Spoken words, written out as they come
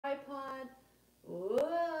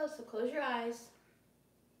so close your eyes.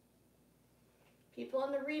 People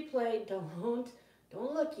on the replay, don't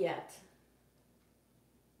look yet.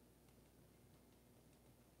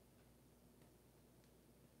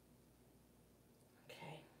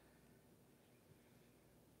 Okay.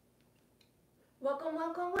 Welcome,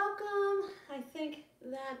 welcome, welcome. I think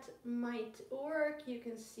that might work. You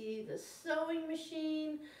can see the sewing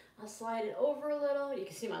machine. I'll slide it over a little. You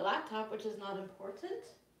can see my laptop, which is not important.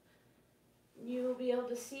 You'll be able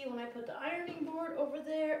to see when I put the ironing board over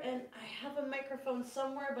there, and I have a microphone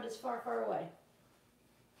somewhere, but it's far, far away.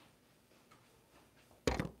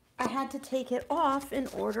 I had to take it off in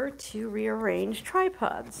order to rearrange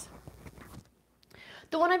tripods.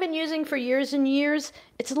 The one I've been using for years and years,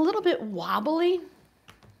 it's a little bit wobbly.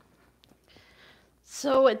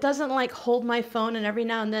 So it doesn't like hold my phone, and every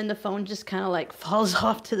now and then the phone just kind of like falls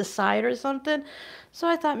off to the side or something. So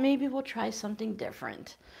I thought maybe we'll try something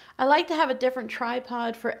different. I like to have a different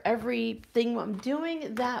tripod for everything I'm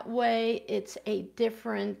doing. That way it's a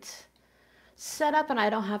different setup and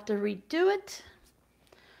I don't have to redo it.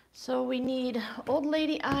 So we need, old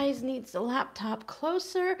lady eyes needs the laptop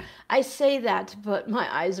closer. I say that, but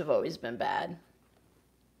my eyes have always been bad.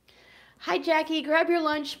 Hi Jackie, grab your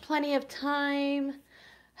lunch, plenty of time.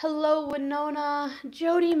 Hello Winona,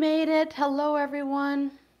 Jody made it. Hello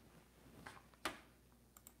everyone.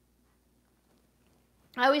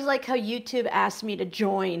 I always like how YouTube asked me to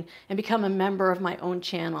join and become a member of my own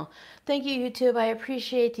channel. Thank you, YouTube. I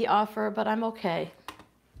appreciate the offer, but I'm okay.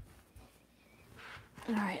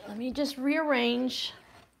 All right, let me just rearrange.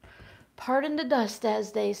 Pardon the dust,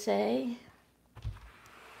 as they say.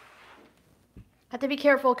 I have to be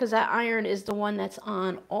careful because that iron is the one that's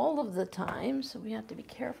on all of the time, so we have to be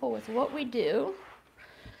careful with what we do.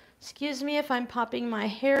 Excuse me if I'm popping my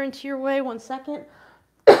hair into your way. 1 second.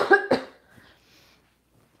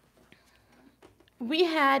 We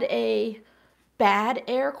had a bad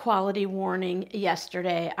air quality warning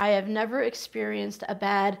yesterday. I have never experienced a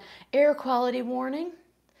bad air quality warning.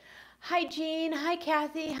 Hi Jean, hi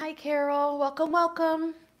Kathy, hi Carol, welcome,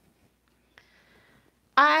 welcome.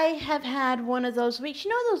 I have had one of those weeks,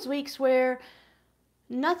 you know those weeks where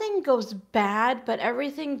nothing goes bad, but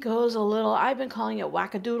everything goes a little, I've been calling it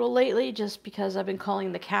wackadoodle lately just because I've been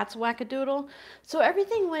calling the cats wackadoodle. So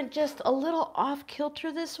everything went just a little off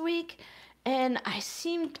kilter this week. And I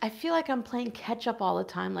feel like I'm playing catch up all the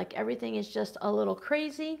time, like everything is just a little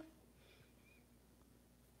crazy.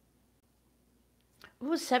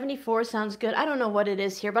 Ooh, 74 sounds good. I don't know what it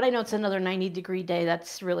is here, but I know it's another 90-degree day.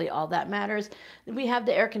 That's really all that matters. We have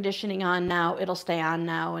the air conditioning on now. It'll stay on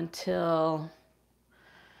now until,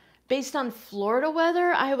 based on Florida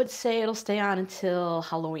weather, I would say it'll stay on until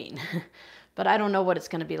Halloween. But I don't know what it's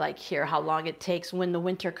going to be like here, how long it takes when the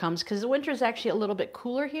winter comes, because the winter is actually a little bit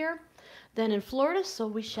cooler here than in Florida, so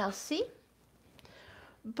we shall see.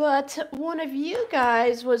 But one of you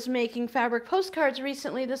guys was making fabric postcards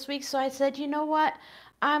recently this week, so I said, you know what?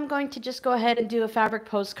 I'm going to just go ahead and do a fabric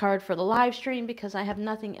postcard for the live stream because I have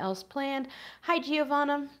nothing else planned. Hi,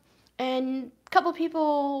 Giovanna. And a couple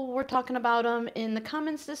people were talking about them in the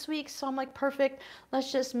comments this week, so I'm like, perfect.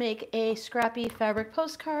 Let's just make a scrappy fabric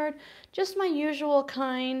postcard. Just my usual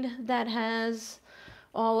kind that has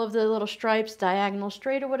all of the little stripes, diagonal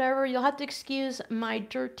straight or whatever. You'll have to excuse my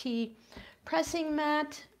dirty pressing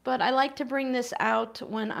mat, but I like to bring this out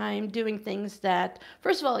when I'm doing things that,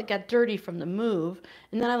 first of all, it got dirty from the move,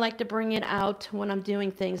 and then I like to bring it out when I'm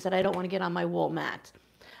doing things that I don't want to get on my wool mat.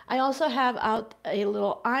 I also have out a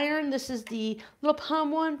little iron. This is the little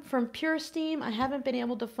palm one from Pure Steam. I haven't been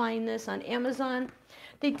able to find this on Amazon.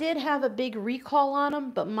 They did have a big recall on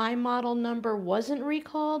them, but my model number wasn't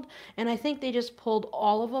recalled, and I think they just pulled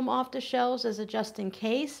all of them off the shelves as a just in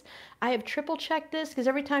case. I have triple checked this because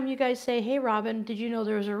every time you guys say, hey Robin, did you know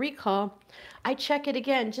there was a recall? I check it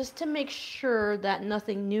again just to make sure that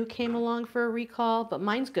nothing new came along for a recall, but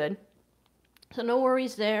mine's good. So no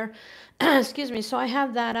worries there. Excuse me. So I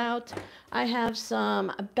have that out. I have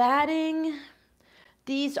some batting.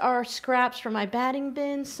 These are scraps from my batting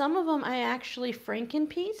bin. Some of them I actually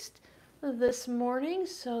franken-pieced this morning.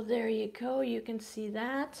 So there you go. You can see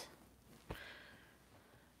that.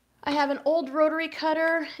 I have an old rotary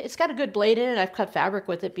cutter. It's got a good blade in it. I've cut fabric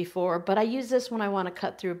with it before, but I use this when I want to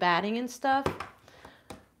cut through batting and stuff.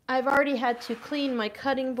 I've already had to clean my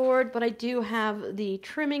cutting board, but I do have the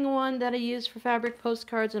trimming one that I use for fabric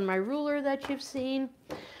postcards and my ruler that you've seen.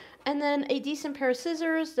 And then a decent pair of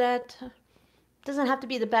scissors that doesn't have to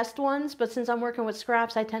be the best ones, but since I'm working with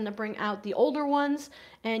scraps, I tend to bring out the older ones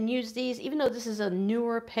and use these. Even though this is a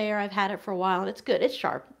newer pair, I've had it for a while, and it's good. It's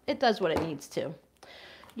sharp. It does what it needs to.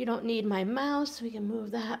 You don't need my mouse. We can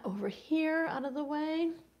move that over here out of the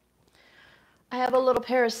way. I have a little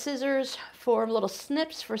pair of scissors for little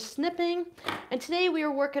snips for snipping. And today we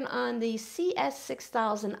are working on the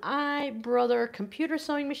CS6000i Brother computer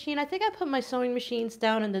sewing machine. I think I put my sewing machines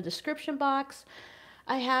down in the description box.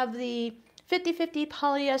 I have the 50/50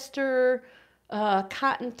 polyester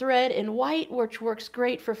cotton thread in white, which works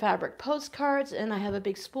great for fabric postcards, and I have a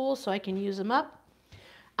big spool so I can use them up.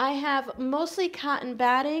 I have mostly cotton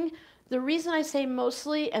batting. The reason I say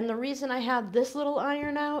mostly and the reason I have this little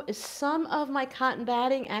iron out is some of my cotton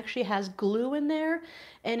batting actually has glue in there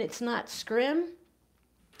and it's not scrim.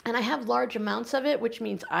 And I have large amounts of it, which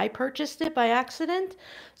means I purchased it by accident.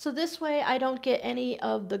 So this way I don't get any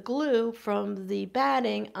of the glue from the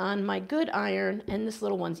batting on my good iron, and this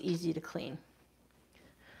little one's easy to clean.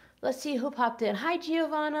 Let's see who popped in. Hi,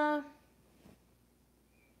 Giovanna.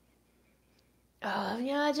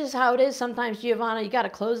 Yeah, that's just how it is sometimes, Giovanna. You got to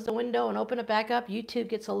close the window and open it back up. YouTube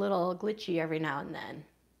gets a little glitchy every now and then.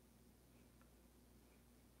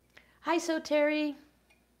 Hi, So Terry.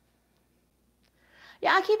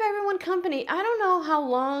 Yeah, I keep everyone company. I don't know how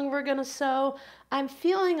long we're going to sew. I'm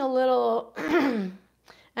feeling a little, and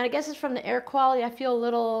I guess it's from the air quality, I feel a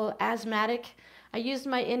little asthmatic. I used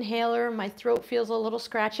my inhaler. My throat feels a little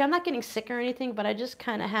scratchy. I'm not getting sick or anything, but I just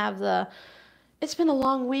kind of have the, it's been a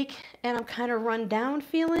long week and I'm kind of run down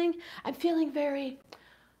feeling. I'm feeling very,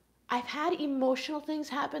 I've had emotional things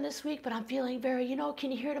happen this week, but I'm feeling very, you know,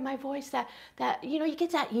 can you hear it in my voice that, you know, you get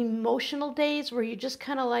that emotional days where you just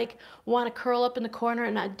kind of like want to curl up in the corner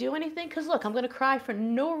and not do anything. Because look, I'm going to cry for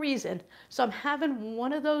no reason. So I'm having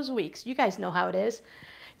one of those weeks. You guys know how it is.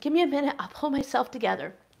 Give me a minute. I'll pull myself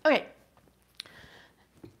together. Okay.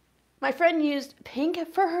 My friend used pink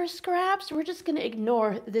for her scraps. We're just going to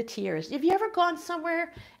ignore the tears. Have you ever gone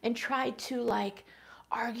somewhere and tried to like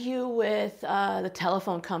argue with the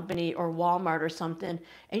telephone company or Walmart or something,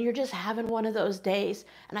 and you're just having one of those days?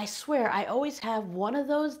 And I swear, I always have one of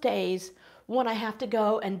those days when I have to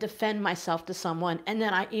go and defend myself to someone, and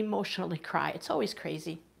then I emotionally cry. It's always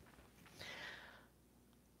crazy.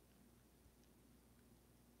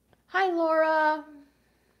 Hi, Laura.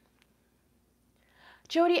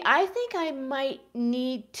 Jody, I think I might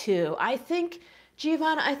need to. I think,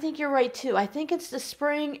 Giovanna, I think you're right too. I think it's the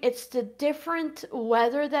spring, it's the different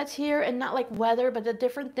weather that's here, and not like weather, but the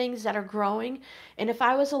different things that are growing. And if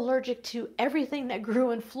I was allergic to everything that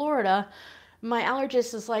grew in Florida, my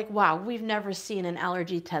allergist is like, wow, we've never seen an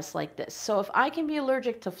allergy test like this. So if I can be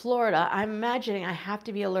allergic to Florida, I'm imagining I have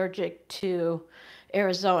to be allergic to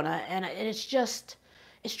Arizona. And it's just,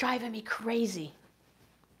 it's driving me crazy.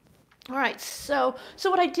 All right, so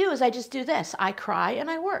what I do is I just do this. I cry and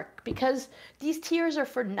I work because these tears are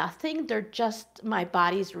for nothing. They're just my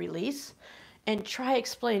body's release. And try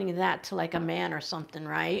explaining that to like a man or something,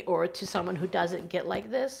 right? Or to someone who doesn't get like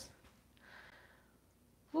this.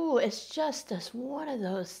 Ooh, it's just one of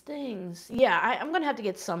those things. Yeah, I'm going to have to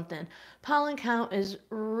get something. Pollen count is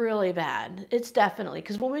really bad. It's definitely,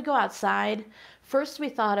 because when we go outside, first we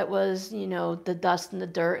thought it was, you know, the dust and the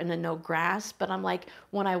dirt and the no grass. But I'm like,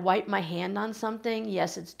 when I wipe my hand on something,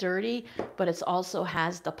 yes, it's dirty, but it also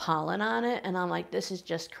has the pollen on it. And I'm like, this is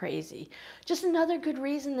just crazy. Just another good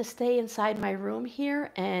reason to stay inside my room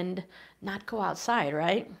here and not go outside,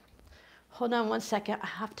 right? Hold on one second. I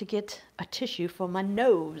have to get a tissue for my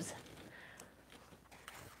nose.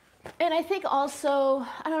 And I think also,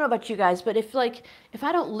 I don't know about you guys, but if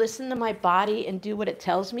I don't listen to my body and do what it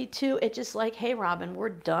tells me to, it's just like, hey, Robin, we're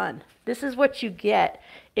done. This is what you get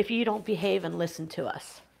if you don't behave and listen to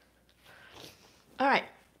us. All right.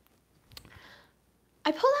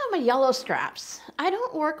 I pulled out my yellow scraps. I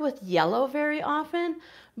don't work with yellow very often,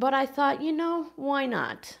 but I thought, you know, why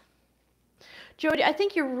not? Jody, I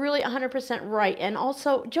think you're really 100% right. And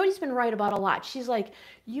also, Jody's been right about a lot. She's like,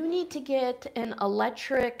 you need to get an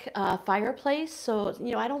electric fireplace. So,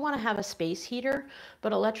 you know, I don't want to have a space heater,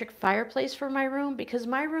 but electric fireplace for my room because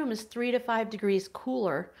my room is 3 to 5 degrees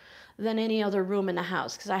cooler than any other room in the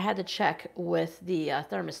house because I had to check with the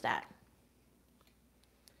thermostat.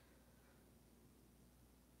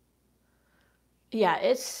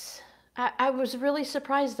 Yeah, I was really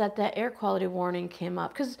surprised that that air quality warning came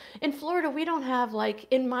up because in Florida we don't have like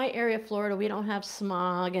in my area of Florida we don't have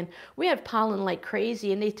smog and we have pollen like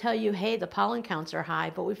crazy and they tell you hey the pollen counts are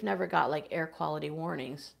high but we've never got like air quality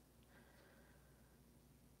warnings.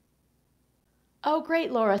 Oh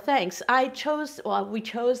great Laura, thanks. We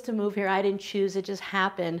chose to move here. I didn't choose, it just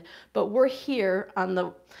happened. But we're here on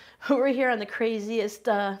the we're here on the craziest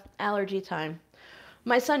allergy time.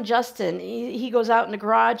 My son Justin, he goes out in the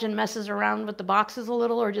garage and messes around with the boxes a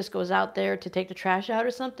little, or just goes out there to take the trash out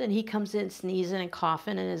or something. He comes in sneezing and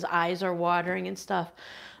coughing, and his eyes are watering and stuff.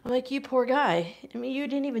 I'm like, you poor guy. I mean, you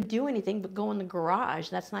didn't even do anything but go in the garage.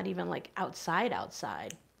 That's not even like outside,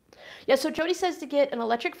 outside. Yeah, so Jody says to get an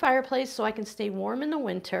electric fireplace so I can stay warm in the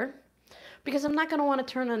winter because I'm not going to want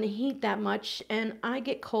to turn on the heat that much, and I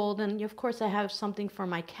get cold, and of course I have something for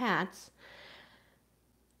my cats.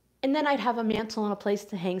 And then I'd have a mantle and a place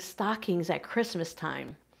to hang stockings at Christmas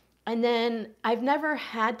time. And then I've never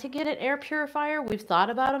had to get an air purifier. We've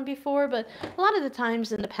thought about them before, but a lot of the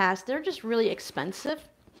times in the past, they're just really expensive.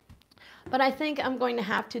 But I think I'm going to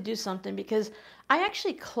have to do something because I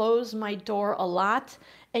actually close my door a lot,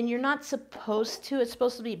 and you're not supposed to. It's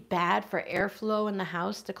supposed to be bad for airflow in the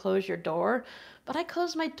house to close your door. But I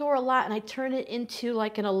close my door a lot, and I turn it into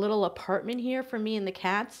like in a little apartment here for me and the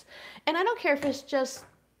cats. And I don't care if it's just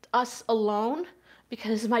us alone,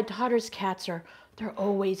 because my daughter's cats they're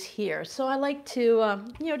always here. So I like to,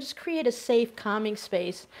 just create a safe, calming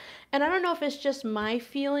space. And I don't know if it's just my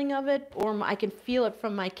feeling of it or I can feel it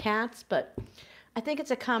from my cats, but I think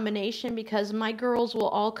it's a combination because my girls will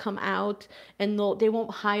all come out and they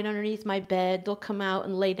won't hide underneath my bed. They'll come out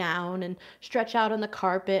and lay down and stretch out on the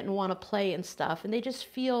carpet and want to play and stuff. And they just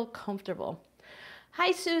feel comfortable.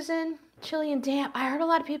 Hi, Susan. Chilly and damp. I heard a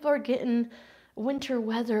lot of people are getting winter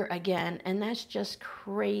weather again, and that's just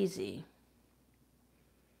crazy.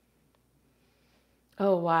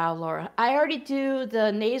 Oh, wow, Laura. I already do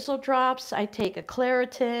the nasal drops. I take a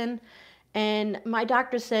Claritin, and my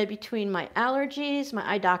doctor said between my allergies, my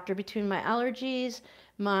eye doctor, between my allergies,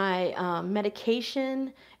 my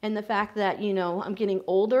medication, and the fact that, I'm getting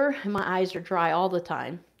older and my eyes are dry all the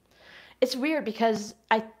time. It's weird because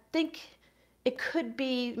I think it could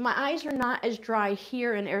be, my eyes are not as dry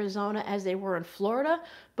here in Arizona as they were in Florida,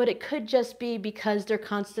 but it could just be because they're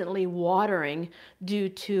constantly watering due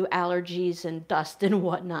to allergies and dust and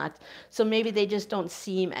whatnot. So maybe they just don't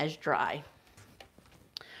seem as dry.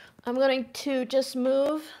 I'm going to just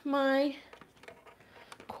move my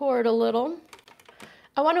cord a little.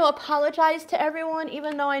 I want to apologize to everyone,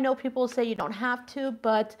 even though I know people say you don't have to,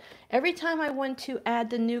 but every time I went to add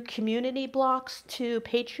the new community blocks to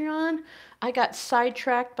Patreon, I got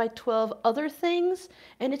sidetracked by 12 other things,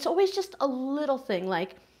 and it's always just a little thing,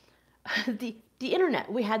 like the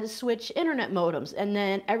internet. We had to switch internet modems, and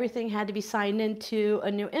then everything had to be signed into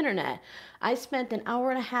a new internet. I spent an hour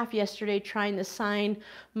and a half yesterday trying to sign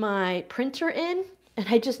my printer in, and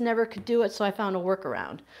I just never could do it, so I found a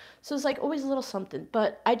workaround. So it's like always a little something,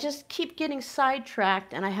 but I just keep getting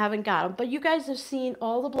sidetracked and I haven't got them. But you guys have seen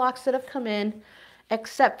all the blocks that have come in,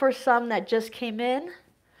 except for some that just came in.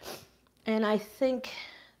 And I think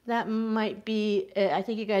that might be it. I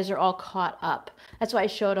think you guys are all caught up. That's why I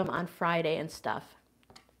showed them on Friday and stuff.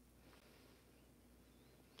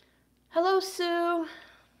 Hello, Sue.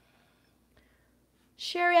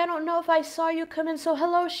 Sherry, I don't know if I saw you come in, so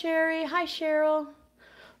hello, Sherry. Hi, Cheryl.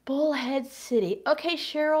 Bullhead City. Okay,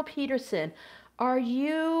 Cheryl Peterson, are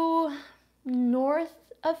you north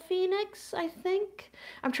of Phoenix, I think?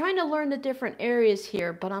 I'm trying to learn the different areas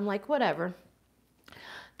here, but I'm like, whatever.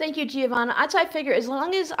 Thank you, Giovanna. That's what I figure. As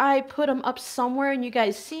long as I put them up somewhere and you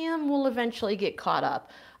guys see them, we'll eventually get caught up.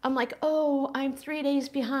 I'm like, oh, I'm 3 days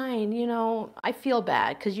behind. I feel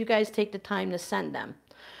bad because you guys take the time to send them.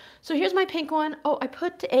 So here's my pink one. Oh, I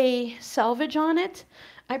put a salvage on it.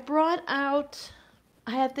 I brought out...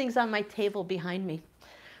 I have things on my table behind me.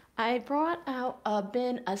 I brought out a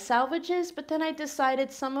bin of salvages, but then I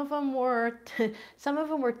decided some of them were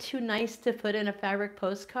too nice to put in a fabric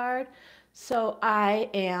postcard. So I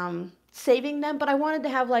am saving them, but I wanted to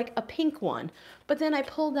have like a pink one. But then I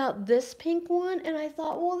pulled out this pink one and I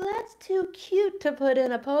thought, well, that's too cute to put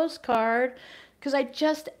in a postcard because I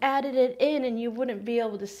just added it in and you wouldn't be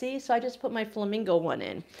able to see. So I just put my flamingo one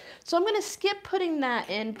in. So I'm going to skip putting that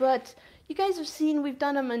in, but you guys have seen we've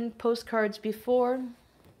done them in postcards before.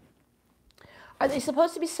 Are they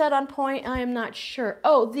supposed to be set on point? I am not sure.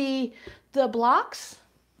 Oh, the blocks?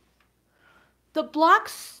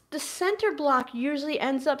 The center block usually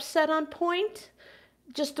ends up set on point,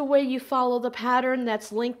 just the way you follow the pattern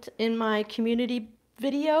that's linked in my community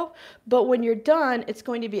video. But when you're done, it's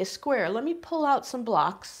going to be a square. Let me pull out some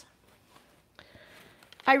blocks.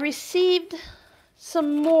 I received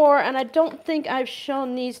some more, and I don't think I've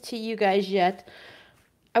shown these to you guys yet.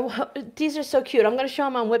 These are so cute. I'm going to show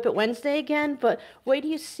them on Whip It Wednesday again, but wait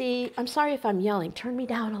till you see. I'm sorry if I'm yelling. Turn me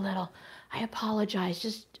down a little. I apologize.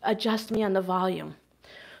 Just adjust me on the volume.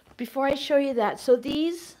 Before I show you that, so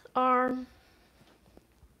these are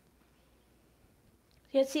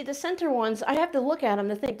Yeah, see, the center ones, I have to look at them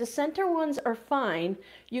to think. The center ones are fine.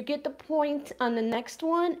 You get the point on the next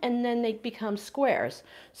one, and then they become squares.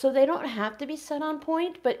 So they don't have to be set on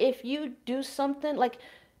point, but if you do something, like,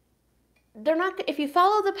 they're not, if you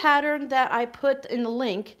follow the pattern that I put in the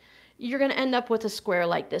link, you're going to end up with a square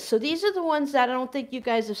like this. So these are the ones that I don't think you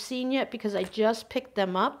guys have seen yet because I just picked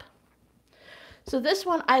them up. So this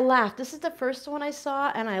one, I laughed. This is the first one I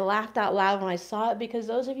saw, and I laughed out loud when I saw it because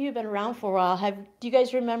those of you who've been around for a while, do you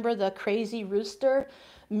guys remember the crazy rooster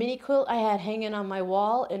mini quilt I had hanging on my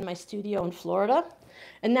wall in my studio in Florida?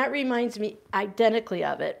 And that reminds me identically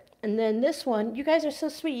of it. And then this one, you guys are so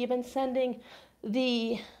sweet. You've been sending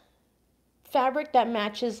the fabric that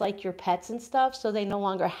matches like your pets and stuff, so they no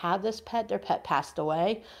longer have this pet. Their pet passed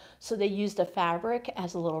away. So they used the fabric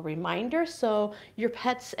as a little reminder. So your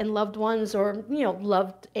pets and loved ones, or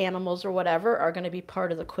loved animals or whatever, are going to be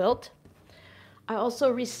part of the quilt. I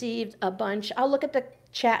also received a bunch, I'll look at the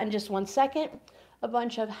chat in just one second, a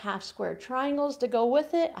bunch of half square triangles to go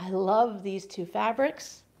with it. I love these two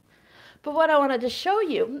fabrics. But what I wanted to show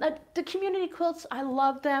you, the community quilts, I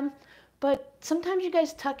love them, but sometimes you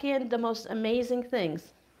guys tuck in the most amazing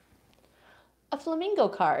things. A flamingo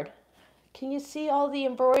card. Can you see all the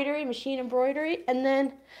embroidery, machine embroidery? And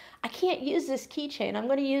then I can't use this keychain. I'm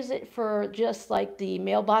going to use it for just like the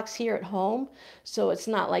mailbox here at home, so it's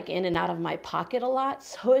not like in and out of my pocket a lot.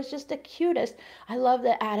 So it's just the cutest. I love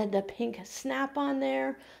that added the pink snap on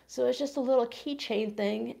there. So it's just a little keychain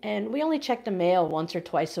thing. And we only check the mail once or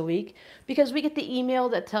twice a week because we get the email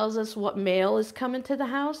that tells us what mail is coming to the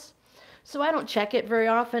house. So I don't check it very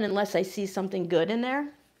often unless I see something good in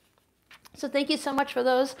there. So thank you so much for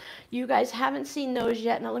those. You guys haven't seen those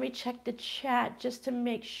yet. Now let me check the chat just to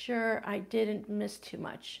make sure I didn't miss too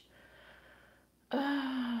much.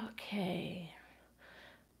 Okay.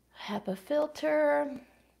 HEPA filter.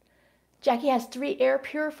 Jackie has 3 air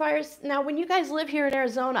purifiers. Now when you guys live here in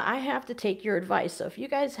Arizona, I have to take your advice. So if you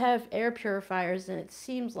guys have air purifiers, then it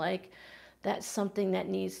seems like that's something that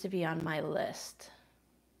needs to be on my list.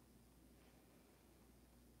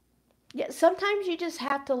 Yeah, sometimes you just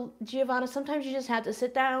have to, Giovanna, sometimes you just have to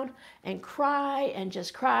sit down and cry and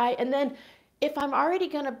just cry. And then if I'm already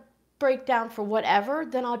going to break down for whatever,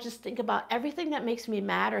 then I'll just think about everything that makes me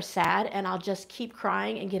mad or sad, and I'll just keep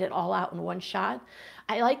crying and get it all out in one shot.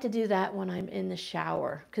 I like to do that when I'm in the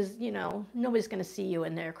shower because, nobody's going to see you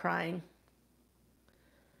in there crying.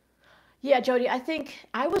 Yeah, Jody, I think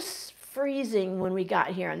I was freezing when we got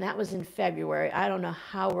here, and that was in February. I don't know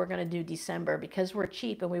how we're going to do December because we're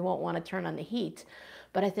cheap and we won't want to turn on the heat,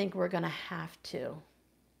 but I think we're going to have to.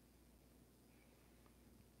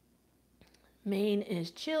 Maine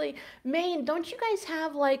is chilly. Maine, don't you guys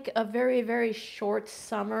have like a very, very short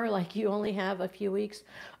summer? Like you only have a few weeks?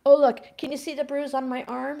 Oh, look, can you see the bruise on my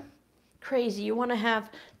arm? Crazy. You want to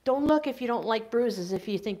have, don't look if you don't like bruises, if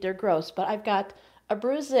you think they're gross, but I've got a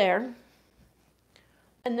bruise there.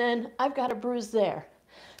 And then I've got a bruise there.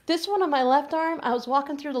 This one on my left arm, I was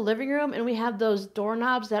walking through the living room and we have those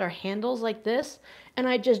doorknobs that are handles like this. And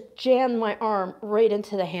I just jammed my arm right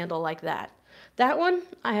into the handle like that. That one,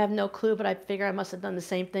 I have no clue, but I figure I must have done the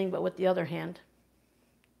same thing, but with the other hand.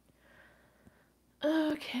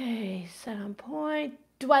 Okay, set on point.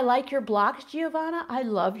 Do I like your blocks, Giovanna? I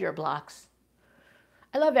love your blocks.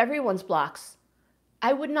 I love everyone's blocks.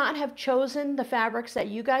 I would not have chosen the fabrics that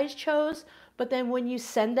you guys chose, but then when you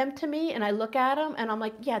send them to me and I look at them and I'm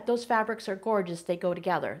like, yeah, those fabrics are gorgeous. They go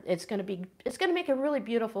together. It's going to make a really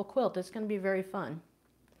beautiful quilt. It's going to be very fun.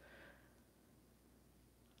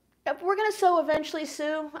 We're going to sew eventually,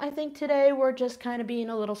 Sue. I think today we're just kind of being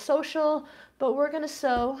a little social, but we're going to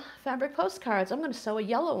sew fabric postcards. I'm going to sew a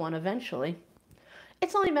yellow one eventually.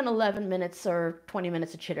 It's only been 11 minutes or 20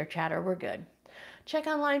 minutes of chitter chatter. We're good. Check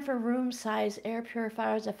online for room size air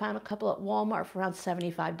purifiers. I found a couple at Walmart for around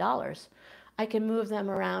 $75. I can move them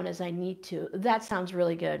around as I need to. That sounds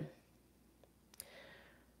really good.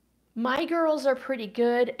 My girls are pretty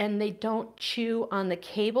good and they don't chew on the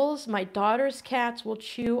cables. My daughter's cats will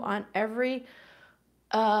chew on every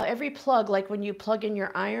plug, like when you plug in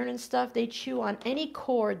your iron and stuff, they chew on any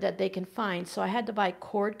cord that they can find. So I had to buy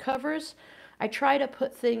cord covers. I try to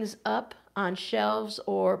put things up on shelves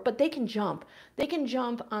but they can jump. They can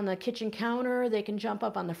jump on the kitchen counter. They can jump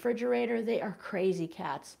up on the refrigerator. They are crazy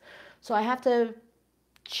cats. So I have to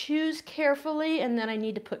choose carefully, and then I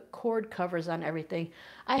need to put cord covers on everything.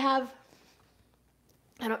 I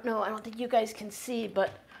don't know, I don't think you guys can see,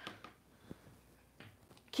 but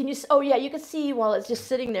can you, oh yeah, you can see while it's just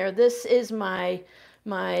sitting there. This is my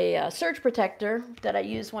my surge protector that I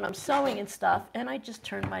use when I'm sewing and stuff, and I just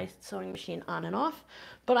turn my sewing machine on and off.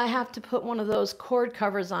 But I have to put one of those cord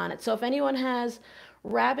covers on it. So if anyone has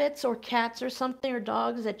rabbits or cats or something or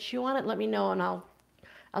dogs that chew on it, let me know and I'll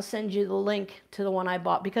send you the link to the one I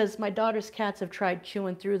bought, because my daughter's cats have tried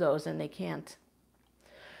chewing through those and they can't.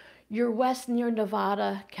 You're west near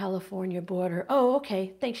Nevada, California border. Oh,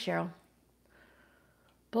 okay. Thanks, Cheryl.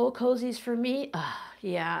 Bowl cozies for me?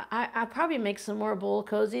 Yeah, I'll probably make some more bowl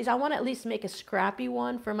cozies. I want to at least make a scrappy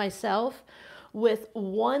one for myself with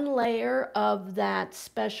one layer of that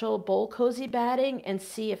special bowl cozy batting and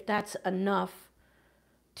see if that's enough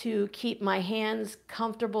to keep my hands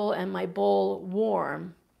comfortable and my bowl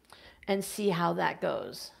warm, and see how that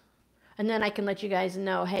goes. And then I can let you guys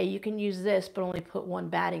know, hey, you can use this, but only put one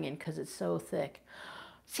batting in because it's so thick.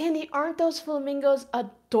 Sandy, aren't those flamingos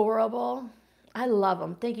adorable? I love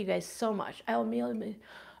them. Thank you guys so much.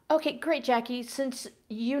 Okay, great, Jackie. Since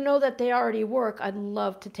you know that they already work, I'd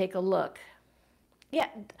love to take a look. Yeah,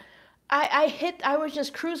 I was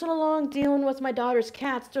just cruising along dealing with my daughter's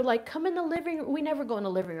cats. They're like, come in the living room. We never go in the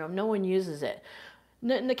living room. No one uses it.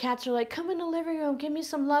 And the cats are like, come in the living room, give me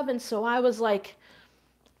some love. And so I was like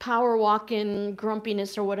power walking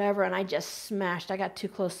grumpiness or whatever, and I just smashed. I got too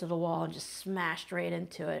close to the wall and just smashed right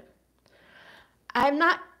into it. I'm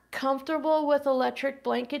not comfortable with electric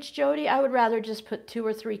blankets, Jody. I would rather just put 2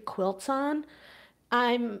 or 3 quilts on.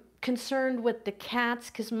 I'm concerned with the cats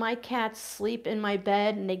because my cats sleep in my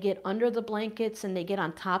bed and they get under the blankets and they get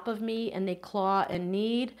on top of me and they claw and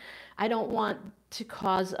knead. I don't want to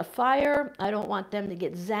cause a fire. I don't want them to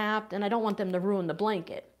get zapped, and I don't want them to ruin the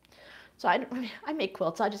blanket. So I make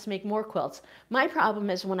quilts. I just make more quilts. My problem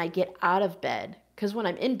is when I get out of bed, because when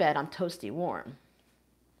I'm in bed, I'm toasty warm.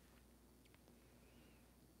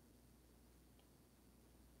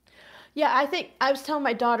 Yeah, I think I was telling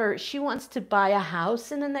my daughter she wants to buy a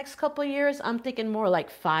house in the next couple of years. I'm thinking more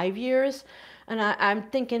like 5 years. And I'm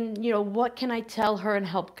thinking, what can I tell her and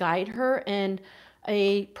help guide her? And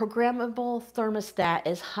a programmable thermostat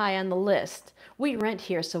is high on the list. We rent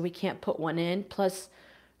here, so we can't put one in. Plus,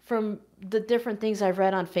 from the different things I've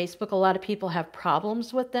read on Facebook, a lot of people have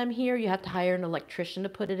problems with them here. You have to hire an electrician to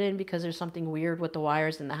put it in because there's something weird with the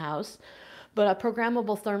wires in the house. But a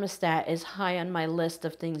programmable thermostat is high on my list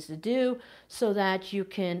of things to do so that you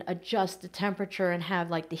can adjust the temperature and have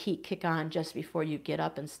like the heat kick on just before you get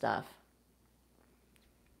up and stuff.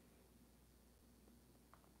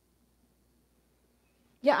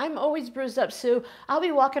 Yeah, I'm always bruised up, Sue. I'll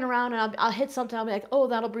be walking around and I'll hit something. I'll be like, oh,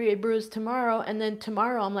 that'll be a bruise tomorrow. And then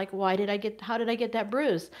tomorrow I'm like, how did I get that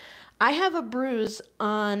bruise? I have a bruise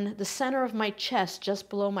on the center of my chest just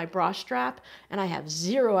below my bra strap, and I have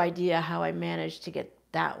zero idea how I managed to get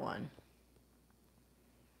that one.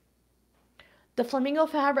 The flamingo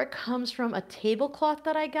fabric comes from a tablecloth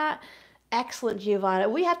that I got. Excellent, Giovanna.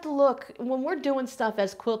 We have to look, when we're doing stuff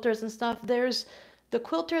as quilters and stuff, there's the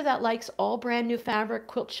quilter that likes all brand new fabric,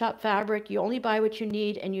 quilt shop fabric. You only buy what you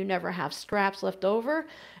need and you never have scraps left over.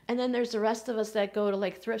 And then there's the rest of us that go to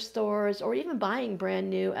like thrift stores or even buying brand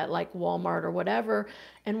new at like Walmart or whatever.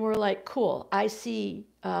 And we're like, cool, I see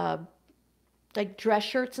like dress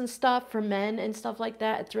shirts and stuff for men and stuff like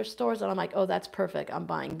that at thrift stores. And I'm like, oh, that's perfect. I'm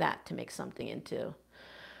buying that to make something into.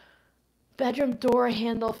 Bedroom door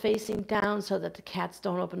handle facing down so that the cats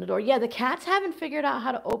don't open the door. Yeah, the cats haven't figured out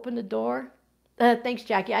how to open the door. Thanks,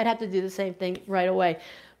 Jackie. I'd have to do the same thing right away.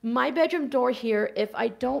 My bedroom door here, if I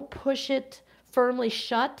don't push it firmly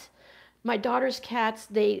shut, my daughter's cats,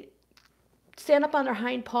 they stand up on their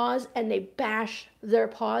hind paws and they bash their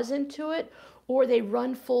paws into it, or they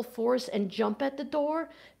run full force and jump at the door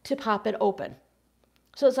to pop it open.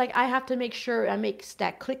 So it's like I have to make sure I make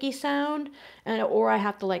that clicky sound, or I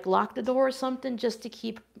have to like lock the door or something just to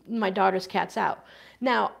keep my daughter's cats out.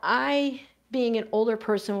 Now, being an older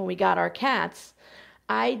person when we got our cats,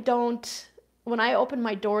 when I open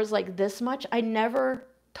my doors like this much, I never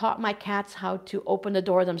taught my cats how to open the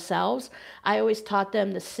door themselves. I always taught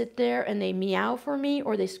them to sit there and they meow for me,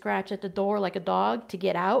 or they scratch at the door like a dog to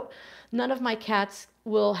get out. None of my cats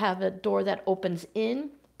will have a door that opens in.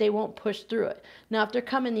 They won't push through it. Now, if they're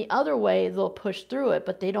coming the other way, they'll push through it,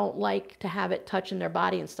 but they don't like to have it touching their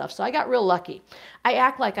body and stuff. So I got real lucky. I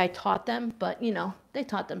act like I taught them, but they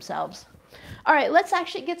taught themselves. All right, let's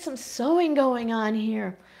actually get some sewing going on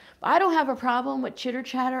here. I don't have a problem with chitter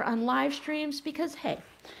chatter on live streams because, hey,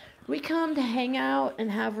 we come to hang out and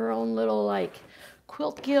have our own little like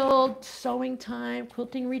quilt guild, sewing time,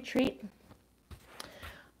 quilting retreat.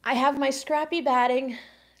 I have my Scrappy batting.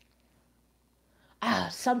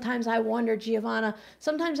 Sometimes I wonder, Giovanna,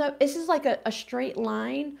 this is like a straight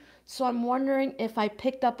line. So I'm wondering if I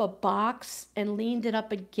picked up a box and leaned it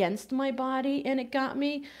up against my body and it got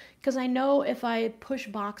me. Because I know if I push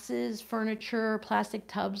boxes, furniture, plastic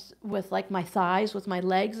tubs with like my thighs, with my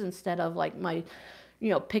legs, instead of like my,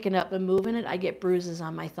 picking up and moving it, I get bruises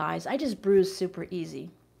on my thighs. I just bruise super easy.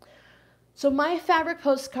 So my fabric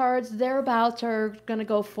postcards, thereabouts, are going to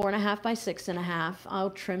go 4.5 by 6.5.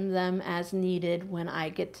 I'll trim them as needed when I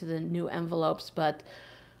get to the new envelopes, but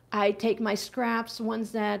I take my scraps,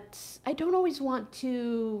 ones that I don't always want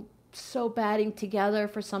to sew batting together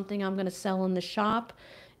for something I'm going to sell in the shop,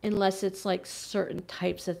 unless it's like certain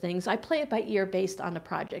types of things. I play it by ear based on the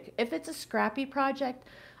project. If it's a scrappy project,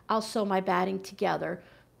 I'll sew my batting together,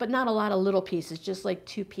 but not a lot of little pieces, just like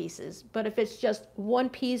 2 pieces. But if it's just one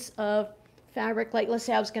piece of fabric, like let's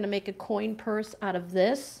say I was going to make a coin purse out of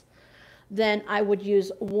this, then I would use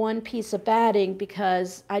one piece of batting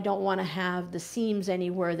because I don't want to have the seams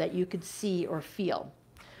anywhere that you could see or feel.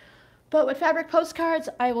 But with fabric postcards,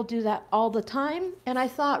 I will do that all the time. And I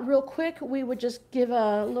thought real quick we would just give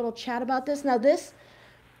a little chat about this. Now this,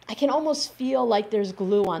 I can almost feel like there's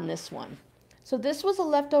glue on this one. So this was a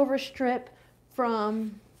leftover strip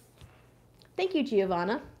from, thank you,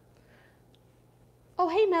 Giovanna. Oh,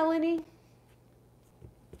 hey, Melanie.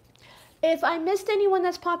 If I missed anyone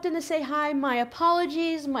that's popped in to say hi, my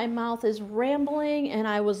apologies. My mouth is rambling and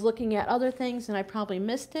I was looking at other things and I probably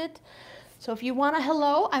missed it. So if you want a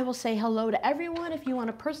hello, I will say hello to everyone. If you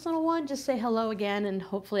want a personal one, just say hello again and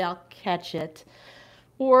hopefully I'll catch it.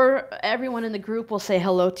 Or everyone in the group will say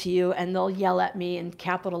hello to you and they'll yell at me in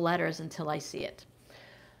capital letters until I see it.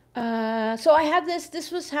 So I have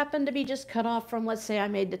this happened to be just cut off from, let's say I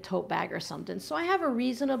made the tote bag or something. So I have a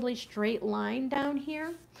reasonably straight line down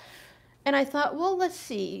here. And I thought, well, let's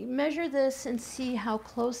see, measure this and see how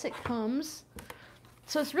close it comes.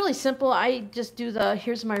 So it's really simple. I just do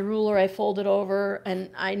here's my ruler, I fold it over,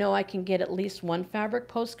 and I know I can get at least one fabric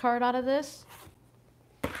postcard out of this.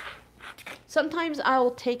 Sometimes I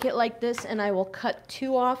will take it like this and I will cut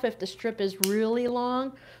 2 off if the strip is really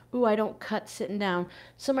long. Ooh, I don't cut sitting down.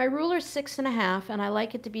 So my ruler's 6.5 and I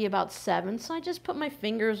like it to be about 7. So I just put my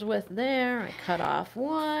fingers with there, I cut off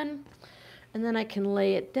 1. And then I can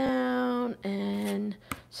lay it down, and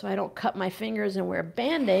so I don't cut my fingers and wear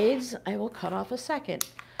Band-Aids, I will cut off a 2nd.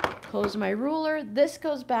 Close my ruler. This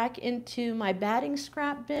goes back into my batting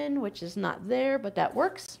scrap bin, which is not there, but that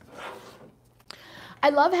works. I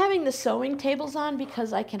love having the sewing tables on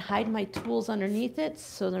because I can hide my tools underneath it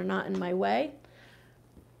so they're not in my way.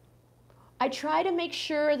 I try to make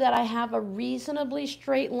sure that I have a reasonably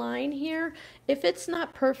straight line here. If it's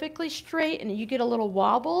not perfectly straight and you get a little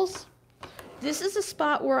wobbles, this is a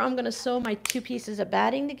spot where I'm going to sew my 2 pieces of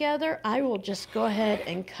batting together. I will just go ahead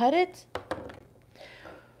and cut it.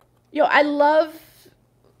 I love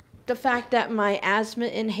the fact that my asthma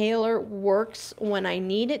inhaler works when I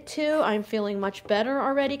need it to. I'm feeling much better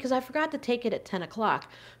already because I forgot to take it at 10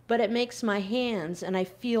 o'clock. But it makes my hands and I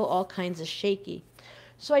feel all kinds of shaky.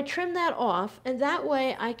 So I trim that off, and that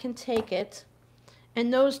way I can take it,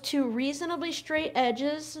 and those 2 reasonably straight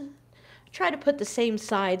edges, try to put the same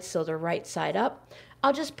sides so they're right side up.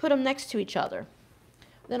 I'll just put them next to each other.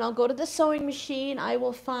 Then I'll go to the sewing machine. I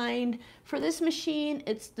will find, for this machine,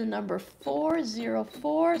 it's the number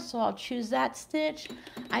 404, so I'll choose that stitch.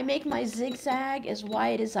 I make my zigzag as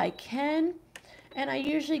wide as I can, and I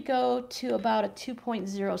usually go to about a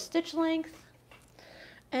 2.0 stitch length.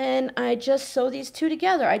 And I just sew these 2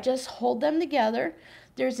 together. I just hold them together.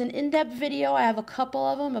 There's an in-depth video, I have a couple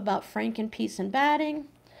of them, about franken piece and batting.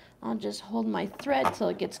 I'll just hold my thread till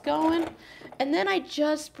it gets going. And then I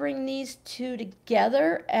just bring these 2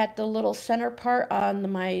 together at the little center part on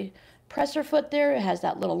my presser foot there. It has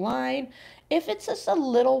that little line. If it's just a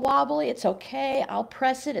little wobbly, it's okay. I'll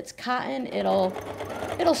press it. It's cotton. It'll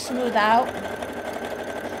smooth out.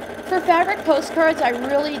 For fabric postcards, I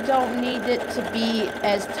really don't need it to be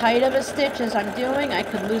as tight of a stitch as I'm doing. I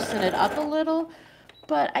could loosen it up a little,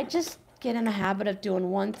 but I just get in a habit of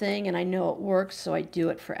doing one thing and I know it works, so I do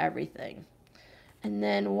it for everything. And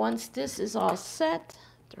then once this is all set,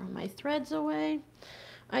 throw my threads away,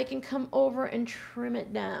 I can come over and trim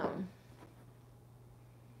it down.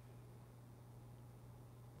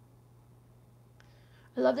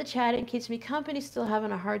 I love the chat. It keeps me company, still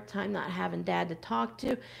having a hard time not having Dad to talk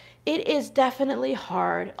to. It is definitely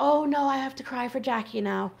hard. Oh no, I have to cry for Jackie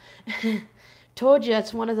now. Told you,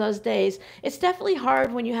 it's one of those days. It's definitely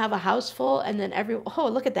hard when you have a house full and then oh,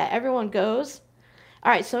 look at that, everyone goes.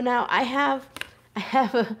 All right, so now I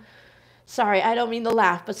have Sorry, I don't mean to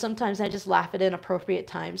laugh, but sometimes I just laugh at inappropriate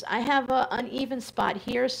times. I have an uneven spot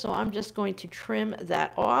here, so I'm just going to trim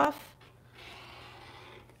that off.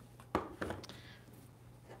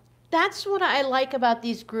 That's what I like about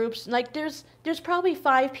these groups. Like there's probably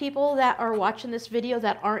 5 people that are watching this video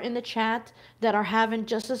that aren't in the chat that are having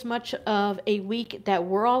just as much of a week that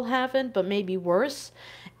we're all having, but maybe worse.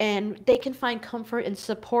 And they can find comfort and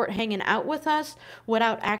support hanging out with us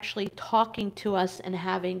without actually talking to us and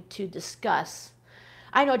having to discuss.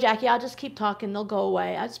 I know, Jackie, I'll just keep talking, they'll go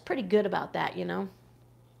away. I was pretty good about that, you know.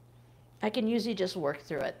 I can usually just work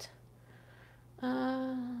through it.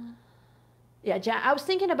 Uh, Yeah, I was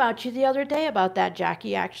thinking about you the other day about that,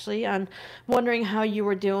 Jackie, actually. I'm wondering how you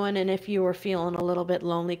were doing and if you were feeling a little bit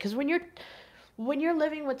lonely. Because when you're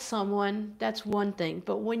living with someone, that's one thing.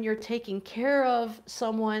 But when you're taking care of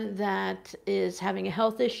someone that is having a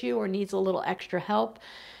health issue or needs a little extra help,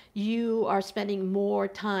 you are spending more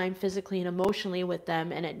time physically and emotionally with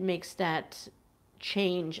them, and it makes that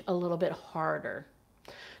change a little bit harder.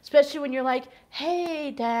 Especially when you're like, hey,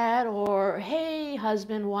 dad, or hey,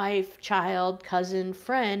 husband, wife, child, cousin,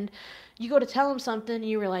 friend. You go to tell them something and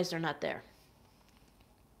you realize they're not there.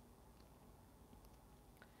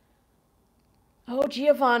 Oh,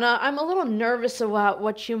 Giovanna, I'm a little nervous about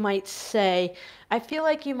what you might say. I feel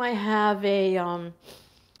like you might have a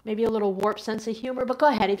maybe a little warped sense of humor, but go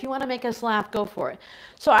ahead. If you want to make us laugh, go for it.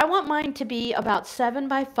 So I want mine to be about 7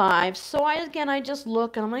 by 5. So I just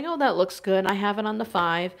look and I'm like, oh, that looks good. I have it on the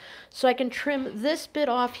 5. So I can trim this bit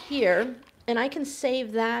off here and I can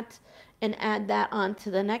save that and add that onto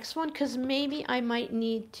the next one because maybe I might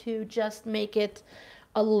need to just make it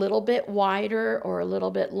a little bit wider or a little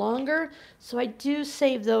bit longer. So I do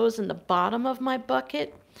save those in the bottom of my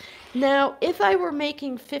bucket. Now, if I were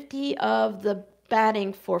making 50 of the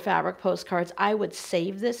batting for fabric postcards, I would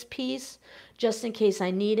save this piece just in case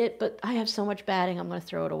I need it, but I have so much batting, I'm going to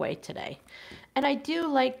throw it away today. And I do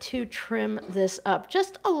like to trim this up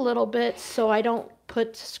just a little bit so I don't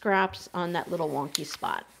put scraps on that little wonky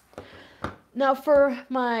spot. Now for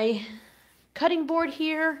my cutting board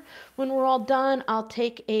here, when we're all done, I'll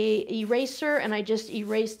take a eraser and I just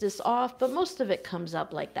erase this off, but most of it comes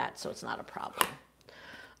up like that, so it's not a problem.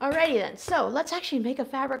 Alrighty then, so let's actually make a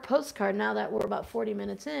fabric postcard now that we're about 40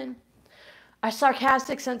 minutes in. A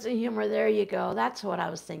sarcastic sense of humor, there you go. That's what I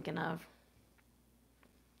was thinking of.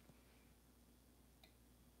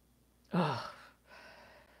 Oh,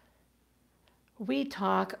 we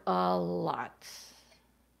talk a lot.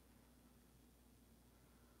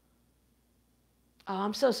 Oh,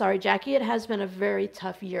 I'm so sorry, Jackie. It has been a very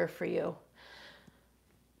tough year for you.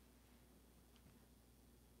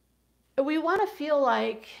 We want to feel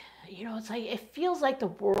like, it's like it feels like the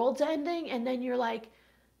world's ending, and then you're like,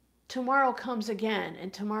 tomorrow comes again,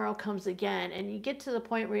 and tomorrow comes again, and you get to the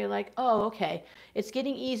point where you're like, oh, okay, it's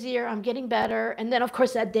getting easier, I'm getting better, and then of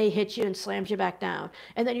course that day hits you and slams you back down,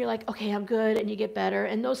 and then you're like, okay, I'm good, and you get better,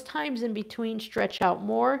 and those times in between stretch out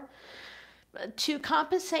more. To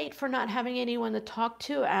compensate for not having anyone to talk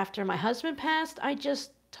to after my husband passed, I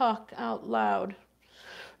just talk out loud.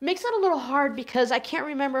 Makes it a little hard because I can't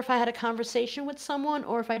remember if I had a conversation with someone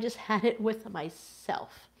or if I just had it with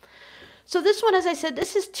myself. So this one, as I said,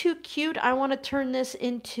 this is too cute. I want to turn this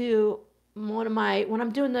into one of my, when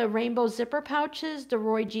I'm doing the rainbow zipper pouches, the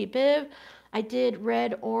Roy G. Biv, I did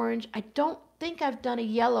red, orange. I don't think I've done a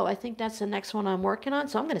yellow. I think that's the next one I'm working on,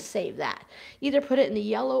 so I'm going to save that. Either put it in the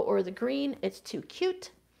yellow or the green. It's too cute.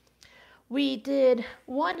 We did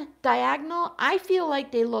one diagonal. I feel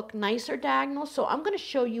like they look nicer diagonal, so I'm going to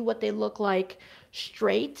show you what they look like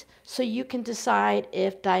straight so you can decide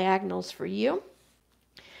if diagonal's for you.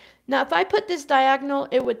 Now, if I put this diagonal,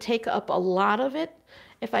 it would take up a lot of it.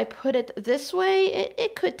 If I put it this way,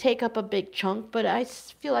 it could take up a big chunk, but I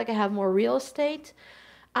feel like I have more real estate.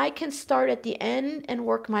 I can start at the end and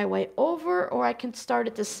work my way over, or I can start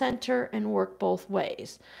at the center and work both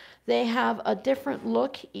ways. They have a different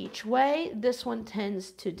look each way. This one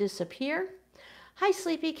tends to disappear. Hi,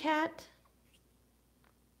 Sleepy Cat.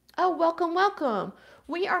 Oh, welcome, welcome.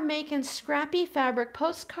 We are making Scrappy fabric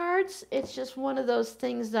postcards. It's just one of those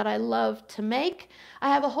things that I love to make. I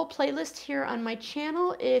have a whole playlist here on my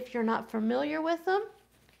channel if you're not familiar with them.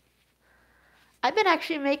 I've been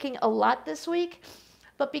actually making a lot this week,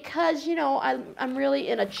 but because, I'm really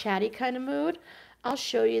in a chatty kind of mood, I'll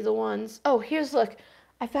show you the ones. Oh, look.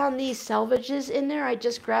 I found these selvages in there. I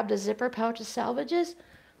just grabbed a zipper pouch of selvages.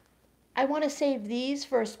 I want to save these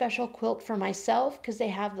for a special quilt for myself because they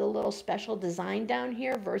have the little special design down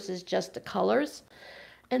here versus just the colors.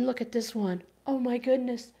 And look at this one. Oh my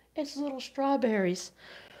goodness, it's little strawberries.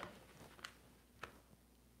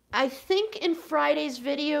 I think in Friday's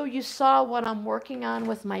video you saw what I'm working on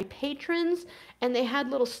with my patrons, and they had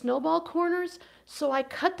little snowball corners. So I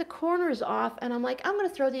cut the corners off and I'm like, I'm going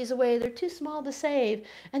to throw these away. They're too small to save.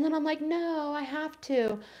 And then I'm like, no, I have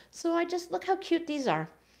to. So I just, look how cute these are.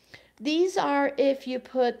 These are if you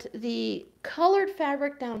put the colored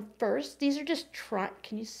fabric down first. These are just,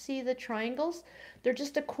 can you see the triangles? They're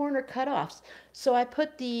just the corner cutoffs. So I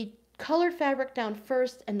put the colored fabric down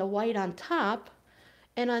first and the white on top.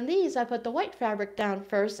 And on these, I put the white fabric down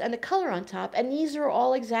first and the color on top. And these are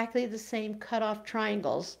all exactly the same cutoff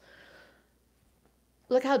triangles.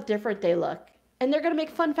 Look how different they look. And they're going to make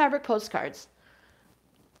fun fabric postcards.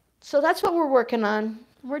 So that's what we're working on.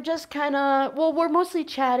 We're just kind of, well, we're mostly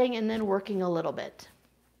chatting and then working a little bit.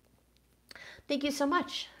 Thank you so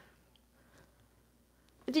much.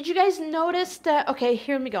 Did you guys notice that? Okay,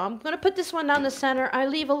 here we go. I'm going to put this one down the center. I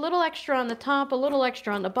leave a little extra on the top, a little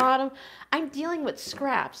extra on the bottom. I'm dealing with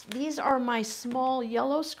scraps. These are my small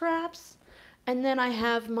yellow scraps. And then I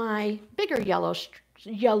have my bigger yellow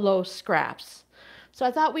scraps. So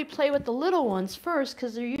I thought we'd play with the little ones first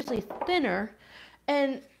because they're usually thinner.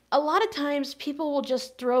 And a lot of times people will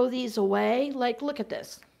just throw these away. Like, look at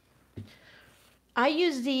this. I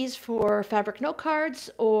use these for fabric note cards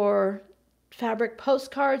or fabric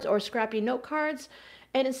postcards or scrappy note cards,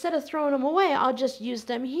 and instead of throwing them away, I'll just use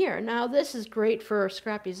them here. Now this is great for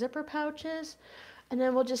scrappy zipper pouches, and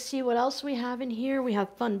then we'll just see what else we have in here. We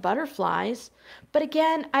have fun butterflies, but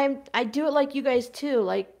again, I do it like you guys too.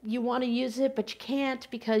 Like, you want to use it but you can't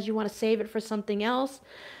because you want to save it for something else.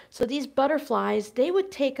 So these butterflies, they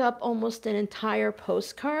would take up almost an entire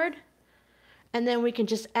postcard, and then we can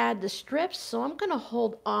just add the strips. So I'm going to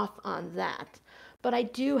hold off on that. But I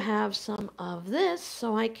do have some of this,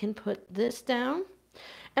 so I can put this down.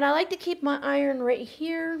 And I like to keep my iron right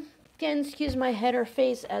here. Again, excuse my head or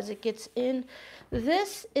face as it gets in.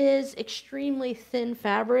 This is extremely thin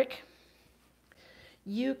fabric.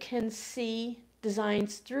 You can see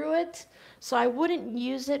designs through it. So I wouldn't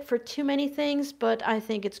use it for too many things, but I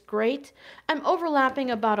think it's great. I'm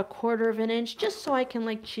overlapping about 1/4 of an inch just so I can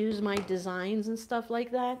like choose my designs and stuff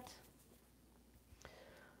like that.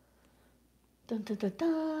 Dun, dun, dun,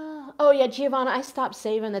 dun. Oh yeah, Giovanna, I stopped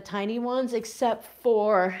saving the tiny ones except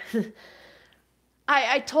for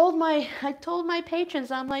I told my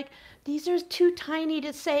patrons, I'm like, these are too tiny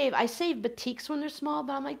to save. I save batiks when they're small,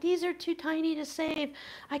 but I'm like, these are too tiny to save.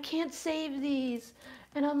 I can't save these.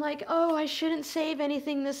 And I'm like, oh, I shouldn't save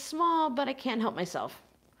anything this small, but I can't help myself.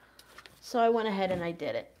 So I went ahead and I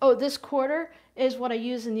did it. Oh, this 1/4 is what I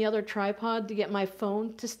use in the other tripod to get my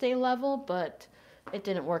phone to stay level, but it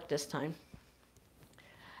didn't work this time.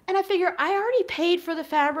 And I figure I already paid for the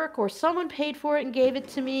fabric, or someone paid for it and gave it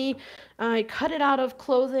to me. I cut it out of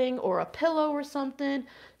clothing or a pillow or something.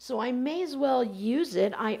 So I may as well use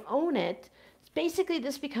it. I own it. Basically,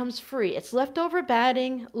 this becomes free. It's leftover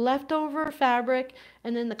batting, leftover fabric,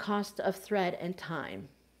 and then the cost of thread and time.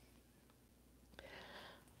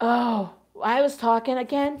 Oh, I was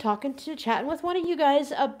chatting with one of you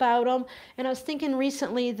guys about them, and I was thinking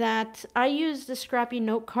recently that I use the scrappy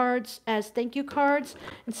note cards as thank you cards,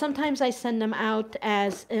 and sometimes I send them out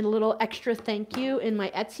as a little extra thank you in my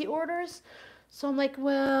Etsy orders. So I'm like,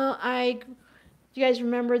 well, you guys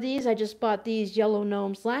remember these? I just bought these yellow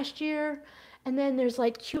gnomes last year, and then there's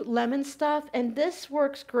like cute lemon stuff, and this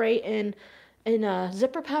works great in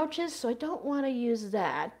zipper pouches, so I don't want to use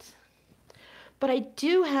that. But I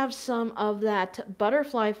do have some of that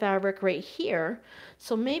butterfly fabric right here.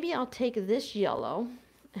 So maybe I'll take this yellow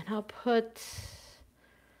and I'll put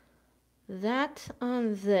that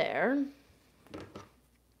on there.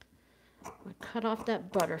 I'll cut off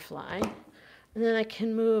that butterfly. And then I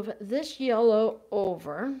can move this yellow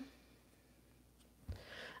over.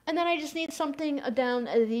 And then I just need something down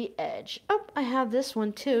the edge. Oh, I have this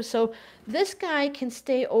one too. So this guy can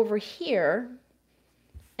stay over here.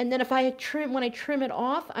 And then if when I trim it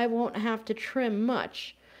off, I won't have to trim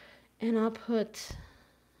much. And I'll put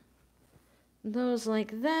those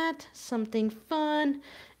like that, something fun.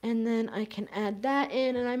 And then I can add that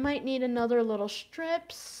in, and I might need another little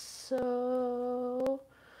strip. So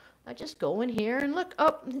I just go in here and look.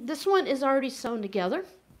 Oh, this one is already sewn together.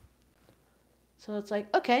 So it's like,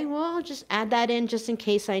 okay, well, I'll just add that in just in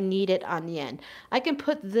case I need it on the end. I can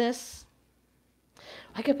put this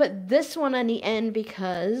one on the end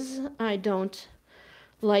because I don't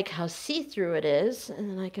like how see-through it is. And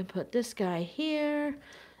then I can put this guy here,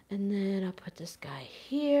 and then I'll put this guy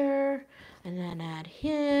here, and then add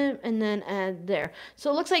him, and then add there. So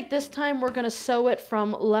it looks like this time we're going to sew it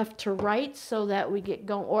from left to right so that we get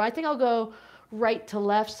going. Or I think I'll go right to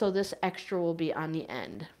left so this extra will be on the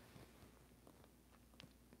end.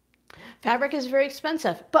 Fabric is very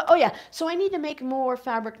expensive. But oh yeah, so I need to make more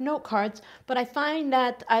fabric note cards, but I find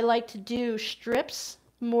that I like to do strips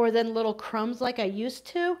more than little crumbs like I used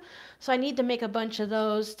to. So I need to make a bunch of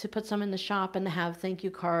those to put some in the shop and to have thank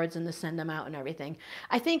you cards and to send them out and everything.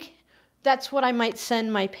 I think that's what I might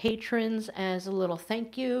send my patrons as a little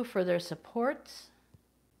thank you for their support.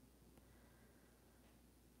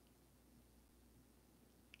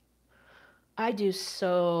 I do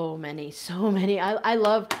so many, so many. I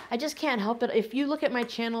just can't help it. If you look at my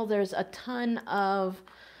channel, there's a ton of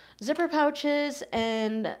zipper pouches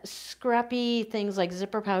and scrappy things like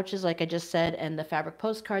zipper pouches, like I just said, and the fabric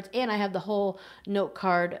postcards. And I have the whole note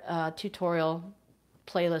card tutorial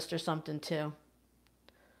playlist or something too.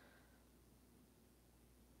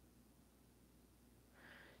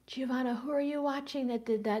 Giovanna, who are you watching that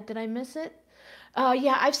did that? Did I miss it?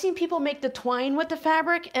 Yeah, I've seen people make the twine with the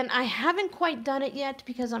fabric, and I haven't quite done it yet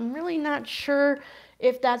because I'm really not sure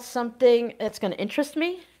if that's something that's going to interest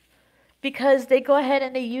me. Because they go ahead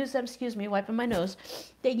and they use them, excuse me, wiping my nose,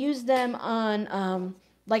 they use them on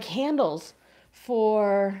like handles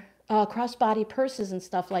for crossbody purses and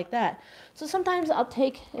stuff like that. So sometimes I'll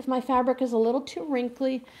take, if my fabric is a little too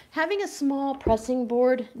wrinkly, having a small pressing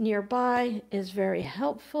board nearby is very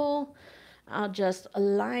helpful. I'll just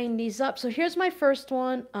align these up. So here's my first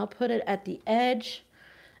one. I'll put it at the edge,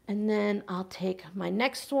 and then I'll take my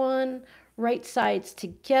next one, right sides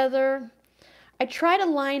together. I try to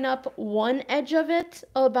line up one edge of it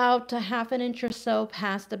about a half an inch or so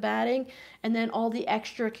past the batting, and then all the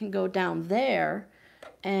extra can go down there,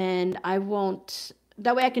 and I won't,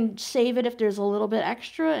 that way I can save it if there's a little bit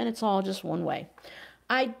extra, and it's all just one way.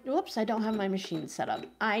 Whoops, I don't have my machine set up.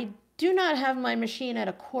 I do not have my machine at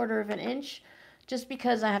 1/4 of an inch, just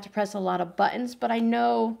because I have to press a lot of buttons, but I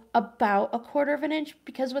know about 1/4 of an inch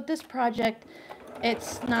because with this project,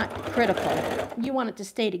 it's not critical. You want it to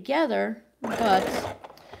stay together,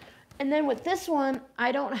 and then with this one,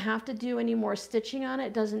 I don't have to do any more stitching on it.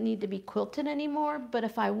 It doesn't need to be quilted anymore, but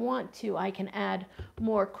if I want to, I can add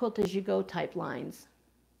more quilt as you go type lines.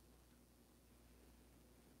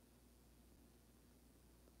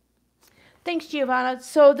 Thanks, Giovanna.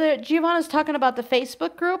 So Giovanna's talking about the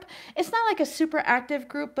Facebook group. It's not like a super active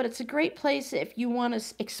group, but it's a great place if you want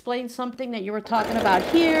to explain something that you were talking about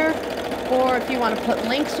here, or if you want to put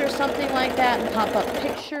links or something like that and pop up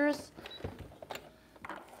pictures.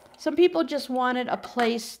 Some people just wanted a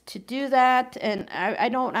place to do that, and I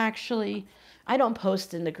don't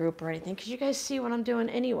post in the group or anything because you guys see what I'm doing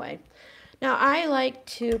anyway. Now I like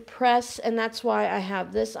to press, and that's why I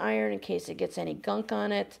have this iron in case it gets any gunk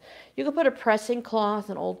on it. You can put a pressing cloth,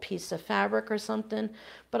 an old piece of fabric or something,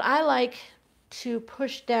 but I like to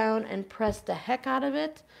push down and press the heck out of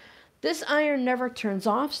it. This iron never turns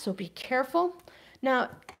off, so be careful. Now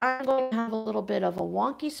I'm going to have a little bit of a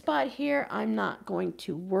wonky spot here. I'm not going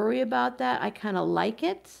to worry about that. I kind of like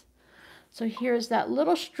it. So here's that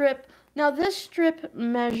little strip. Now this strip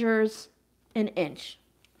measures 1 inch.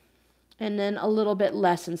 And then a little bit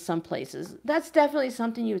less in some places. That's definitely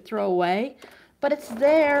something you would throw away, but it's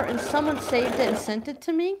there and someone saved it and sent it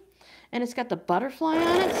to me, and it's got the butterfly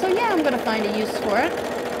on it, so yeah, I'm going to find a use for it.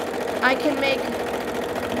 I can make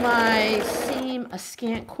my seam a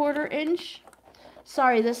scant 1/4 inch.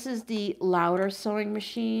 Sorry, this is the louder sewing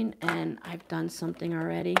machine, and I've done something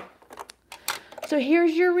already. So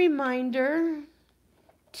here's your reminder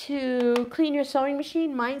to clean your sewing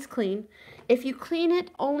machine. Mine's clean. If you clean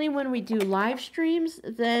it only when we do live streams,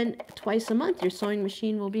 then twice a month your sewing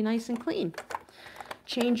machine will be nice and clean.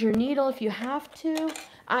 Change your needle if you have to.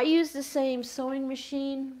 I use the same sewing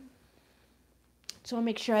machine, so I'll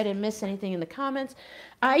make sure I didn't miss anything in the comments.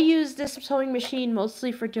 I use this sewing machine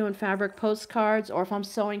mostly for doing fabric postcards, or if I'm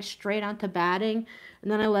sewing straight onto batting,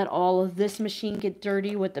 and then I let all of this machine get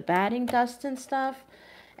dirty with the batting dust and stuff.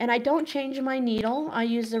 And I don't change my needle. I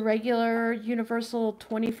use the regular Universal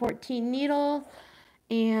 2014 needle.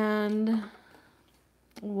 And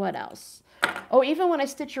what else? Oh, even when I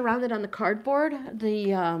stitch around it on the cardboard,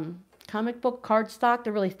 the comic book cardstock,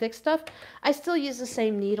 the really thick stuff, I still use the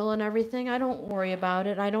same needle and everything. I don't worry about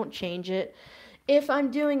it. I don't change it. If I'm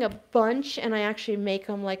doing a bunch and I actually make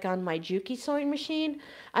them like on my Juki sewing machine,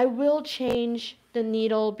 I will change the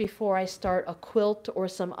needle before I start a quilt or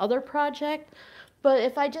some other project. But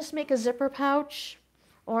if I just make a zipper pouch,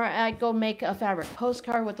 or I go make a fabric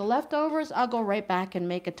postcard with the leftovers, I'll go right back and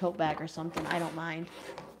make a tote bag or something. I don't mind.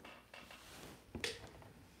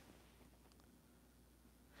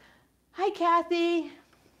 Hi, Kathy.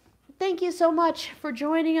 Thank you so much for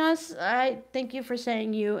joining us. I thank you for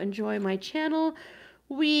saying you enjoy my channel.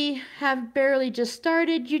 We have barely just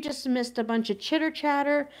started. You just missed a bunch of chitter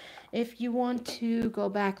chatter. if you want to go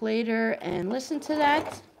back later and listen to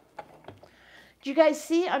that. Do you guys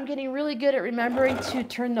see? I'm getting really good at remembering to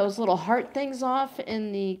turn those little heart things off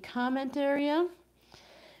in the comment area.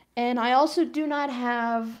 And I also do not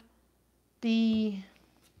have the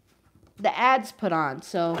ads put on.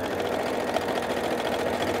 So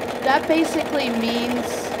that basically means,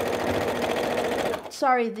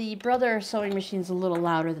 sorry, the Brother sewing machine's a little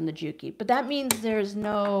louder than the Juki, but that means there's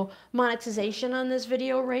no monetization on this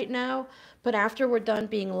video right now. But after we're done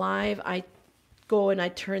being live, I go and I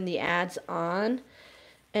turn the ads on.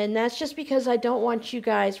 And that's just because I don't want you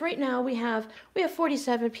guys, right now we have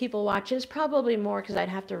 47 people watching. It's probably more because I'd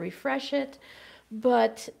have to refresh it.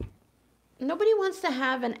 But nobody wants to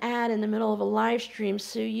have an ad in the middle of a live stream,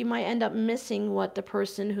 so you might end up missing what the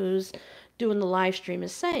person who's doing the live stream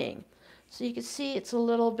is saying. So you can see it's a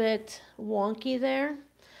little bit wonky there.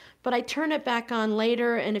 But I turn it back on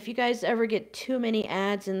later, and if you guys ever get too many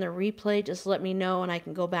ads in the replay, just let me know and I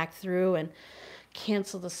can go back through and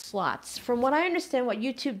cancel the slots. From what I understand, what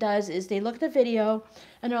YouTube does is they look at the video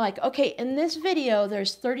and they're like, okay, in this video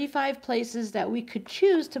there's 35 places that we could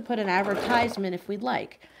choose to put an advertisement if we'd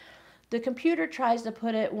like. The computer tries to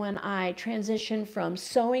put it when I transition from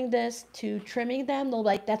sewing this to trimming them. They'll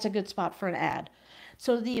like, that's a good spot for an ad.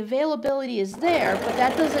 So the availability is there, but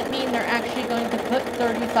that doesn't mean they're actually going to put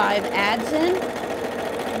 35 ads in.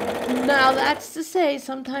 Now that's to say,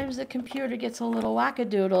 sometimes the computer gets a little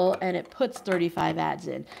wackadoodle and it puts 35 ads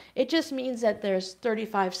in. It just means that there's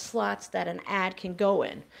 35 slots that an ad can go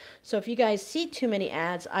in. So if you guys see too many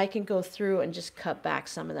ads, I can go through and just cut back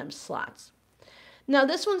some of them slots. Now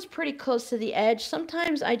this one's pretty close to the edge.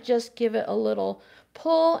 Sometimes I just give it a little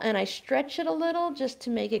pull and I stretch it a little just to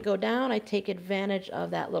make it go down. I take advantage of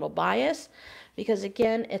that little bias because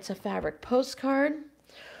again, it's a fabric postcard.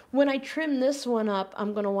 When I trim this one up,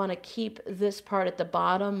 I'm going to want to keep this part at the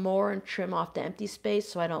bottom more and trim off the empty space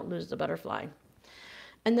so I don't lose the butterfly.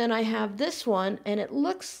 And then I have this one, and it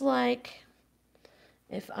looks like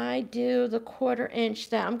if I do the 1/4 inch,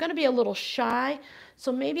 that I'm going to be a little shy,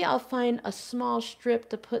 so maybe I'll find a small strip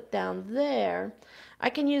to put down there. I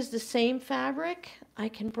can use the same fabric. I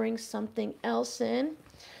can bring something else in.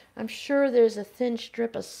 I'm sure there's a thin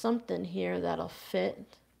strip of something here that'll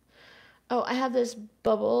fit. Oh, I have this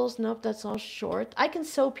bubbles. Nope, that's all short. I can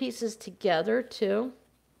sew pieces together too.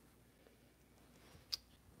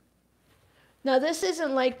 Now this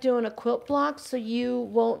isn't like doing a quilt block, so you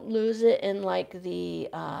won't lose it in like the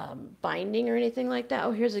binding or anything like that.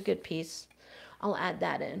 Oh, here's a good piece. I'll add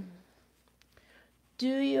that in.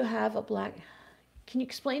 Do you have a black... Can you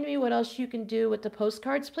explain to me what else you can do with the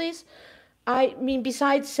postcards, please? I mean,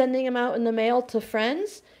 besides sending them out in the mail to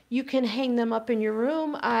friends, you can hang them up in your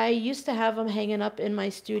room. I used to have them hanging up in my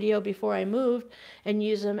studio before I moved and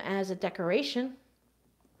use them as a decoration.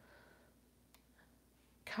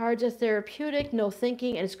 Cards are therapeutic, no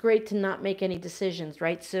thinking, and it's great to not make any decisions,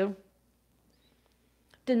 right, Sue?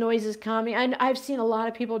 The noise is calming. I've seen a lot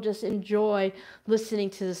of people just enjoy listening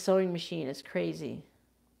to the sewing machine. It's crazy.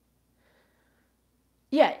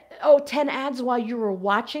 Yeah. Oh, 10 ads while you were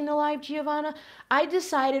watching the live, Giovanna. I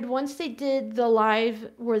decided once they did the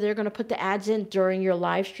live where they're going to put the ads in during your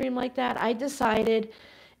live stream like that, I decided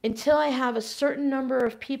until I have a certain number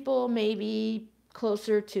of people, maybe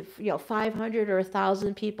closer to 500 or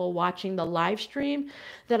 1,000 people watching the live stream,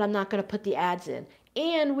 that I'm not going to put the ads in.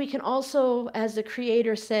 And we can also, as the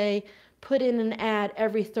creator, say, put in an ad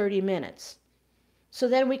every 30 minutes. So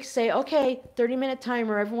then we can say, okay, 30-minute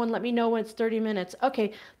timer. Everyone let me know when it's 30 minutes.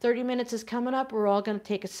 Okay, 30 minutes is coming up. We're all going to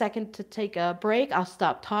take a second to take a break. I'll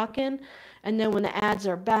stop talking. And then when the ads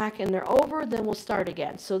are back and they're over, then we'll start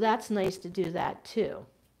again. So that's nice to do that too.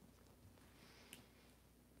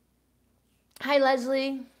 Hi,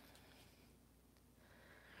 Leslie.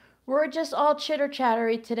 We're just all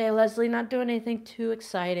chitter-chattery today, Leslie. Not doing anything too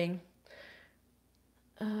exciting.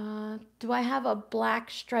 Do I have a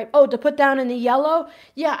black stripe? Oh, to put down in the yellow?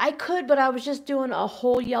 Yeah, I could, but I was just doing a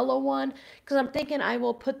whole yellow one because I'm thinking I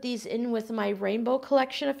will put these in with my rainbow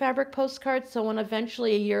collection of fabric postcards. So when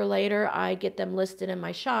eventually a year later I get them listed in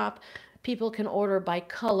my shop, people can order by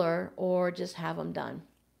color or just have them done.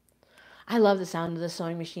 I love the sound of the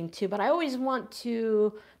sewing machine too, but I always want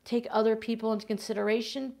to take other people into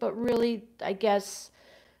consideration. But really, I guess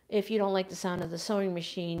if you don't like the sound of the sewing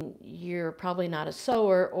machine, you're probably not a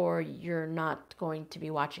sewer or you're not going to be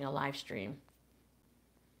watching a live stream.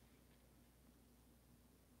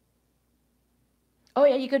 Oh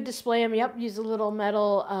yeah, you could display them. Yep, use the little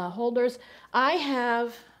metal holders. I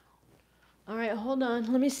have... All right, hold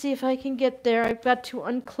on. Let me see if I can get there. I've got to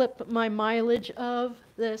unclip my mileage of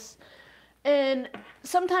this. And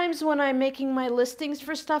sometimes when I'm making my listings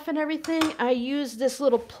for stuff and everything, I use this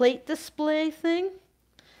little plate display thing.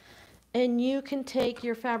 And you can take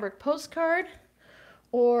your fabric postcard,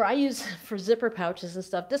 or I use for zipper pouches and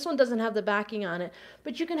stuff. This one doesn't have the backing on it,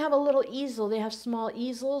 but you can have a little easel. They have small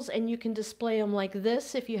easels and you can display them like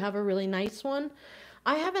this if you have a really nice one.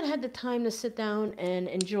 I haven't had the time to sit down and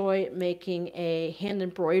enjoy making a hand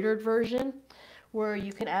embroidered version where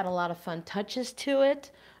you can add a lot of fun touches to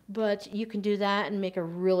it, but you can do that and make a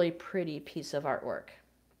really pretty piece of artwork.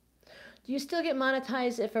 Do you still get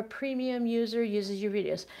monetized if a premium user uses your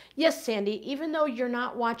videos? Yes, Sandy, even though you're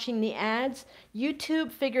not watching the ads,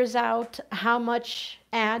 YouTube figures out how much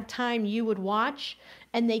ad time you would watch,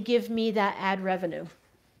 and they give me that ad revenue.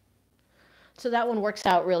 So that one works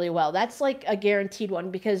out really well. That's like a guaranteed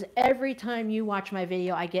one because every time you watch my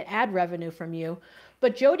video, I get ad revenue from you.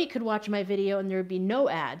 But Jody could watch my video and there would be no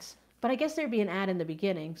ads. But I guess there'd be an ad in the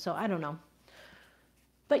beginning, so I don't know.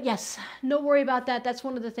 But yes, no worry about that. That's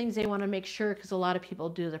one of the things they want to make sure because a lot of people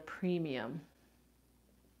do the premium.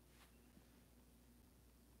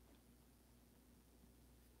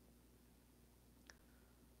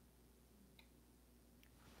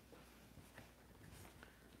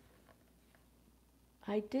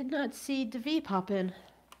 I did not see Devi pop in.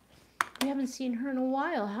 We haven't seen her in a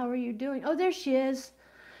while. How are you doing? Oh, there she is.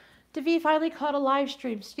 Devi finally caught a live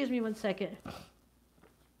stream. Excuse me one second.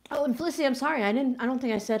 Oh, and Felicity, I'm sorry. I don't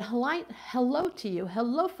think I said hello to you.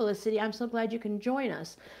 Hello, Felicity. I'm so glad you can join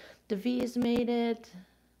us. Devi has made it.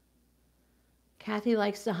 Kathy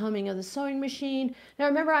likes the humming of the sewing machine. Now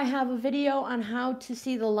remember, I have a video on how to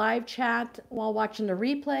see the live chat while watching the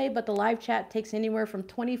replay, but the live chat takes anywhere from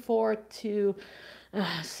 24 to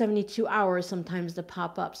 72 hours sometimes to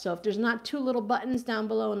pop up. So if there's not two little buttons down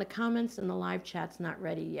below in the comments, then the live chat's not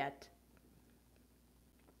ready yet.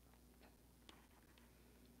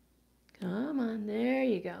 Come on, there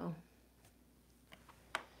you go.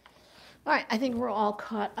 All right, I think we're all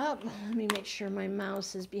caught up. Let me make sure my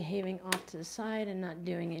mouse is behaving off to the side and not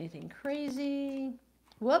doing anything crazy.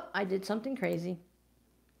 Whoop, I did something crazy.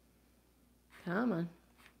 Come on.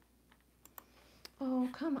 Oh,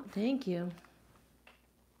 come on, thank you.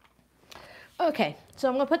 Okay, so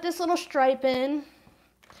I'm gonna put this little stripe in.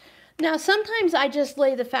 Now, sometimes I just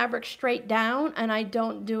lay the fabric straight down and I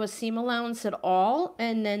don't do a seam allowance at all,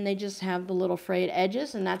 and then they just have the little frayed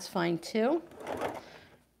edges, and that's fine too.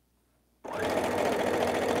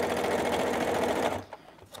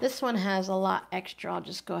 This one has a lot extra. I'll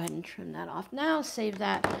just go ahead and trim that off now, save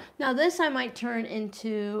that. Now this I might turn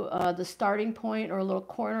into the starting point or a little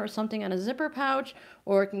corner or something on a zipper pouch,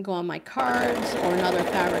 or it can go on my cards or another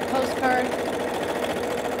fabric postcard.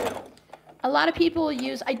 A lot of people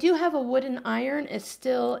use, I do have a wooden iron. It's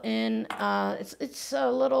still in, it's a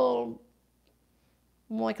little,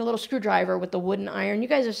 like a little screwdriver with the wooden iron. You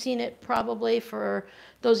guys have seen it probably. For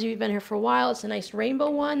those of you who've been here for a while, it's a nice rainbow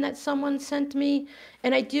one that someone sent me.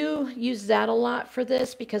 And I do use that a lot for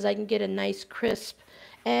this because I can get a nice crisp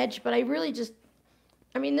edge. But I really just,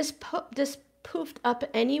 I mean, this poofed up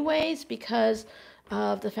anyways because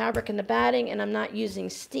of the fabric and the batting, and I'm not using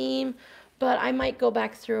steam. But I might go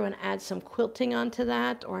back through and add some quilting onto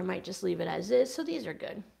that, or I might just leave it as is. So these are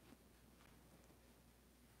good.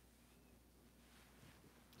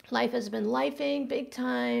 Life has been lifing big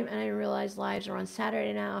time, and I realize lives are on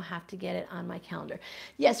Saturday now. I have to get it on my calendar.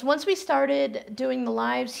 Yes, once we started doing the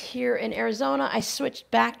lives here in Arizona, I switched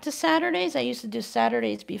back to Saturdays. I used to do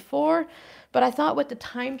Saturdays before, but I thought with the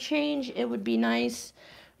time change, it would be nice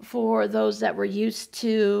for those that were used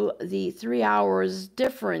to the 3 hours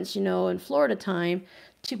difference, you know, in Florida time,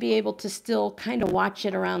 to be able to still kind of watch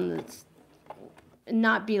it around the,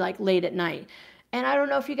 not be like late at night. And I don't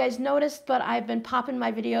know if you guys noticed, but I've been popping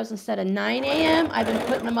my videos instead of 9 a.m. I've been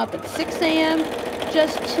putting them up at 6 a.m.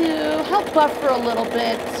 just to help buffer a little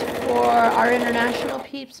bit for our international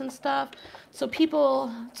peeps and stuff. So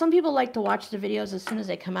some people like to watch the videos as soon as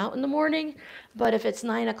they come out in the morning, but if it's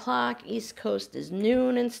 9 o'clock, East Coast is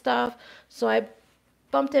noon and stuff. So I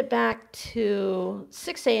bumped it back to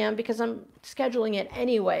 6 a.m. because I'm scheduling it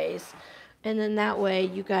anyways. And then that way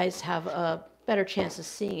you guys have a better chance of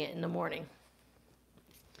seeing it in the morning.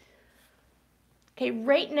 Okay,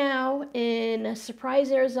 right now in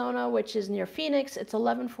Surprise, Arizona, which is near Phoenix, it's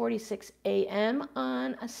 11:46 a.m.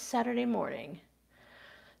 on a Saturday morning.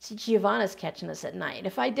 See, Giovanna's catching us at night.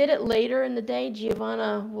 If I did it later in the day,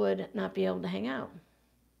 Giovanna would not be able to hang out.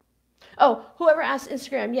 Oh, whoever asked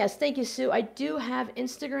Instagram, yes, thank you, Sue. I do have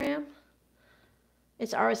Instagram.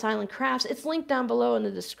 It's RsIslandCrafts. It's linked down below in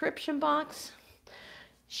the description box.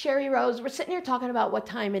 Sherry Rose, we're sitting here talking about what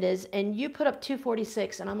time it is, and you put up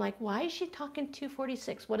 2:46, and I'm like, why is she talking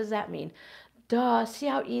 2:46? What does that mean? Duh, see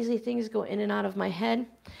how easy things go in and out of my head?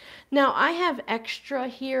 Now, I have extra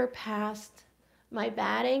here past my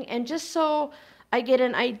batting, and just so I get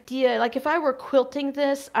an idea, like if I were quilting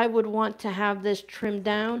this, I would want to have this trimmed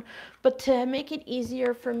down, but to make it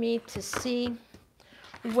easier for me to see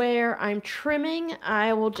where I'm trimming,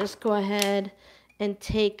 I will just go ahead and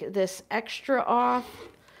take this extra off,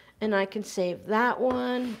 and I can save that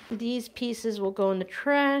one. These pieces will go in the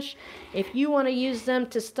trash. If you want to use them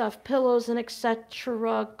to stuff pillows and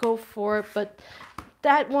etc., go for it, but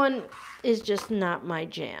that one is just not my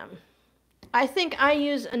jam. I think I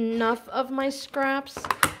use enough of my scraps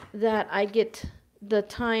that I get the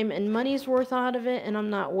time and money's worth out of it, and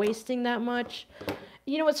I'm not wasting that much.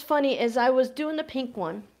 You know what's funny is I was doing the pink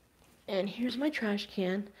one, and here's my trash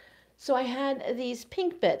can. So I had these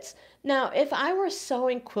pink bits. Now, if I were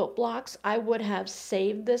sewing quilt blocks, I would have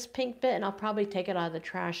saved this pink bit, and I'll probably take it out of the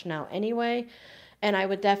trash now anyway. And I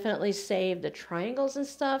would definitely save the triangles and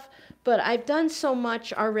stuff. But I've done so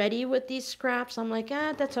much already with these scraps, I'm like,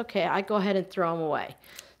 that's okay. I go ahead and throw them away.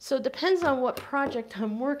 So it depends on what project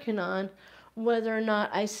I'm working on, whether or not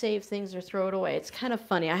I save things or throw it away. It's kind of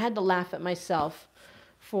funny. I had to laugh at myself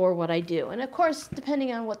for what I do. And of course,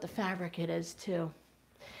 depending on what the fabric it is too.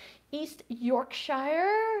 East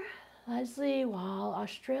Yorkshire, Leslie, Wall,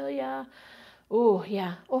 Australia. Oh,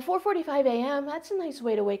 yeah. Well, 4:45 a.m. That's a nice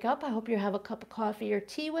way to wake up. I hope you have a cup of coffee or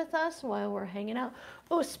tea with us while we're hanging out.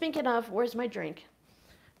 Oh, speaking of, where's my drink?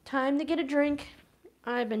 Time to get a drink.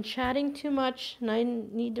 I've been chatting too much, and I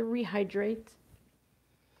need to rehydrate.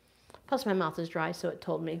 Plus, my mouth is dry, so it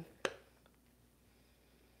told me.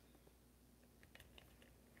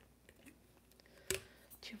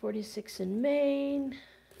 .246 in Maine.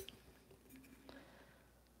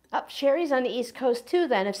 Up, Sherry's on the East Coast too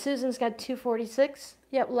then. If Susan's got 2:46,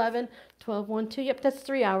 yep, 11, 12, 1, 2, yep, that's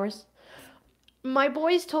 3 hours. My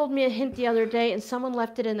boys told me a hint the other day, and someone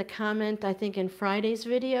left it in the comment, I think in Friday's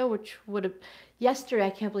video, which would have, yesterday, I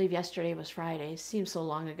can't believe yesterday was Friday, it seems so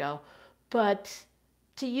long ago, but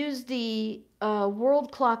to use the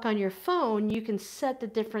world clock on your phone, you can set the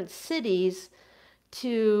different cities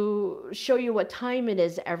to show you what time it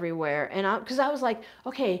is everywhere. And because I was like,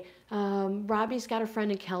 okay, Robbie's got a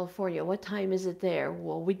friend in California. What time is it there?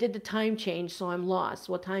 Well, we did the time change, so I'm lost.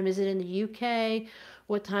 What time is it in the UK?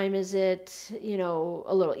 What time is it, you know,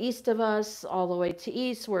 a little east of us, all the way to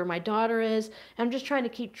east where my daughter is? And I'm just trying to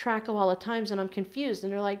keep track of all the times, and I'm confused.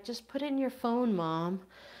 And they're like, just put it in your phone, Mom.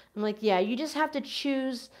 I'm like, yeah, you just have to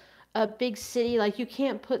choose a big city. Like, you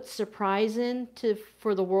can't put surprise in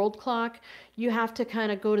for the world clock. You have to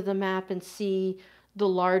kind of go to the map and see the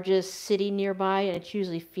largest city nearby, and it's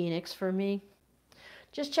usually Phoenix for me.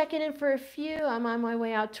 Just checking in for a few. I'm on my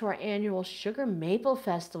way out to our annual Sugar Maple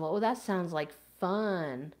Festival. Oh, that sounds like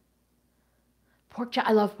fun.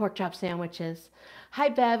 I love pork chop sandwiches. Hi,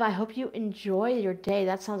 Bev. I hope you enjoy your day.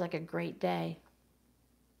 That sounds like a great day.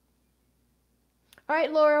 All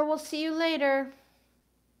right, Laura, we'll see you later.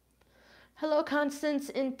 Hello, Constance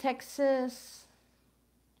in Texas.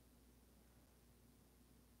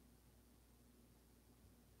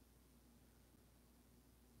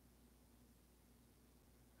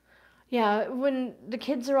 Yeah, when the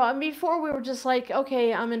kids are on, before we were just like,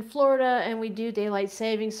 okay, I'm in Florida and we do daylight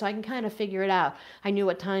savings, so I can kind of figure it out. I knew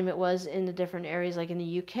what time it was in the different areas, like in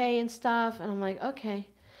the UK and stuff, and I'm like, okay,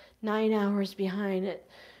 9 hours behind it.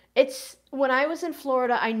 It's when I was in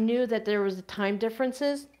Florida, I knew that there was the time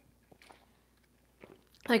differences.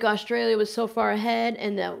 Like Australia was so far ahead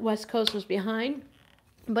and the West Coast was behind,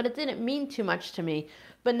 but it didn't mean too much to me.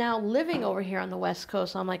 But now living over here on the West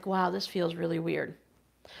Coast, I'm like, wow, this feels really weird.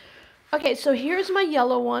 Okay, so here's my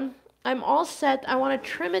yellow one. I'm all set. I want to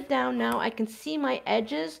trim it down now. I can see my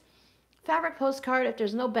edges. Fabric postcard, if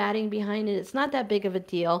there's no batting behind it, it's not that big of a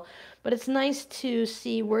deal, but it's nice to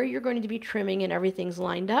see where you're going to be trimming and everything's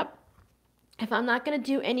lined up. If I'm not going to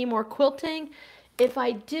do any more quilting, if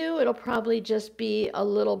I do, it'll probably just be a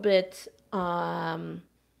little bit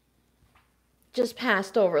just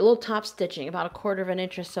passed over, a little top stitching, about 1/4 of an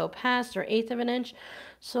inch or so past, or 1/8 of an inch.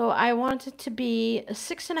 So I want it to be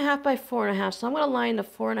 6.5 by 4.5. So I'm going to line the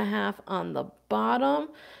 4.5 on the bottom,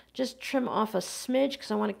 just trim off a smidge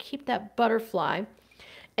because I want to keep that butterfly.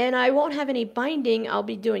 And I won't have any binding. I'll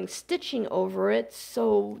be doing stitching over it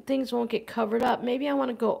so things won't get covered up. Maybe I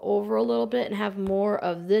want to go over a little bit and have more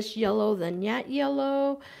of this yellow than that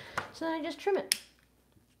yellow. So then I just trim it.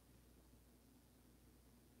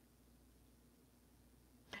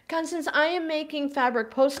 Constance, I am making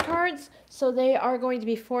fabric postcards, so they are going to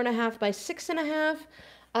be 4.5 by 6.5.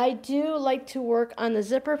 I do like to work on the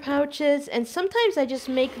zipper pouches, and sometimes I just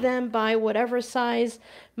make them by whatever size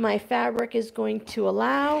my fabric is going to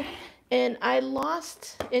allow. And I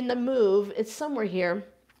lost in the move, it's somewhere here.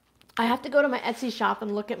 I have to go to my Etsy shop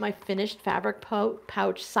and look at my finished fabric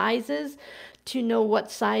pouch sizes to know what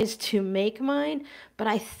size to make mine. But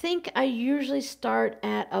I think I usually start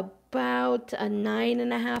at about a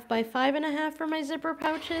 9.5 by 5.5 for my zipper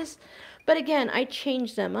pouches. But again, I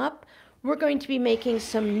change them up. We're going to be making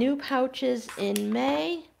some new pouches in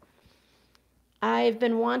May. I've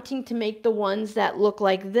been wanting to make the ones that look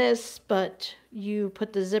like this, but you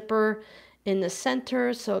put the zipper in the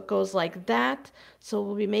center so it goes like that. So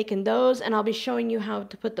we'll be making those, and I'll be showing you how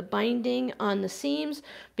to put the binding on the seams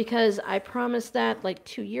because I promised that like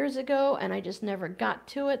 2 years ago and I just never got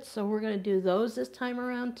to it. So we're going to do those this time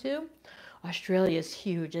around too. Australia is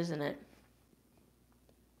huge, isn't it?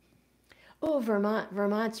 Oh, Vermont.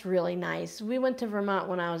 Vermont's really nice. We went to Vermont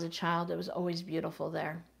when I was a child. It was always beautiful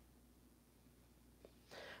there.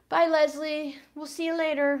 Bye, Leslie. We'll see you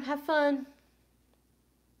later. Have fun.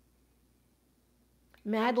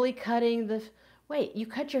 Madly cutting the... Wait, you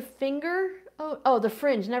cut your finger? Oh, the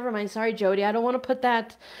fringe. Never mind. Sorry, Jody. I don't want to put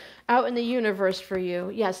that out in the universe for you.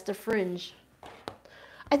 Yes, the fringe.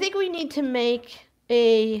 I think we need to make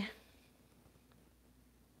a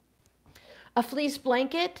fleece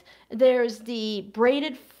blanket. There's the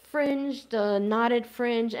braided fringe, the knotted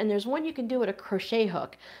fringe, and there's one you can do with a crochet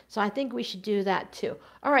hook. So I think we should do that too.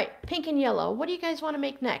 All right, pink and yellow. What do you guys want to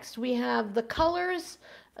make next? We have the colors,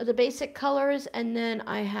 the basic colors, and then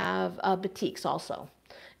I have batiks also.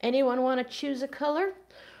 Anyone want to choose a color?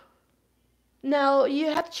 Now,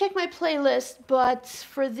 you have to check my playlist, but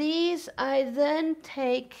for these, I then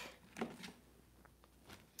take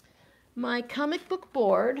my comic book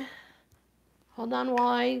board. Hold on while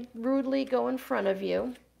I rudely go in front of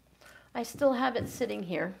you. I still have it sitting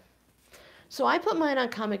here. So I put mine on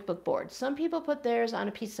comic book board. Some people put theirs on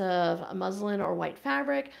a piece of muslin or white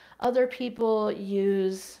fabric. Other people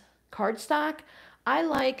use cardstock. I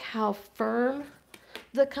like how firm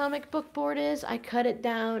the comic book board is. I cut it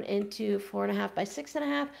down into 4.5 by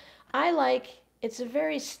 6.5. I like, it's a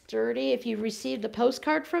very sturdy. If you received a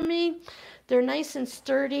postcard from me, they're nice and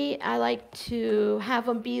sturdy. I like to have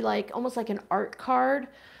them be like almost like an art card.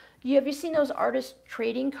 Have you seen those artist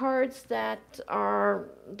trading cards that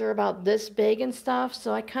they're about this big and stuff?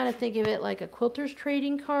 So I kind of think of it like a quilter's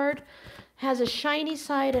trading card. Has a shiny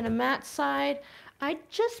side and a matte side. I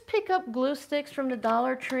just pick up glue sticks from the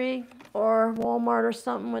Dollar Tree or Walmart or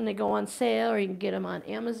something when they go on sale, or you can get them on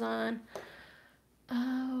Amazon.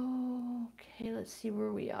 Okay, let's see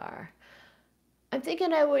where we are. I'm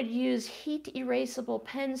thinking I would use heat erasable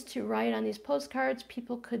pens to write on these postcards.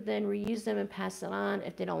 People could then reuse them and pass it on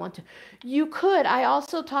if they don't want to. You could. I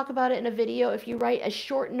also talk about it in a video. If you write a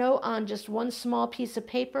short note on just one small piece of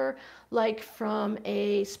paper, like from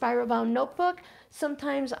a spiral bound notebook,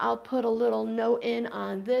 sometimes I'll put a little note in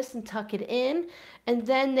on this and tuck it in, and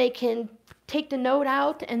then they can take the note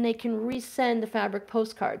out and they can resend the fabric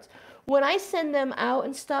postcards. When I send them out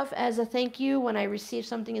and stuff as a thank you, when I receive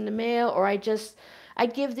something in the mail, or I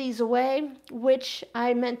give these away, which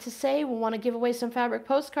I meant to say, we want to give away some fabric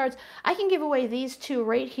postcards, I can give away these two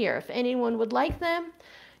right here. If anyone would like them,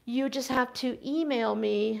 you just have to email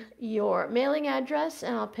me your mailing address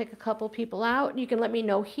and I'll pick a couple people out. You can let me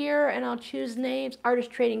know here and I'll choose names. Artist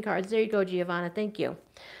trading cards. There you go, Giovanna. Thank you.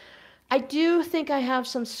 I do think I have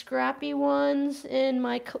some scrappy ones in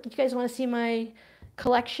my... You guys want to see my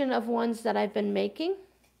collection of ones that I've been making?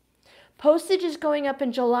 Postage is going up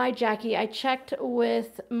in July, Jackie. I checked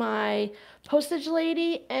with my postage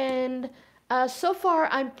lady, and so far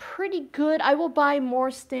I'm pretty good. I will buy more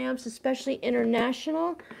stamps, especially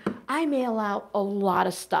international. I mail out a lot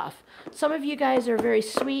of stuff. Some of you guys are very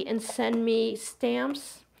sweet and send me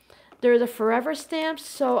stamps. They're the forever stamps,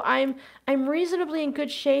 so I'm reasonably in good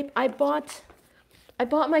shape. I bought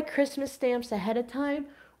my Christmas stamps ahead of time.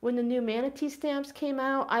 When the new manatee stamps came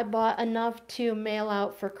out, I bought enough to mail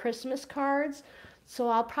out for Christmas cards. So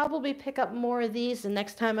I'll probably pick up more of these the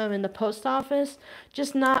next time I'm in the post office,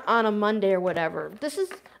 just not on a Monday or whatever. This is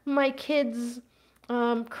my kids'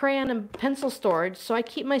 crayon and pencil storage, so I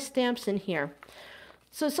keep my stamps in here.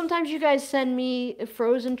 So sometimes you guys send me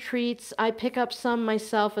frozen treats. I pick up some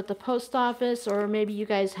myself at the post office, or maybe you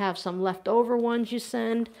guys have some leftover ones you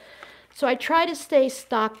send. So I try to stay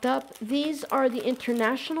stocked up. These are the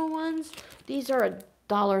international ones. These are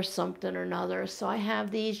 $1 something or another. So I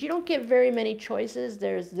have these. You don't get very many choices.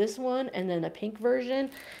 There's this one and then a pink version.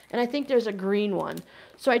 And I think there's a green one.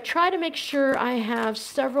 So I try to make sure I have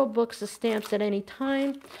several books of stamps at any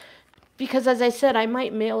time. because as I said, I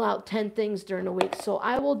might mail out 10 things during the week. So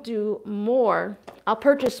I will do more. I'll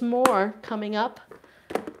purchase more coming up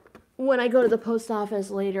when I go to the post office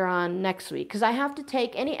later on next week. Because I have to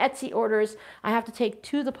take any Etsy orders, I have to take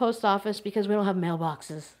to the post office because we don't have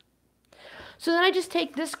mailboxes. So then I just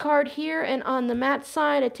take this card here, and on the matte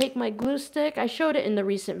side, I take my glue stick. I showed it in the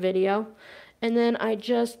recent video. And then I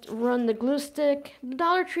just run the glue stick. The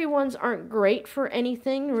Dollar Tree ones aren't great for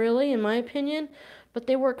anything, really, in my opinion. But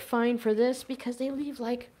they work fine for this because they leave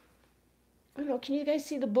like, I don't know, can you guys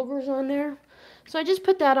see the boogers on there? So I just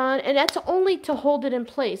put that on, and that's only to hold it in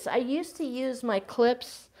place. I used to use my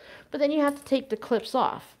clips, but then you have to take the clips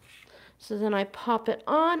off. So then I pop it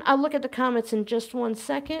on. I'll look at the comments in just 1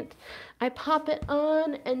 second. I pop it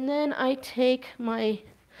on, and then I take my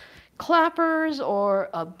clappers or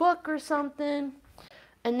a book or something.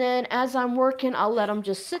 And then as I'm working, I'll let them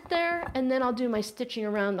just sit there, and then I'll do my stitching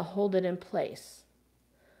around to hold it in place.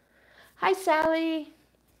 Hi, Sally.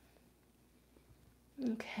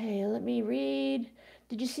 Okay, let me read.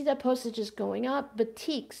 Did you see that postage is going up?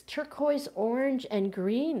 Batiks, turquoise, orange, and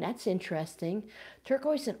green. That's interesting.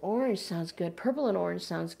 Turquoise and orange sounds good. Purple and orange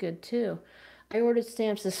sounds good too. I ordered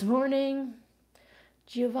stamps this morning.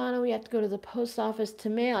 Giovanna, we have to go to the post office to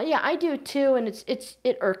mail. Yeah, I do too, and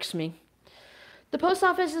it irks me. The post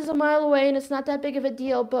office is a mile away, and it's not that big of a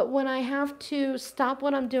deal, but when I have to stop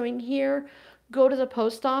what I'm doing here, go to the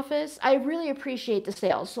post office, I really appreciate the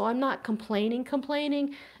sales, so I'm not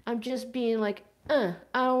complaining. I'm just being like, I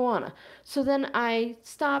don't wanna. So then I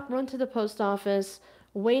stop, run to the post office,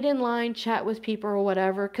 wait in line, chat with people or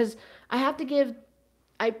whatever, because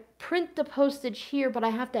I print the postage here, but I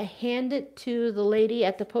have to hand it to the lady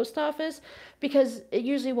at the post office because it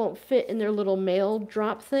usually won't fit in their little mail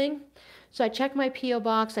drop thing. So I check my P.O.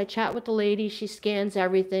 box, I chat with the lady, she scans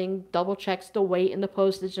everything, double checks the weight and the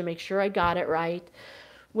postage to make sure I got it right,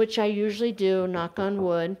 which I usually do, knock on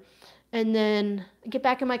wood. And then I get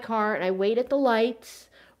back in my car and I wait at the lights,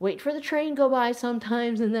 wait for the train to go by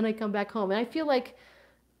sometimes, and then I come back home. And I feel like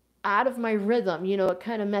out of my rhythm, you know, it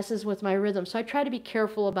kind of messes with my rhythm. So I try to be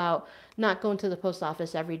careful about not going to the post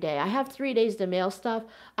office every day. I have 3 days to mail stuff.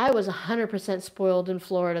 I was 100% spoiled in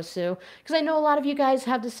Florida, Sue, because I know a lot of you guys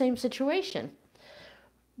have the same situation.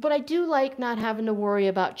 But I do like not having to worry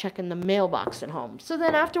about checking the mailbox at home. So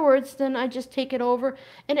then afterwards, then I just take it over,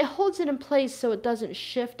 and it holds it in place so it doesn't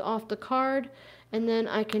shift off the card, and then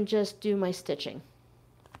I can just do my stitching.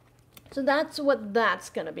 So that's what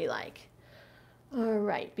that's going to be like. All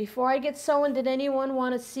right, before I get sewing, did anyone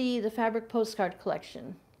want to see the fabric postcard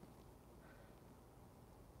collection?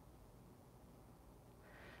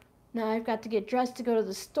 Now I've got to get dressed to go to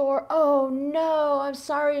the store. Oh no, I'm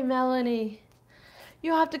sorry, Melanie.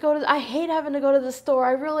 You have to go to, I hate having to go to the store,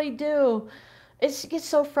 I really do. It gets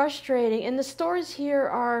so frustrating, and the stores here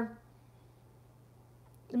are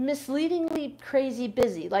misleadingly crazy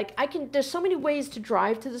busy. Like there's so many ways to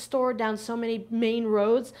drive to the store down so many main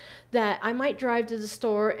roads that I might drive to the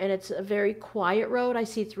store and it's a very quiet road. I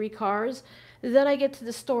see 3 cars. Then I get to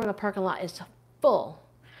the store and the parking lot is full.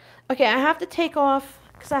 Okay, I have to take off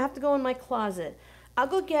because I have to go in my closet. I'll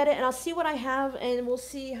go get it and I'll see what I have, and we'll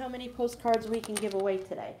see how many postcards we can give away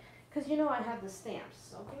today. Because you know I have the stamps.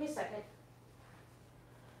 So give me a second.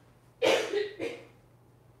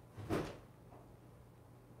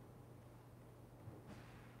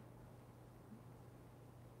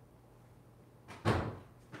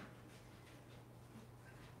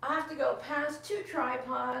 I have to go past 2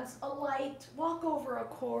 tripods, a light, walk over a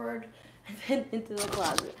cord, and then into the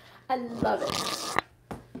closet. I love it.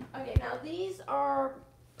 Okay, now these are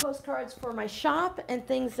postcards for my shop and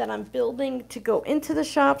things that I'm building to go into the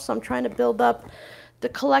shop. So I'm trying to build up the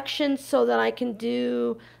collection so that I can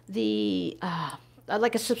do the,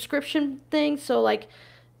 like a subscription thing. So like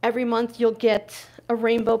every month you'll get a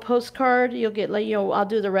rainbow postcard. You'll get, like, you know, I'll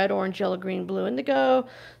do the red, orange, yellow, green, blue, indigo,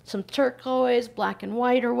 some turquoise, black and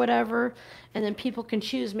white or whatever. And then people can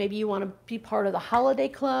choose, maybe you want to be part of the holiday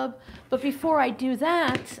club. But before I do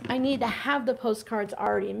that, I need to have the postcards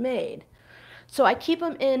already made. So I keep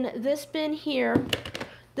them in this bin here.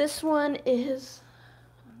 This one is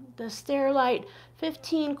the Stairlight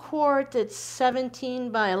 15 quart. It's 17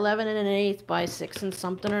 by 11 and an eighth by 6 and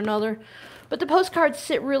something or another. But the postcards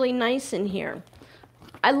sit really nice in here.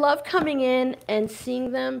 I love coming in and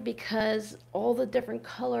seeing them because all the different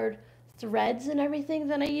colored threads and everything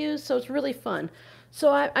that I use, so it's really fun.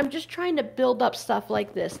 So I'm just trying to build up stuff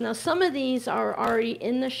like this. Now some of these are already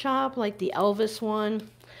in the shop, like the Elvis one.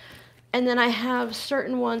 And then I have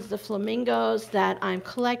certain ones, the flamingos, that I'm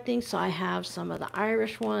collecting. So I have some of the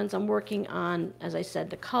Irish ones. I'm working on, as I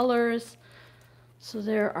said, the colors. So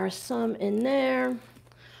there are some in there.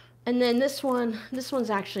 And then this one's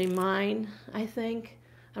actually mine, I think.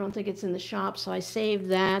 I don't think it's in the shop, so I saved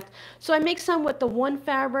that. So I make some with the one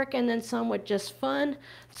fabric and then some with just fun.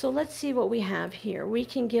 So let's see what we have here. We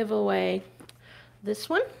can give away this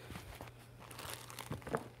one.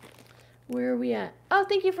 Where are we at? Oh,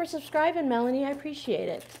 thank you for subscribing, Melanie. I appreciate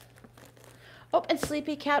it. Oh, and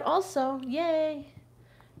Sleepy Cat also. Yay.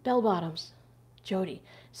 Bell bottoms. Jody.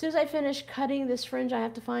 As soon as I finish cutting this fringe, I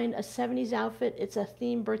have to find a 70s outfit. It's a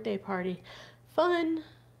themed birthday party. Fun.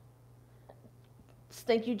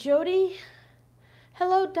 Thank you, Jody.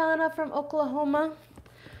 Hello, Donna from Oklahoma.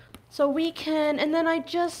 So we can, and then I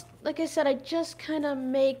just, like I said, I just kind of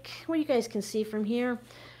make, what you guys can see from here.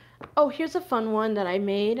 Oh, here's a fun one that I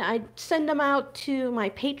made. I send them out to my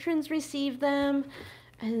patrons, receive them.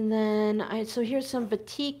 And then, so here's some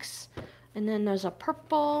batiks. And then there's a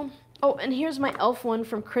purple. Oh, and here's my elf one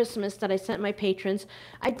from Christmas that I sent my patrons.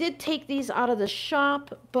 I did take these out of the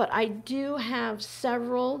shop, but I do have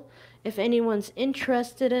several if anyone's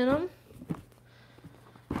interested in them.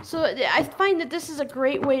 So I find that this is a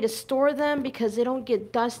great way to store them because they don't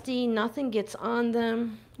get dusty, nothing gets on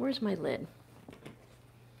them. Where's my lid?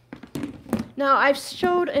 Now, I've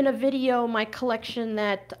showed in a video my collection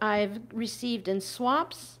that I've received in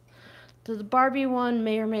swaps. The Barbie one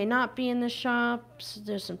may or may not be in the shop. So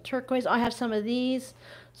there's some turquoise. I have some of these.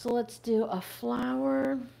 So let's do a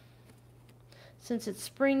flower. Since it's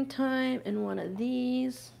springtime, and one of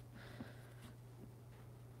these.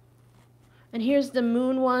 And here's the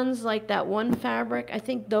moon ones, like that one fabric. I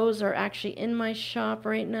think those are actually in my shop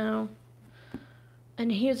right now.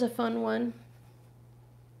 And here's a fun one.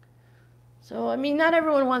 So, I mean, not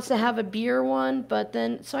everyone wants to have a beer one, but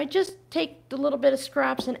then, so I just take a little bit of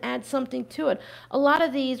scraps and add something to it. A lot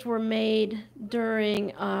of these were made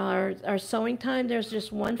during our sewing time. There's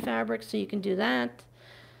just one fabric, so you can do that.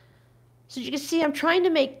 So you can see I'm trying to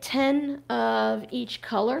make 10 of each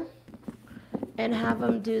color and have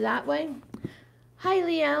them do that way. Hi,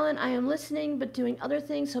 Lee Allen. I am listening, but doing other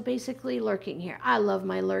things, so basically lurking here. I love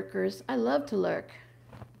my lurkers. I love to lurk.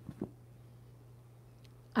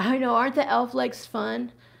 I know, aren't the elf legs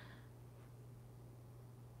fun?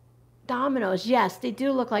 Dominoes, yes, they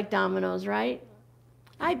do look like dominoes, right?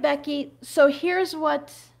 Hi, Becky. So here's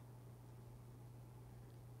what...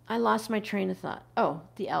 I lost my train of thought. Oh,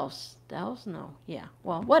 the elves. The elves? No. Yeah.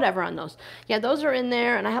 Well, whatever on those. Yeah, those are in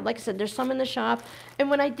there. And I have, like I said, there's some in the shop. And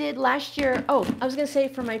when I did last year... Oh, I was going to say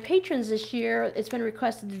for my patrons this year, it's been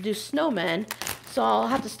requested to do snowmen. So I'll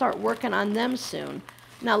have to start working on them soon.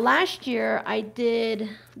 Now, last year, I did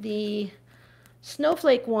the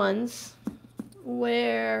snowflake ones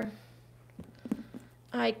where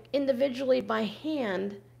I individually, by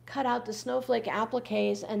hand, cut out the snowflake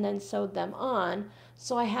appliques and then sewed them on.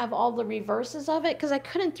 So I have all the reverses of it because I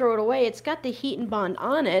couldn't throw it away. It's got the heat and bond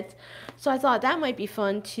on it. So I thought that might be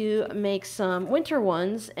fun to make some winter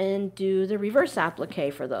ones and do the reverse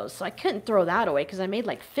applique for those. So I couldn't throw that away because I made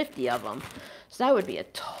like 50 of them. So that would be a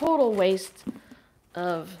total waste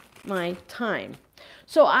of my time.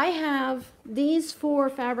 So I have these 4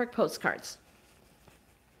 fabric postcards.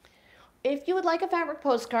 If you would like a fabric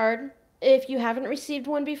postcard, if you haven't received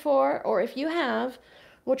one before, or if you have,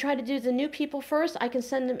 we'll try to do the new people first. I can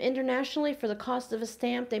send them internationally for the cost of a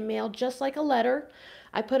stamp. They mail just like a letter.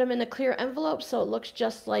 I put them in a clear envelope so it looks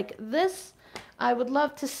just like this. I would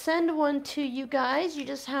love to send one to you guys. You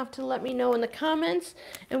just have to let me know in the comments.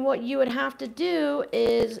 And what you would have to do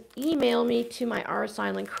is email me to my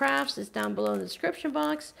RsIslandCrafts. It's down below in the description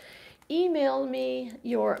box. Email me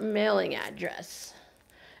your mailing address.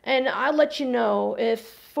 And I'll let you know if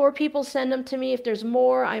 4 people send them to me. If there's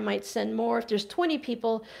more, I might send more. If there's 20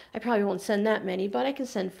 people, I probably won't send that many, but I can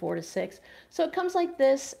send 4 to 6. So it comes like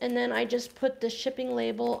this, and then I just put the shipping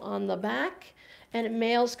label on the back. And it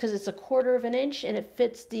mails because it's a 1/4 inch and it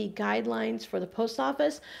fits the guidelines for the post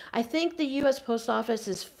office. I think the U.S. Post Office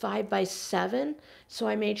is 5 by 7, so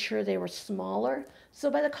I made sure they were smaller.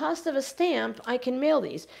 So by the cost of a stamp, I can mail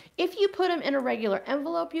these. If you put them in a regular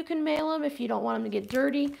envelope, you can mail them if you don't want them to get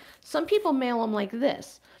dirty. Some people mail them like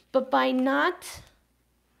this. But by not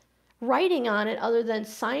writing on it other than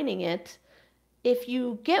signing it, if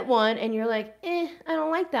you get one and you're like, I don't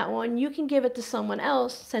like that one, you can give it to someone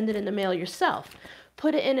else, send it in the mail yourself.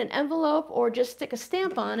 Put it in an envelope or just stick a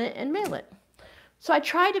stamp on it and mail it. So I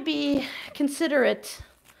try to be considerate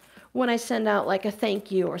when I send out like a thank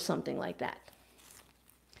you or something like that.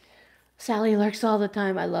 Sally lurks all the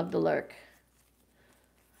time. I love the lurk.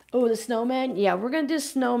 Oh, the snowmen? Yeah, we're going to do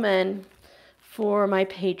snowmen for my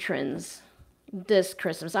patrons this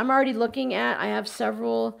Christmas. I'm already looking at, I have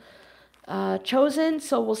several chosen,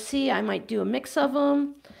 so we'll see. I might do a mix of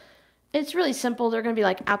them. It's really simple. They're going to be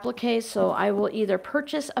like appliques, so I will either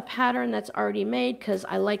purchase a pattern that's already made because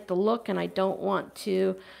I like the look and I don't want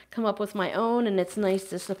to come up with my own, and it's nice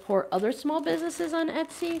to support other small businesses on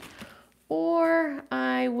Etsy, or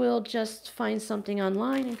I will just find something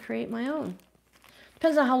online and create my own.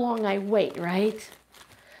 Depends on how long I wait, right?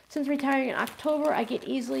 Since retiring in October, I get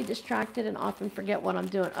easily distracted and often forget what I'm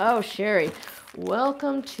doing. Oh, Sherry,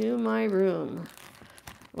 welcome to my room.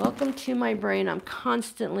 Welcome to my brain. I'm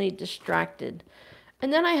constantly distracted.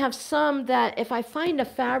 And then I have some that if I find a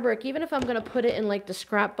fabric, even if I'm going to put it in like the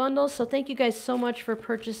scrap bundles, so thank you guys so much for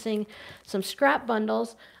purchasing some scrap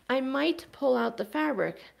bundles, I might pull out the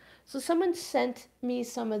fabric. So someone sent me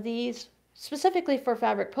some of these specifically for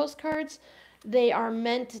fabric postcards. They are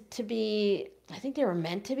meant to be, I think they were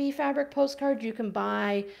meant to be fabric postcards. You can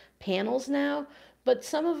buy panels now, but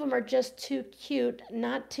some of them are just too cute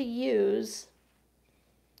not to use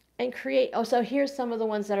and create. Oh, so here's some of the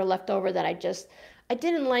ones that are left over that I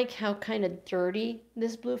didn't like how kind of dirty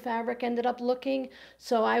this blue fabric ended up looking.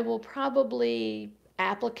 So I will probably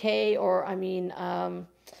applique, or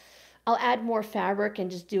I'll add more fabric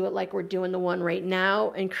and just do it like we're doing the one right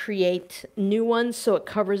now and create new ones so it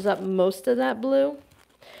covers up most of that blue.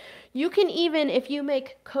 You can even, if you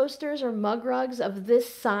make coasters or mug rugs of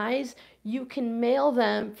this size, you can mail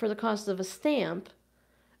them for the cost of a stamp.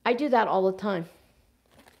 I do that all the time.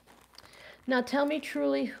 Now tell me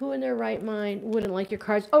truly, who in their right mind wouldn't like your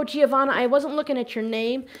cards? Oh, Giovanna, I wasn't looking at your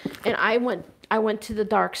name, and I went to the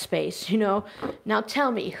dark space, you know. Now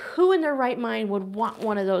tell me, who in their right mind would want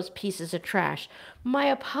one of those pieces of trash? My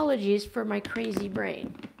apologies for my crazy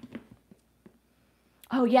brain.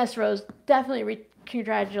 Oh, yes, Rose, definitely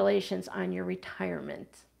congratulations on your retirement.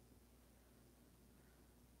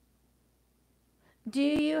 Do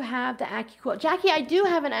you have the AccuQuilt? Jackie, I do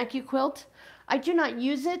have an AccuQuilt. I do not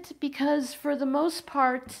use it because for the most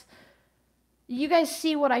part, you guys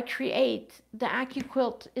see what I create. The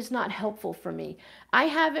AccuQuilt is not helpful for me. I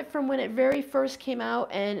have it from when it very first came out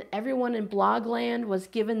and everyone in Blogland was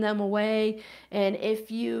giving them away. And if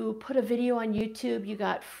you put a video on YouTube, you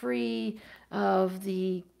got free of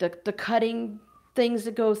the cutting things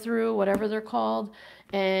that go through, whatever they're called.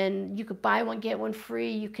 And you could buy one, get one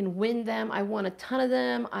free. You can win them. I won a ton of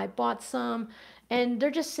them. I bought some. And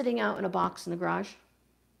they're just sitting out in a box in the garage.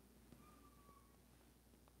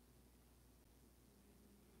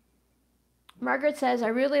 Margaret says, I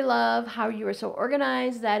really love how you are so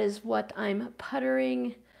organized. That is what I'm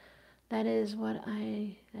puttering. That is why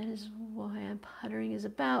I'm puttering is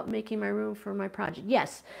about, making my room for my project.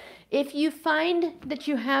 Yes, if you find that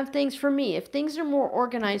you have things for me, if things are more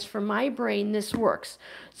organized for my brain, this works.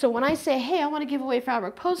 So when I say, hey, I want to give away a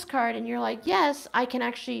fabric postcard, and you're like, yes, I can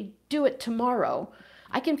actually do it tomorrow.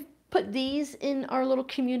 I can put these in our little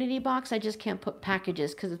community box. I just can't put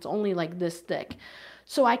packages because it's only like this thick.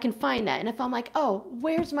 So I can find that. And if I'm like, oh,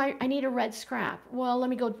 I need a red scrap. Well, let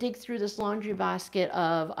me go dig through this laundry basket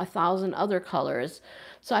of 1,000 other colors.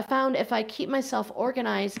 So I found if I keep myself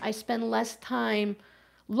organized, I spend less time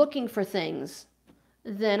looking for things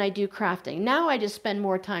than I do crafting. Now I just spend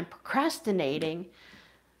more time procrastinating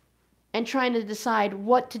and trying to decide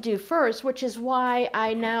what to do first, which is why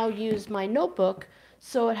I now use my notebook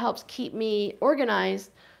so it helps keep me organized.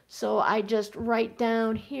 So I just write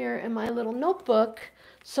down here in my little notebook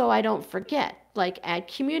so I don't forget, like add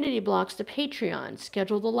community blocks to Patreon,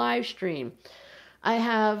 schedule the live stream. I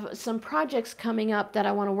have some projects coming up that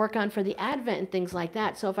I want to work on for the Advent and things like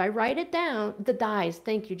that. So if I write it down, the dies,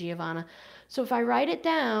 thank you, Giovanna. So if I write it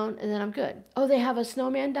down, and then I'm good. Oh, they have a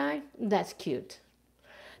snowman die? That's cute.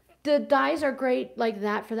 The dies are great like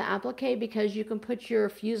that for the applique because you can put your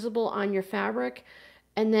fusible on your fabric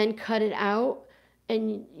and then cut it out.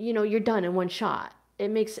 And, you know, you're done in one shot. It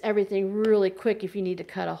makes everything really quick if you need to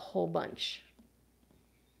cut a whole bunch.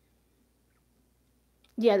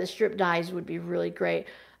 Yeah, the strip dies would be really great.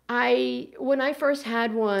 When I first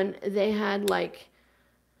had one, they had like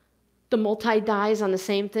the multi-dies on the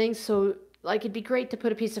same thing. So like it'd be great to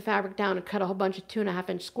put a piece of fabric down and cut a whole bunch of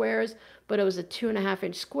 2.5-inch squares, but it was a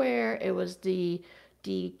 2.5-inch square. It was the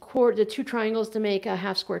two triangles to make a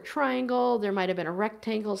half square triangle. There might have been a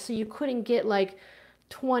rectangle. So you couldn't get like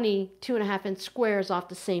 20 2.5-inch squares off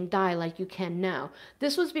the same die like you can now.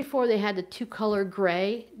 This was before they had the 2-color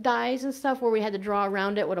gray dies and stuff where we had to draw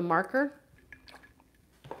around it with a marker.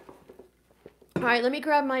 All right, let me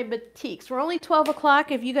grab my batiks. We're only 12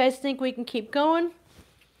 o'clock. If you guys think we can keep going,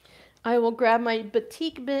 I will grab my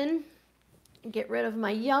batik bin and get rid of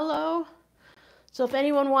my yellow. So if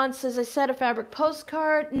anyone wants, as I said, a fabric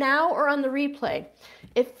postcard now or on the replay,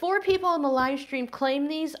 if 4 people on the live stream claim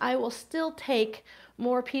these, I will still take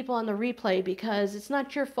more people on the replay, because it's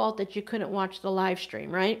not your fault that you couldn't watch the live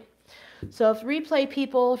stream, right? So if replay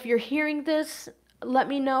people, if you're hearing this, let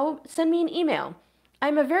me know. Send me an email.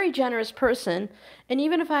 I'm a very generous person, and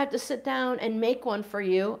even if I have to sit down and make one for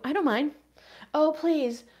you, I don't mind. Oh,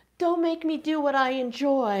 please, don't make me do what I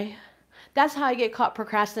enjoy. That's how I get caught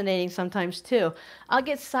procrastinating sometimes too. I'll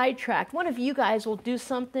get sidetracked. One of you guys will do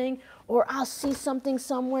something, or I'll see something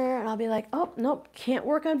somewhere and I'll be like, oh, nope, can't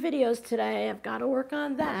work on videos today. I've got to work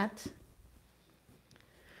on that.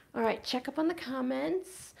 All right, check up on the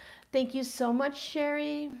comments. Thank you so much,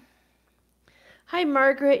 Sherry. Hi,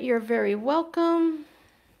 Margaret. You're very welcome.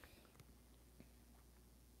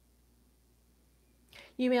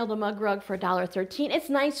 You mailed a mug rug for $1.13. It's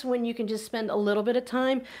nice when you can just spend a little bit of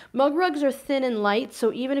time. Mug rugs are thin and light,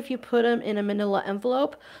 so even if you put them in a manila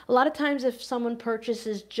envelope, a lot of times if someone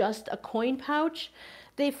purchases just a coin pouch,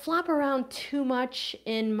 they flop around too much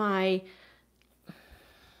in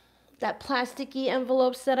that plasticky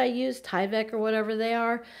envelopes that I use, Tyvek or whatever they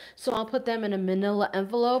are. So I'll put them in a manila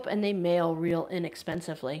envelope and they mail real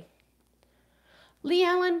inexpensively. Lee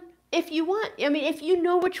Allen, if you want, I mean, if you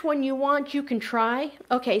know which one you want, you can try.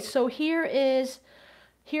 Okay, so here is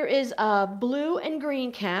blue and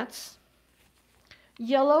green cats,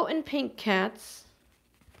 yellow and pink cats,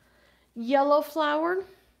 yellow flower,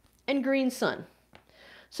 and green sun.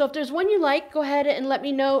 So if there's one you like, go ahead and let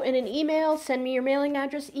me know in an email. Send me your mailing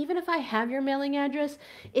address. Even if I have your mailing address,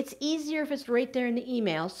 it's easier if it's right there in the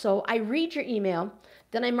email. So I read your email,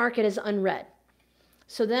 then I mark it as unread.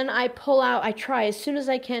 So then I try as soon as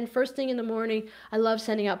I can, first thing in the morning. I love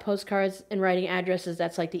sending out postcards and writing addresses.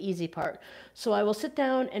 That's like the easy part. So I will sit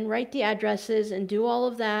down and write the addresses and do all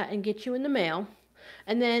of that and get you in the mail.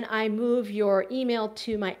 And then I move your email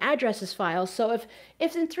to my addresses file. So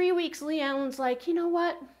if in 3 weeks Lee Allen's like, you know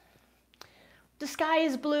what? The sky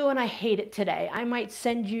is blue and I hate it today, I might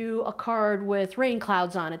send you a card with rain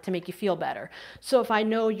clouds on it to make you feel better. So if I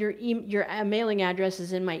know your mailing address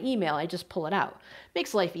is in my email, I just pull it out.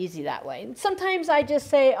 Makes life easy that way. And sometimes I just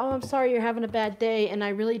say, oh, I'm sorry you're having a bad day, and I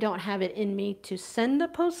really don't have it in me to send a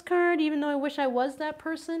postcard, even though I wish I was that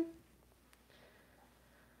person.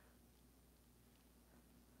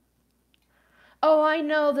 Oh, I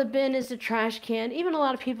know the bin is a trash can. Even a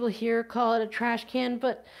lot of people here call it a trash can,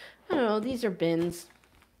 but I don't know, these are bins.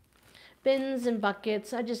 Bins and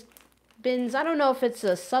buckets. Bins. I don't know if it's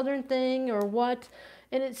a southern thing or what.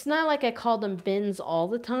 And it's not like I call them bins all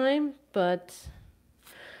the time, but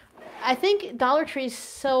I think Dollar Tree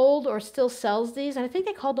sold or still sells these, and I think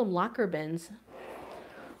they called them locker bins.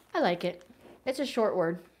 I like it. It's a short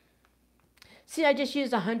word. See, I just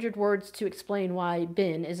used 100 words to explain why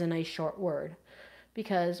bin is a nice short word.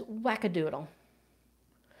 Because wackadoodle.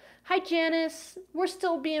 Hi, Janice. We're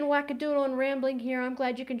still being wackadoodle and rambling here. I'm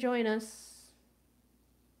glad you can join us.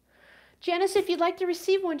 Janice, if you'd like to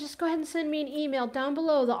receive one, just go ahead and send me an email down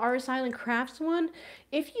below, the RsIslandCrafts one.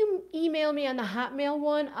 If you email me on the Hotmail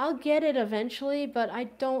one, I'll get it eventually, but I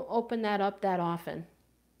don't open that up that often.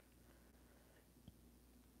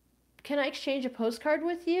 Can I exchange a postcard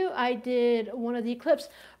with you? I did one of the Eclipse.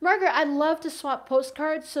 Margaret, I'd love to swap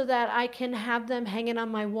postcards so that I can have them hanging on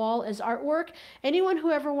my wall as artwork. Anyone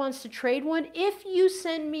who ever wants to trade one, if you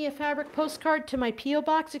send me a fabric postcard to my P.O.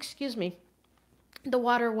 box, excuse me, the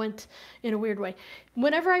water went in a weird way.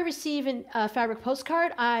 Whenever I receive a fabric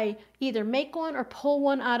postcard, I either make one or pull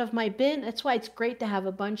one out of my bin. That's why it's great to have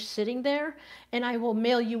a bunch sitting there, and I will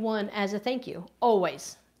mail you one as a thank you,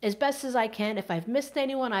 always. As best as I can. If I've missed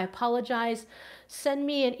anyone, I apologize. Send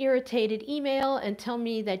me an irritated email and tell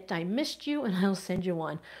me that I missed you, and I'll send you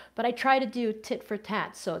one. But I try to do tit for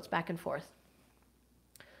tat, so it's back and forth.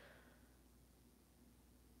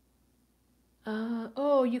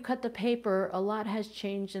 Oh, you cut the paper. A lot has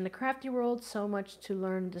changed in the crafty world. So much to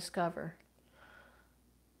learn and discover.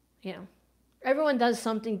 You know, everyone does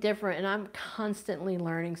something different, and I'm constantly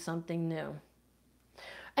learning something new.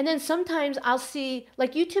 And then sometimes I'll see,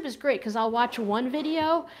 like YouTube is great because I'll watch one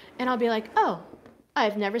video and I'll be like, oh,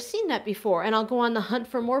 I've never seen that before. And I'll go on the hunt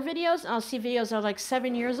for more videos, and I'll see videos that are like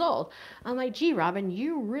 7 years old. I'm like, gee, Robin,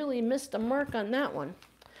 you really missed the mark on that one.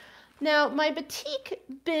 Now, my batik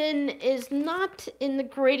bin is not in the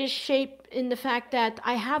greatest shape in the fact that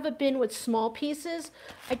I have a bin with small pieces.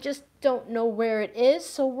 I just don't know where it is,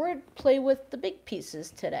 so we'll play with the big pieces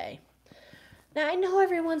today. Now, I know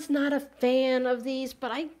everyone's not a fan of these, but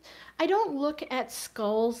I don't look at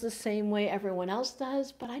skulls the same way everyone else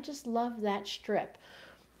does, but I just love that strip.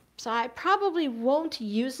 So I probably won't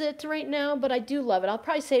use it right now, but I do love it. I'll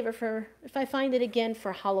probably save it for, if I find it again,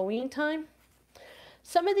 for Halloween time.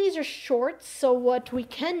 Some of these are short, so what we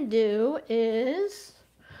can do is,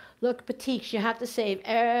 Look, batiks, you have to save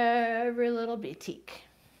every little batik.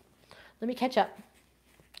 Let me catch up.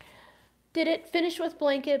 Did it finish with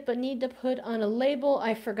blanket but need to put on a label?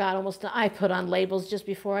 I forgot almost. I put on labels just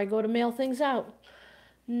before I go to mail things out.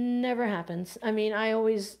 Never happens. I mean,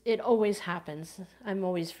 it always happens. I'm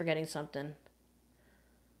always forgetting something.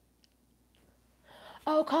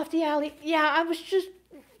 Oh, Coffee Alley. Yeah, I was just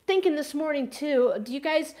thinking this morning too. Do you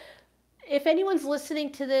guys, if anyone's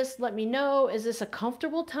listening to this, let me know. Is this a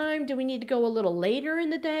comfortable time? Do we need to go a little later in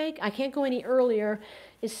the day? I can't go any earlier.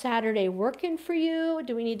 Is Saturday working for you?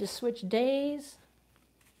 Do we need to switch days?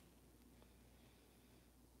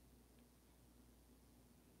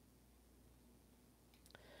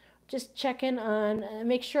 Just checking on,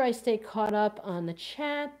 make sure I stay caught up on the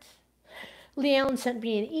chat. Lee Allen sent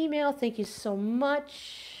me an email. Thank you so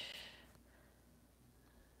much.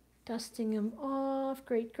 Dusting them off.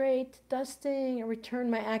 Great, great. Dusting. I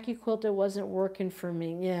returned my AccuQuilt. It wasn't working for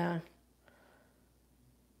me. Yeah.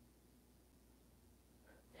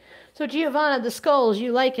 So Giovanna, the skulls,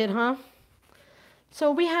 you like it, huh? So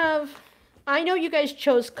we have, I know you guys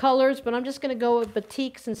chose colors, but I'm just going to go with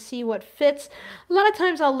batiks and see what fits. A lot of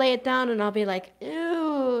times I'll lay it down and I'll be like,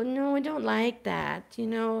 ew, no, I don't like that. You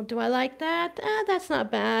know, do I like that? That's not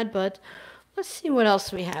bad, but let's see what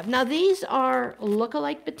else we have. Now these are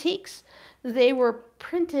look-alike batiks. They were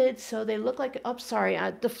printed, so they look like, oh, sorry,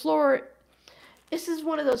 the floor, this is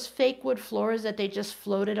one of those fake wood floors that they just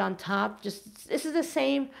floated on top. This is the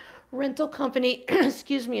same rental company,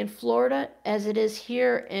 excuse me, in Florida as it is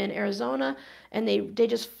here in Arizona, and they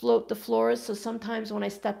just float the floors, so sometimes when I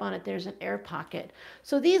step on it there's an air pocket.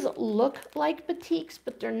 So these look like batiks,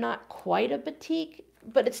 but they're not quite a batik,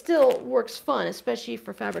 but it still works fun, especially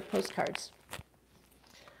for fabric postcards.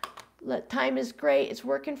 Time is great. It's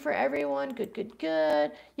working for everyone. Good, good,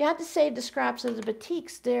 good. You have to save the scraps of the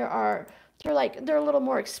batiks. They're a little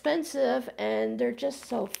more expensive and they're just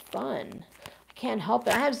so fun. Can't help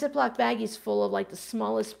it. I have Ziploc baggies full of like the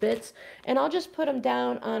smallest bits, and I'll just put them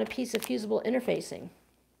down on a piece of fusible interfacing.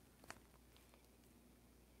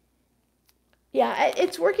 Yeah,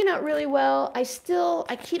 it's working out really well. I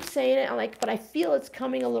keep saying it, but I feel it's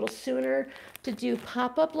coming a little sooner to do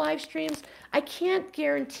pop-up live streams. I can't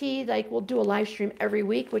guarantee we'll do a live stream every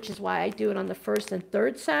week, which is why I do it on the first and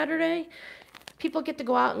third Saturday. People get to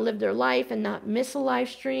go out and live their life and not miss a live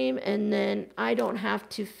stream, and then I don't have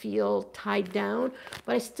to feel tied down,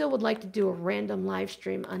 but I still would like to do a random live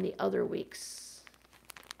stream on the other weeks.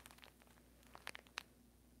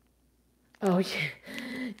 Oh,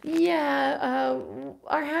 yeah. Yeah,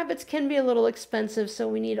 our habits can be a little expensive, so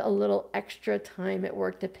we need a little extra time at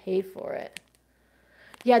work to pay for it.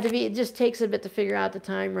 Yeah, it just takes a bit to figure out the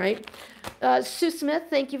time, right? Sue Smith,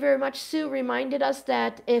 thank you very much. Sue reminded us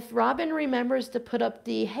that if Robin remembers to put up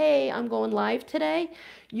the, hey, I'm going live today,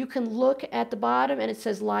 you can look at the bottom and it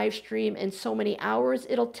says live stream in so many hours.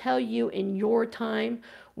 It'll tell you in your time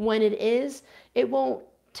when it is. It won't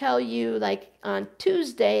tell you like on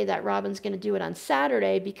Tuesday that Robin's going to do it on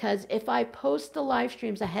Saturday, because if I post the live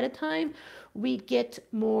streams ahead of time, we get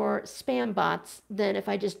more spam bots than if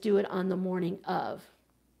I just do it on the morning of.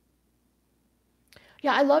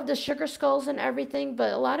 Yeah, I love the sugar skulls and everything,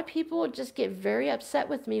 but a lot of people just get very upset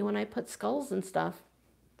with me when I put skulls and stuff.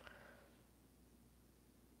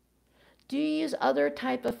 Do you use other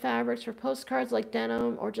type of fabrics for postcards like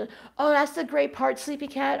denim or just... Oh, that's the great part, Sleepy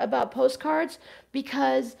Cat, about postcards,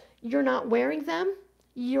 because you're not wearing them,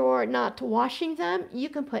 you're not washing them, you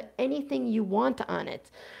can put anything you want on it.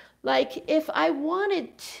 Like if I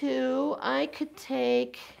wanted to, I could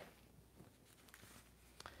take...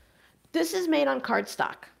 This is made on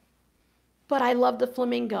cardstock, but I love the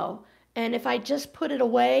flamingo. And if I just put it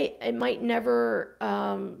away, it might never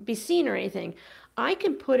be seen or anything. I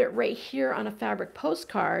can put it right here on a fabric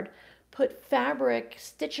postcard, put fabric,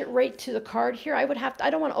 stitch it right to the card here. I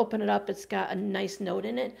don't want to open it up. It's got a nice note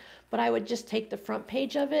in it, but I would just take the front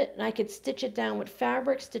page of it and I could stitch it down with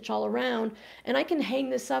fabric, stitch all around, and I can hang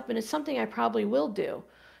this up, and it's something I probably will do,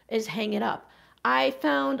 is hang it up. I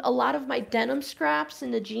found a lot of my denim scraps in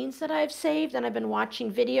the jeans that I've saved, and I've been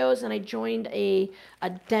watching videos, and I joined a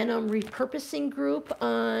denim repurposing group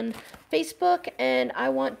on Facebook, and I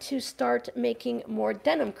want to start making more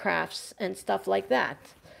denim crafts and stuff like that.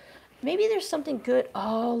 Maybe there's something good.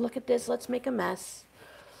 Oh, look at this. Let's make a mess.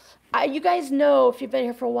 You guys know, if you've been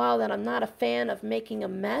here for a while, that I'm not a fan of making a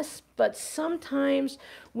mess, but sometimes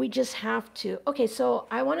we just have to. Okay, so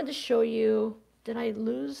I wanted to show you, did I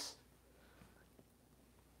lose?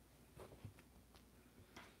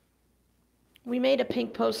 We made a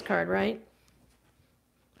pink postcard, right?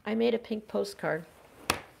 I made a pink postcard.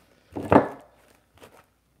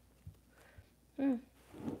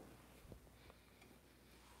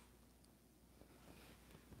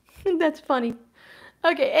 That's funny.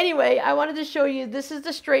 Okay, anyway, I wanted to show you, this is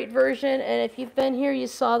the straight version, and if you've been here, you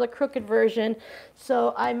saw the crooked version.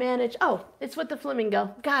 So I managed, oh, it's with the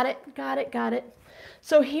flamingo. Got it, got it, got it.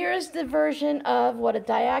 So here's the version of what a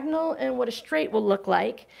diagonal and what a straight will look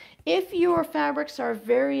like. If your fabrics are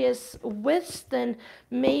various widths, then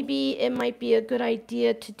maybe it might be a good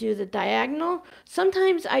idea to do the diagonal.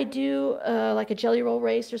 Sometimes I do like a jelly roll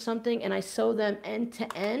race or something, and I sew them end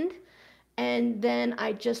to end. And then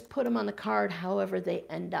I just put them on the card however they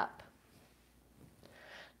end up.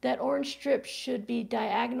 That orange strip should be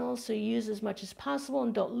diagonal, so use as much as possible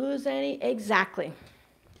and don't lose any. Exactly.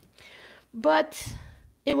 But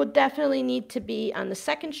it would definitely need to be on the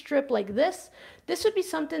second strip like this. This would be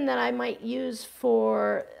something that I might use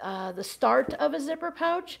for the start of a zipper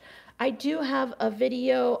pouch. I do have a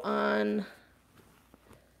video on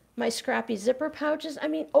my Scrappy zipper pouches. I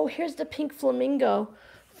mean, oh, here's the pink flamingo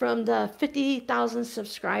from the 50,000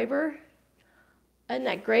 subscriber. Isn't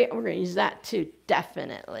that great? We're going to use that too,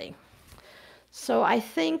 definitely. So I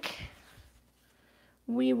think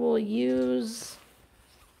we will use,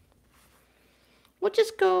 we'll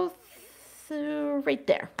just go through right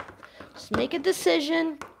there. Just make a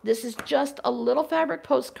decision. This is just a little fabric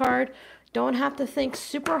postcard. Don't have to think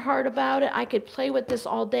super hard about it. I could play with this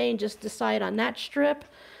all day and just decide on that strip.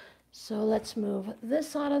 So let's move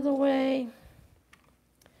this out of the way.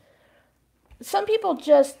 Some people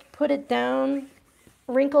just put it down,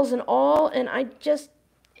 wrinkles and all, and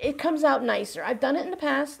it comes out nicer. I've done it in the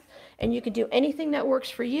past, and you can do anything that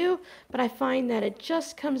works for you, but I find that it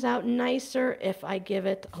just comes out nicer if I give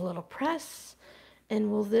it a little press.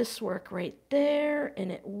 And will this work right there?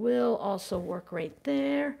 And it will also work right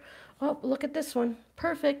there. Oh, look at this one.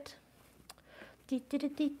 Perfect. Oh,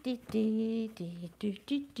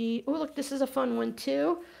 look, this is a fun one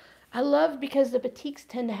too. I love because the batiks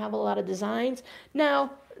tend to have a lot of designs.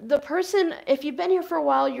 Now, the person, if you've been here for a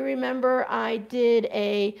while, you remember I did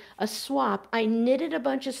a swap. I knitted a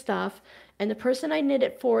bunch of stuff, and the person I knit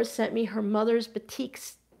it for sent me her mother's batik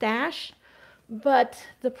stash. But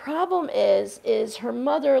the problem is her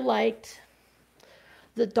mother liked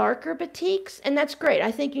the darker batiks, and that's great.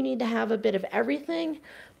 I think you need to have a bit of everything,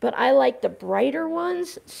 but I like the brighter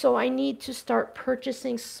ones, so I need to start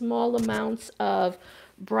purchasing small amounts of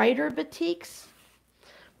brighter batiks.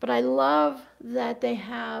 But I love that they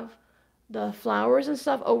have the flowers and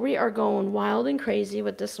stuff. Oh, we are going wild and crazy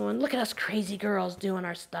with this one. Look at us crazy girls doing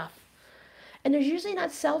our stuff. And there's usually not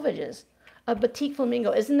selvages of batik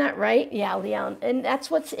flamingo. Isn't that right? Yeah, Leon. And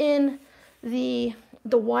that's what's in the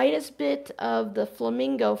widest bit of the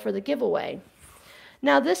flamingo for the giveaway.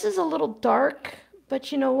 Now, this is a little dark,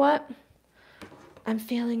 but you know what? I'm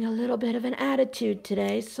feeling a little bit of an attitude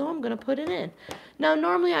today, so I'm going to put it in. Now,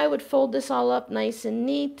 normally I would fold this all up nice and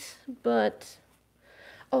neat, but,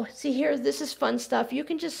 oh, see here, this is fun stuff. You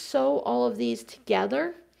can just sew all of these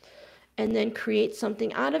together and then create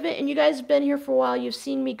something out of it. And you guys have been here for a while. You've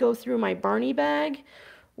seen me go through my Barney bag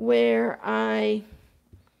where I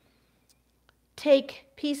take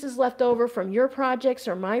pieces left over from your projects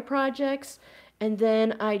or my projects, and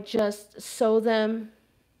then I just sew them.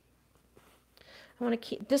 I want to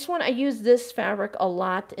keep this one. I use this fabric a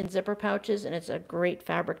lot in zipper pouches, and it's a great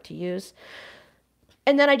fabric to use.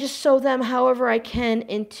 And then I just sew them however I can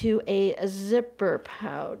into a zipper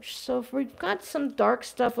pouch. So if we've got some dark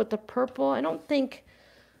stuff with the purple, I don't think,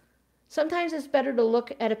 sometimes it's better to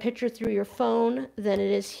look at a picture through your phone than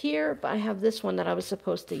it is here, but I have this one that I was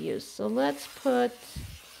supposed to use. So let's put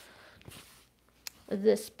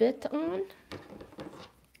this bit on.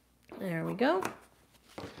 There we go.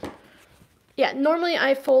 Yeah, normally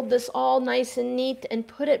I fold this all nice and neat and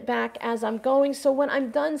put it back as I'm going. So when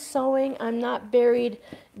I'm done sewing, I'm not buried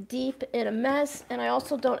deep in a mess. And I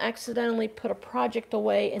also don't accidentally put a project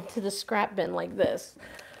away into the scrap bin like this.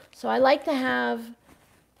 So I like to have,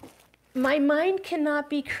 my mind cannot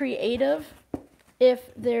be creative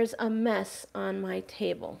if there's a mess on my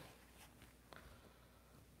table.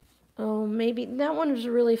 Oh, maybe that one was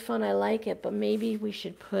really fun. I like it, but maybe we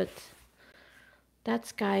should put, that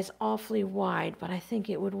sky's awfully wide, but I think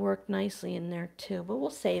it would work nicely in there too. But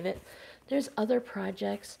we'll save it. There's other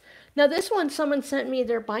projects. Now this one, someone sent me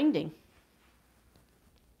their binding.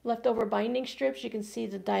 Leftover binding strips. You can see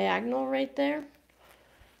the diagonal right there.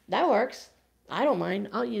 That works. I don't mind.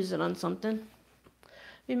 I'll use it on something.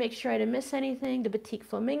 Let me make sure I didn't miss anything. The batik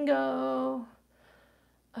flamingo.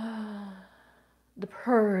 The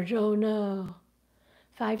purge. Oh no.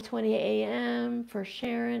 5:20 a.m. for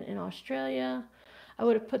Sharon in Australia. I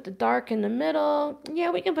would have put the dark in the middle. Yeah,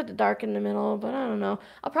 we can put the dark in the middle, but I don't know.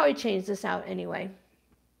 I'll probably change this out anyway.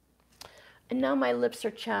 And now my lips are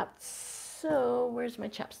chapped. So where's my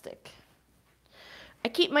chapstick? I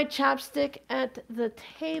keep my chapstick at the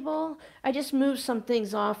table. I just move some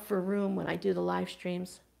things off for room when I do the live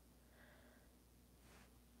streams.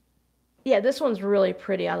 Yeah, this one's really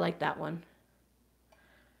pretty. I like that one.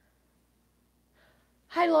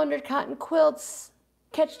 Hi, Laundered Cotton Quilts.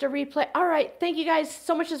 Catch the replay. All right, thank you guys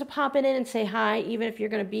so much for popping in and say hi, even if you're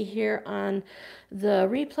going to be here on the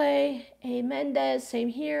replay. Hey, Mendez, same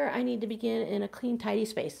here. I need to begin in a clean, tidy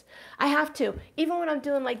space. I have to. Even when I'm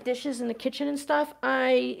doing like dishes in the kitchen and stuff,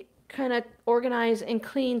 I kind of organize and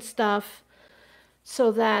clean stuff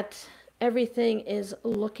so that everything is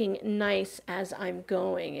looking nice as I'm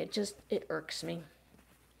going. It irks me.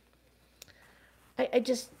 I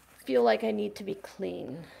just feel like I need to be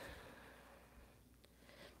clean.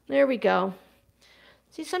 There we go.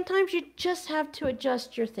 See, sometimes you just have to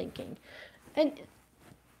adjust your thinking. And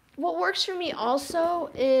what works for me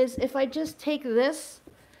also is if I just take this,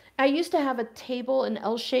 I used to have a table, an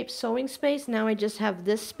L-shaped sewing space. Now I just have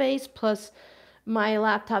this space plus my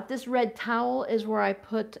laptop. This red towel is where I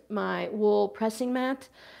put my wool pressing mat.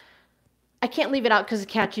 I can't leave it out because the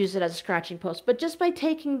cats use it as a scratching post. But just by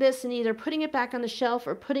taking this and either putting it back on the shelf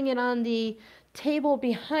or putting it on the table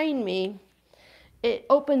behind me, it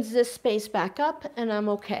opens this space back up and I'm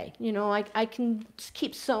okay. You know, I can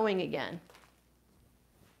keep sewing again.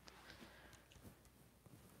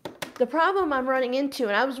 The problem I'm running into,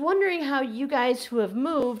 and I was wondering how you guys who have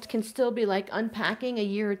moved can still be like unpacking a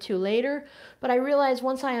year or two later, but I realized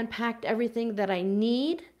once I unpacked everything that I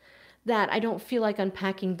need, that I don't feel like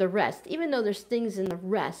unpacking the rest, even though there's things in the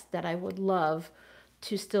rest that I would love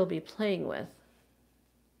to still be playing with.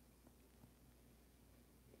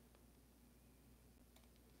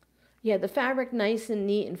 Yeah, the fabric nice and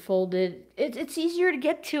neat and folded. It's easier to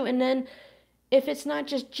get to, and then if it's not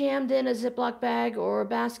just jammed in a Ziploc bag or a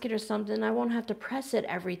basket or something, I won't have to press it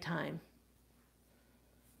every time.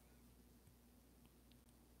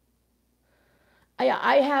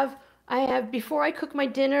 I have, before I cook my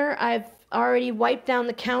dinner, I've already wiped down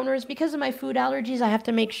the counters. Because of my food allergies, I have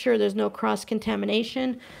to make sure there's no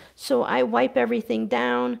cross-contamination. So I wipe everything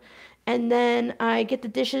down, and then I get the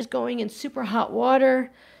dishes going in super hot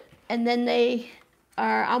water. And then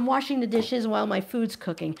I'm washing the dishes while my food's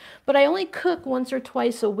cooking. But I only cook once or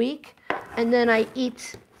twice a week, and then I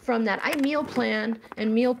eat from that. I meal plan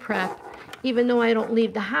and meal prep, even though I don't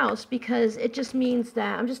leave the house, because it just means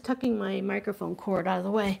that, I'm just tucking my microphone cord out of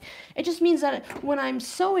the way. It just means that when I'm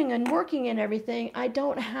sewing and working and everything, I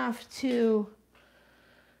don't have to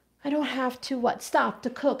stop to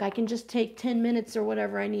cook. I can just take 10 minutes or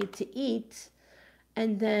whatever I need to eat,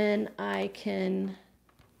 and then I can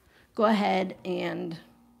go ahead and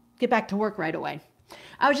get back to work right away.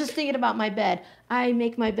 I was just thinking about my bed. I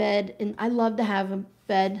make my bed, and I love to have a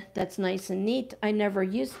bed that's nice and neat. I never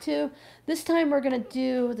used to. This time we're going to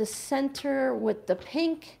do the center with the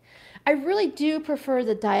pink. I really do prefer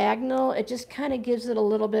the diagonal. It just kind of gives it a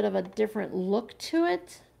little bit of a different look to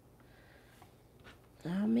it.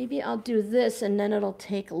 Maybe I'll do this, and then it'll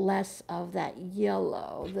take less of that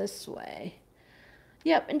yellow this way.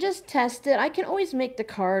 Yep, and just test it. I can always make the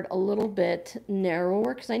card a little bit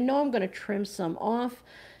narrower because I know I'm going to trim some off.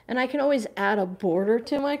 And I can always add a border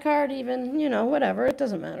to my card even, you know, whatever. It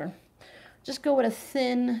doesn't matter. Just go with a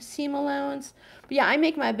thin seam allowance. But yeah, I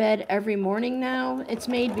make my bed every morning now. It's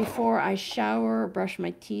made before I shower, brush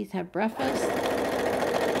my teeth, have breakfast.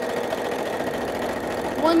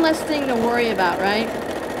 One less thing to worry about, right?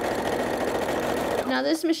 Now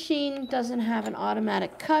this machine doesn't have an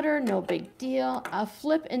automatic cutter, no big deal. I'll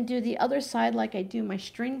flip and do the other side like I do my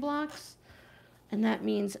string blocks. And that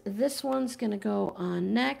means this one's gonna go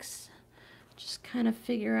on next. Just kind of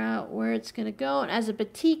figure out where it's gonna go. And as a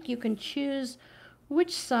batik, you can choose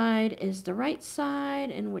which side is the right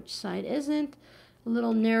side and which side isn't. A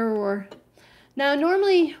little narrower. Now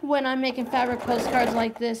normally when I'm making fabric postcards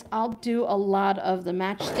like this, I'll do a lot of the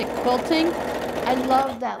matchstick quilting. I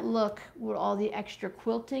love that look with all the extra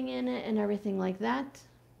quilting in it and everything like that.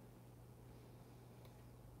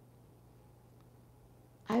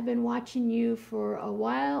 I've been watching you for a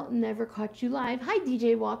while, never caught you live. Hi,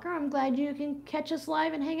 DJ Walker. I'm glad you can catch us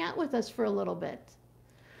live and hang out with us for a little bit.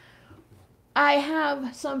 I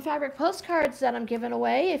have some fabric postcards that I'm giving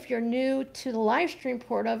away. If you're new to the live stream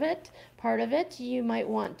part of it, you might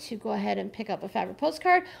want to go ahead and pick up a fabric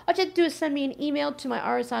postcard. All you have to do is send me an email to my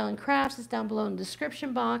RsIslandCrafts. It's down below in the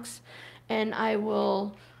description box. And I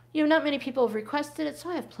will, not many people have requested it, so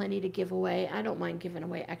I have plenty to give away. I don't mind giving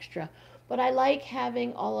away extra. But I like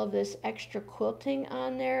having all of this extra quilting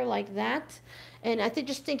on there like that. And I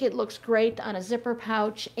just think it looks great on a zipper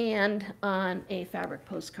pouch and on a fabric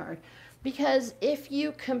postcard. Because if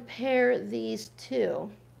you compare these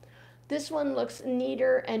two, this one looks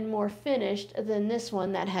neater and more finished than this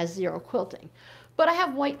one that has zero quilting. But I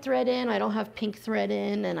have white thread in, I don't have pink thread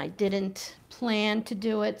in, and I didn't plan to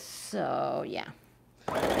do it, so yeah.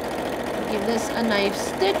 Give this a knife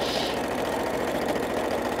stitch.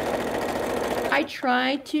 I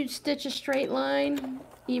try to stitch a straight line,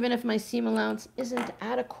 even if my seam allowance isn't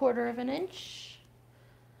at 1/4 of an inch.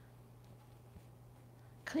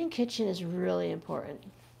 Clean kitchen is really important.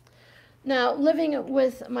 Now, living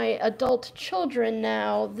with my adult children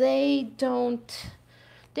now, they don't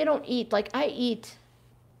eat like I eat.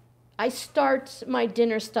 I start my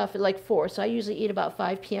dinner stuff at like 4, so I usually eat about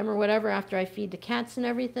 5 p.m. or whatever after I feed the cats and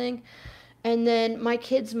everything. And then my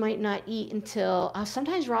kids might not eat until,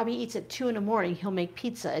 sometimes Robbie eats at 2 in the morning. He'll make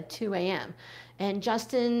pizza at 2 a.m. And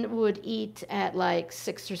Justin would eat at like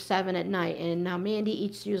 6 or 7 at night. And now Mandy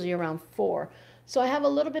eats usually around 4. So I have a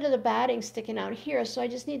little bit of the batting sticking out here, so I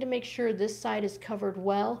just need to make sure this side is covered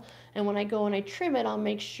well. And when I go and I trim it, I'll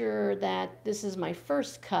make sure that this is my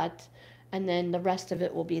first cut, and then the rest of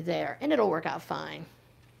it will be there, and it'll work out fine.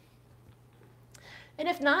 And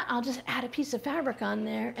if not, I'll just add a piece of fabric on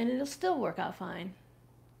there, and it'll still work out fine.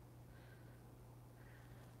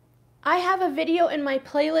 I have a video in my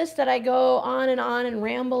playlist that I go on and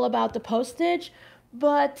ramble about the postage.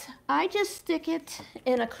 But I just stick it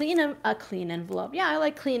in a clean envelope. Yeah, I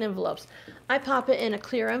like clean envelopes. I pop it in a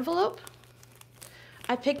clear envelope.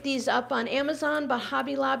 I picked these up on Amazon, but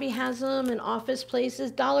Hobby Lobby has them in office places.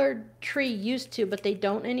 Dollar Tree used to, but they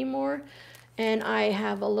don't anymore. And I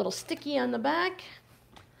have a little sticky on the back.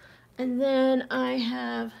 And then I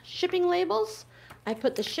have shipping labels. I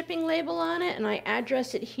put the shipping label on it, and I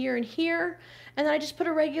address it here and here. And then I just put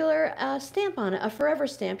a regular stamp on it, a forever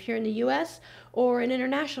stamp here in the U.S., or an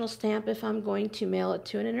international stamp if I'm going to mail it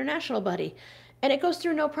to an international buddy. And it goes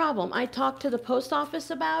through no problem. I talked to the post office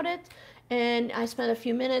about it, and I spent a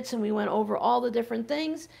few minutes and we went over all the different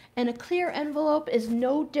things. And a clear envelope is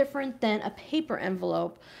no different than a paper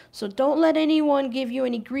envelope. So don't let anyone give you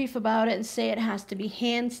any grief about it and say it has to be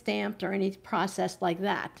hand stamped or any process like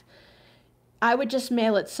that. I would just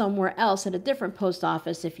mail it somewhere else at a different post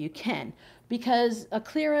office if you can. Because a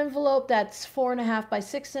clear envelope that's 4.5 by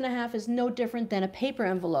 6.5 is no different than a paper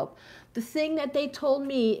envelope. The thing that they told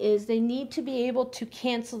me is they need to be able to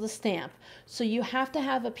cancel the stamp. So you have to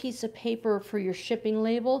have a piece of paper for your shipping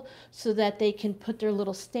label so that they can put their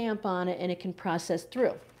little stamp on it and it can process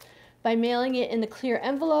through. By mailing it in the clear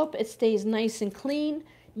envelope, it stays nice and clean.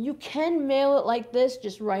 You can mail it like this,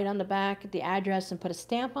 just write on the back the address and put a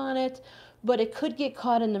stamp on it. But it could get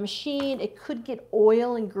caught in the machine. It could get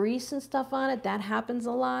oil and grease and stuff on it. That happens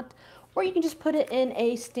a lot. Or you can just put it in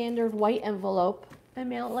a standard white envelope and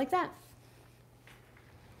mail it like that.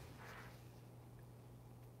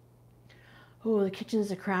 Oh, the kitchen's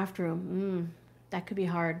a craft room. That could be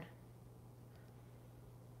hard.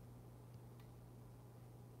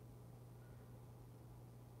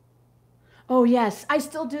 Oh yes, I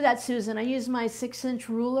still do that, Susan. I use my 6-inch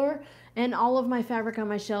ruler, and all of my fabric on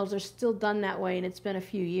my shelves are still done that way, and it's been a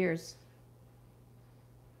few years.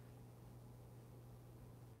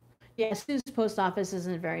 Yeah, Sue's post office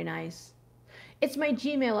isn't very nice. It's my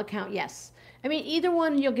Gmail account, yes. I mean, either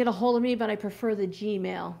one you'll get a hold of me, but I prefer the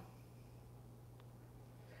Gmail.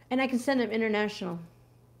 And I can send them international.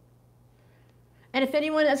 And if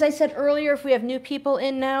anyone, as I said earlier, if we have new people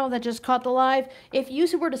in now that just caught the live, if you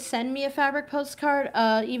were to send me a fabric postcard,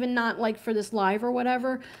 even not like for this live or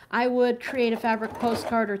whatever, I would create a fabric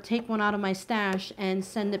postcard or take one out of my stash and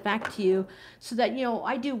send it back to you so that, you know,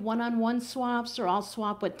 I do one-on-one swaps, or I'll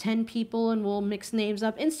swap with 10 people and we'll mix names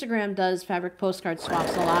up. Instagram does fabric postcard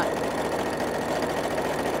swaps a lot.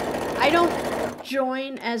 I don't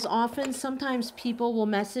join as often. Sometimes people will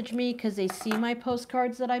message me because they see my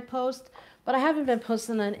postcards that I post. But I haven't been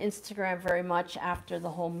posting on Instagram very much after the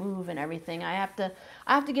whole move and everything. I have to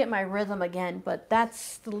get my rhythm again, but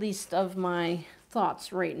that's the least of my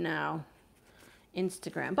thoughts right now.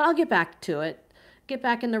 Instagram. But I'll get back to it. Get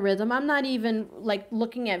back in the rhythm. I'm not even like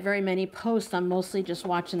looking at very many posts. I'm mostly just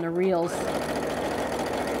watching the reels. I'll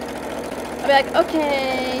be like,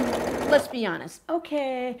 okay, let's be honest.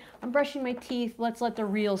 Okay, I'm brushing my teeth. Let's let the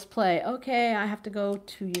reels play. Okay, I have to go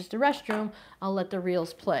to use the restroom. I'll let the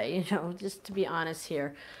reels play, you know, just to be honest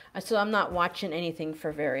here. So I'm not watching anything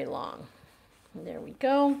for very long. There we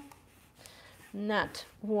go. And that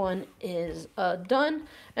one is done.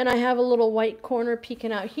 And I have a little white corner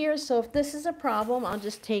peeking out here. So if this is a problem, I'll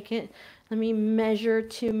just take it. Let me measure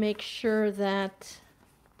to make sure that...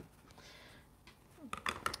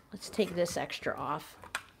 Let's take this extra off.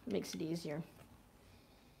 Makes it easier.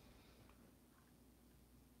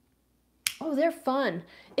 Oh, they're fun.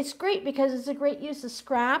 It's great because it's a great use of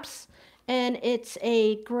scraps and it's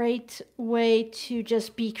a great way to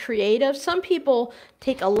just be creative. Some people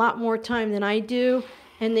take a lot more time than I do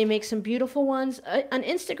and they make some beautiful ones. On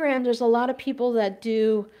Instagram, there's a lot of people that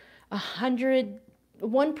do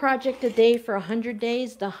 1 project a day for 100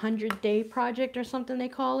 days, the 100-day project or something they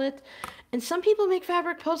call it. And some people make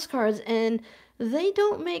fabric postcards and they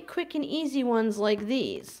don't make quick and easy ones like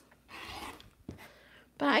these.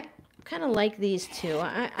 But I kind of like these too.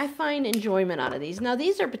 I find enjoyment out of these. Now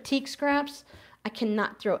these are batik scraps. I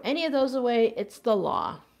cannot throw any of those away. It's the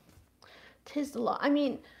law. 'Tis the law. I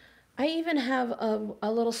mean, I even have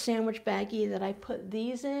a little sandwich baggie that I put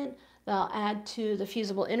these in that I'll add to the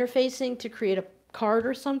fusible interfacing to create a card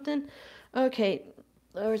or something. Okay,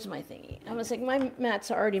 where's my thingy? I was like, my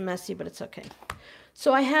mats are already messy, but it's okay.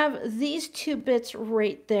 So I have these 2 bits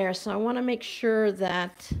right there. So I want to make sure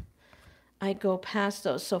that I go past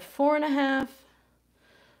those. So 4.5.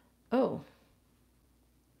 Oh.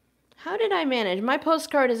 How did I manage? My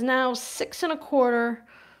postcard is now 6.25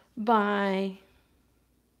 by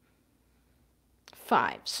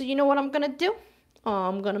 5. So you know what I'm going to do?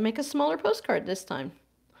 I'm going to make a smaller postcard this time.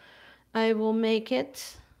 I will make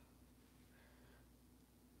it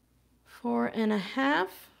 4.5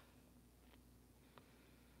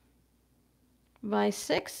 by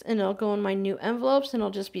 6, and it'll go in my new envelopes and it'll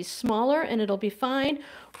just be smaller and it'll be fine.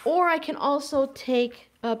 Or I can also take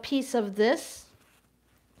a piece of this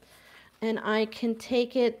and I can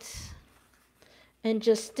take it and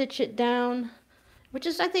just stitch it down, which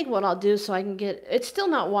is I think what I'll do, so I can get, it's still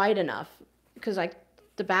not wide enough because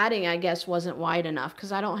the batting I guess wasn't wide enough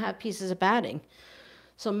because I don't have pieces of batting.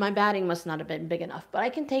 So my batting must not have been big enough. But I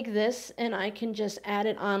can take this and I can just add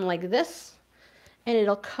it on like this and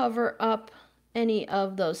it'll cover up any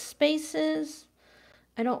of those spaces.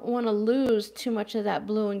 I don't want to lose too much of that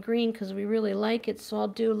blue and green because we really like it, so I'll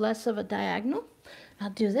do less of a diagonal.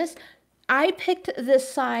 I'll do this. I picked this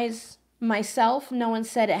size myself. No one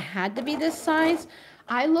said it had to be this size.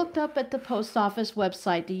 I looked up at the post office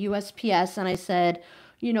website, the USPS, and I said,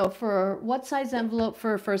 you know, for what size envelope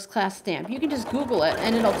for a first class stamp? You can just Google it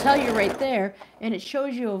and it'll tell you right there, and it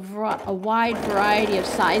shows you a wide variety of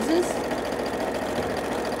sizes.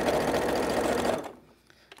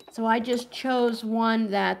 So I just chose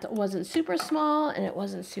one that wasn't super small and it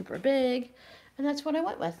wasn't super big, and that's what I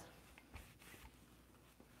went with.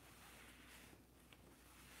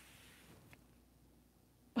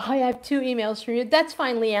 I have 2 emails from you. That's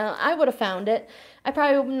fine, Leanna. I would have found it.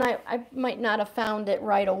 I might not have found it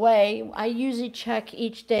right away. I usually check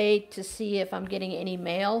each day to see if I'm getting any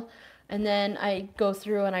mail, and then I go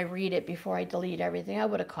through and I read it before I delete everything. I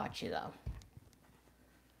would have caught you though.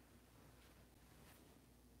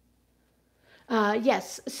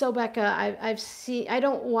 Yes, Sobecca, I've seen, I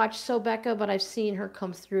don't watch Sobecca, but I've seen her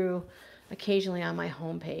come through occasionally on my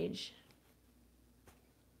homepage.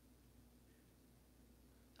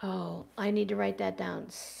 Oh, I need to write that down.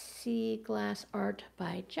 Sea Glass Art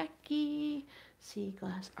by Jackie. Sea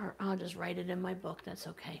Glass Art. I'll just write it in my book. That's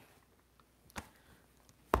okay.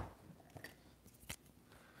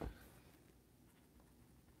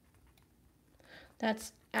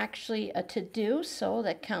 That's actually a to-do, so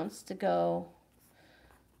that counts to go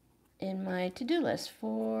in my to-do list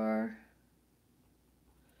for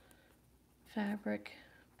fabric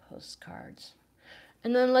postcards.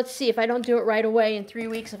 And then let's see if I don't do it right away in 3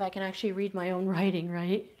 weeks, if I can actually read my own writing,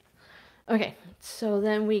 right? Okay, so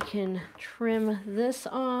then we can trim this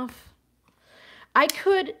off. I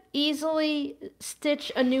could easily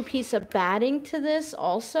stitch a new piece of batting to this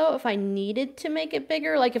also if I needed to make it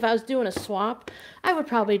bigger. Like if I was doing a swap, I would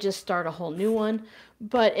probably just start a whole new one.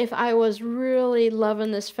 But if I was really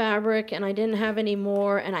loving this fabric and I didn't have any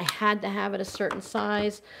more and I had to have it a certain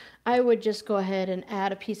size, I would just go ahead and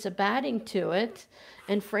add a piece of batting to it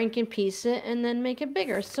and franken piece it and then make it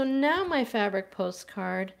bigger. So now my fabric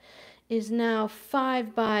postcard is now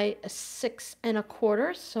 5 by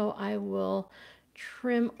 6.25. So I will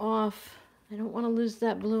trim off, I don't want to lose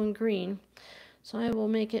that blue and green, so I will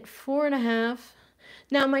make it 4.5.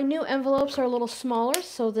 Now my new envelopes are a little smaller,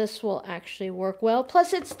 so this will actually work well.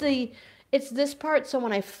 Plus it's this part, so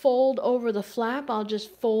when I fold over the flap, I'll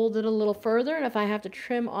just fold it a little further, and if I have to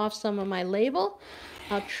trim off some of my label,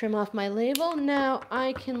 I'll trim off my label. Now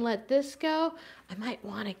I can let this go. I might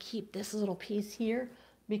want to keep this little piece here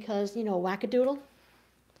because, you know, wackadoodle.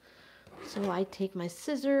 So I take my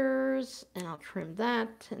scissors and I'll trim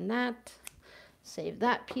that and that. Save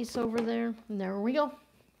that piece over there. And there we go.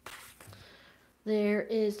 There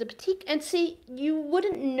is the batik. And see, you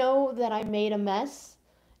wouldn't know that I made a mess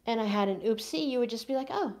and I had an oopsie. You would just be like,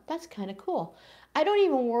 oh, that's kind of cool. I don't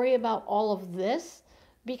even worry about all of this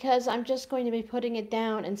because I'm just going to be putting it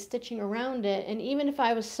down and stitching around it. And even if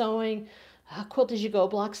I was sewing quilt as you go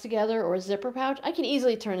blocks together or a zipper pouch, I can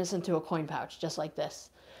easily turn this into a coin pouch just like this,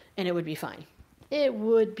 and it would be fine. It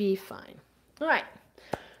would be fine. All right.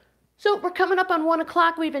 So we're coming up on 1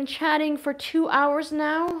 o'clock. We've been chatting for 2 hours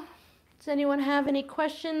now. Does anyone have any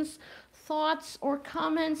questions, thoughts, or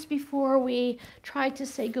comments before we try to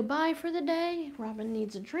say goodbye for the day? Robin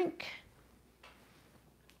needs a drink.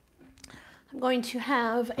 I'm going to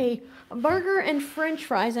have a burger and french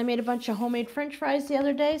fries. I made a bunch of homemade french fries the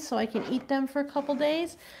other day so I can eat them for a couple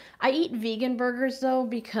days. I eat vegan burgers though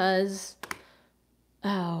because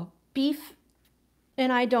beef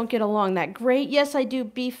and I don't get along that great. Yes, I do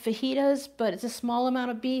beef fajitas, but it's a small amount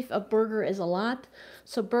of beef. A burger is a lot.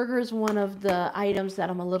 So burger is one of the items that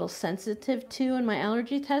I'm a little sensitive to in my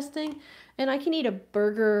allergy testing. And I can eat a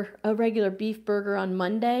regular beef burger on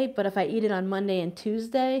Monday, but if I eat it on Monday and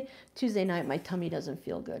Tuesday night, my tummy doesn't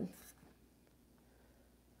feel good.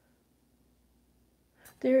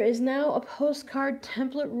 There is now a postcard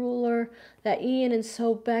template ruler that Ian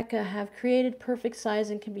and Becca have created, perfect size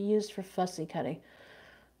and can be used for fussy cutting.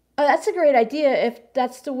 Oh, that's a great idea if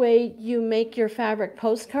that's the way you make your fabric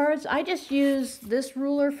postcards. I just use this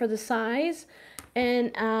ruler for the size,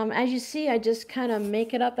 and as you see, I just kind of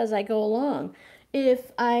make it up as I go along.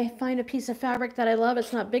 If I find a piece of fabric that I love,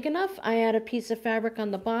 it's not big enough, I add a piece of fabric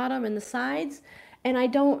on the bottom and the sides, and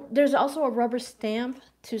there's also a rubber stamp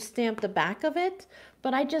to stamp the back of it,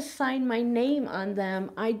 but I just sign my name on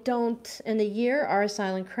them. I don't, in the year,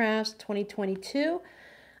 RsIslandCrafts 2022,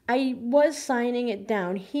 I was signing it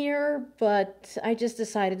down here, but I just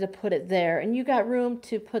decided to put it there. And you got room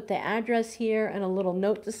to put the address here and a little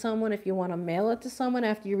note to someone if you want to mail it to someone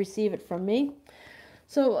after you receive it from me.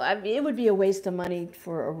 So it would be a waste of money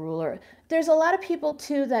for a ruler. There's a lot of people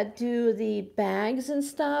too that do the bags and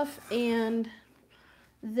stuff, and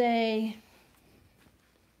let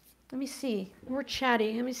me see, we're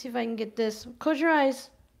chatty. Let me see if I can get this. Close your eyes.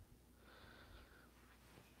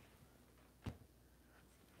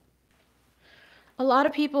 A lot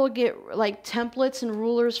of people get like templates and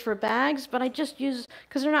rulers for bags, but I just use,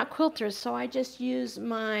 because they're not quilters, so I just use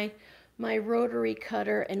my rotary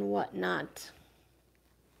cutter and whatnot.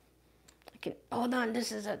 Hold on,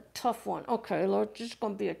 this is a tough one. Okay, Lord, this is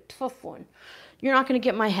going to be a tough one. You're not going to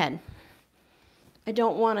get my head. I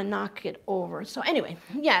don't want to knock it over. So anyway,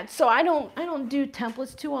 yeah, so I don't do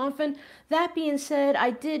templates too often. That being said,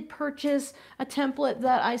 I did purchase a template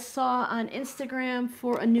that I saw on Instagram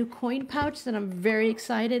for a new coin pouch that I'm very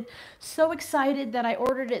excited. So excited that I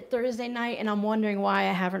ordered it Thursday night, and I'm wondering why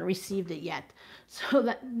I haven't received it yet. So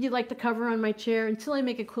that you like the cover on my chair, until I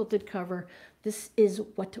make a quilted cover, this is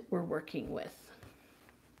what we're working with.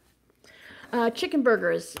 Chicken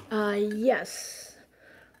burgers, yes.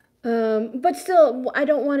 But still, I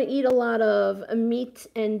don't want to eat a lot of meat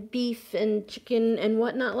and beef and chicken and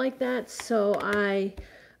whatnot like that. So I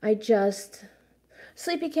just,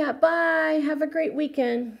 Sleepy Cat, bye. Have a great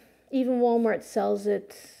weekend. Even Walmart sells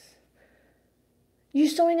it. You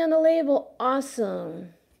sewing on the label? Awesome.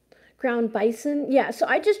 Ground bison? Yeah, so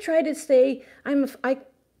I just try to stay, I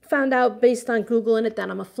found out based on Googling it that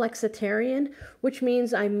I'm a flexitarian, which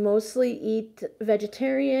means I mostly eat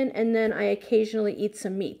vegetarian and then I occasionally eat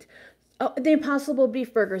some meat. Oh, the Impossible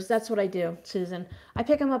Beef Burgers, that's what I do, Susan. I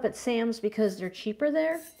pick them up at Sam's because they're cheaper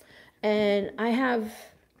there. And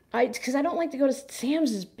because I don't like to go to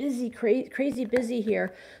Sam's, is busy, crazy busy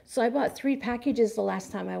here. So I bought 3 packages the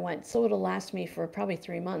last time I went, so it'll last me for probably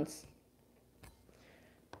 3 months.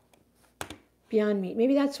 Beyond Meat,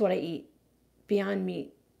 maybe that's what I eat. Beyond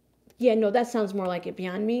Meat. Yeah, no, that sounds more like it.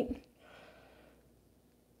 Beyond Meat.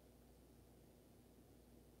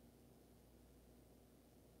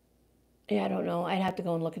 Yeah, I don't know. I'd have to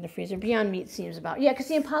go and look in the freezer. Beyond Meat seems about... Yeah, because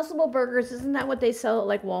the Impossible Burgers, isn't that what they sell at,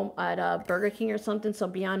 like, at Burger King or something? So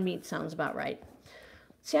Beyond Meat sounds about right.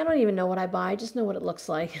 See, I don't even know what I buy. I just know what it looks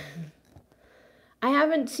like. I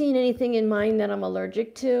haven't seen anything in mine that I'm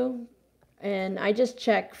allergic to. And I just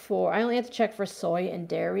check for... I only have to check for soy and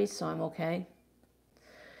dairy, so I'm okay.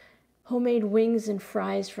 Homemade wings and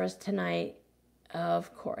fries for us tonight.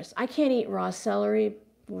 Of course. I can't eat raw celery,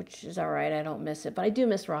 which is all right. I don't miss it. But I do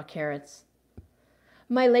miss raw carrots.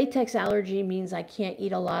 My latex allergy means I can't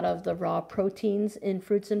eat a lot of the raw proteins in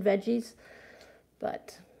fruits and veggies.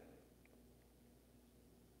 But...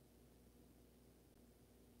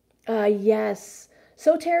 yes.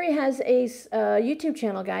 So Terry has a YouTube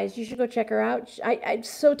channel, guys. You should go check her out.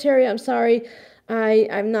 So Terry, I'm sorry.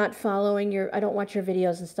 I'm not following I don't watch your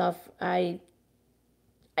videos and stuff.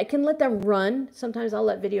 I can let them run. Sometimes I'll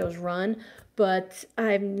let videos run, but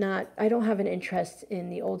I don't have an interest in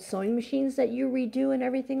the old sewing machines that you redo and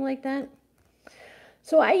everything like that.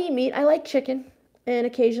 So I eat meat. I like chicken, and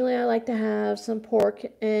occasionally I like to have some pork,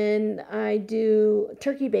 and I do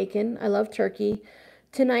turkey bacon. I love turkey.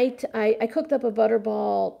 Tonight I cooked up a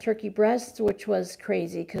butterball turkey breast, which was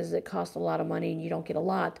crazy because it cost a lot of money and you don't get a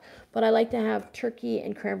lot. But I like to have turkey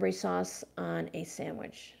and cranberry sauce on a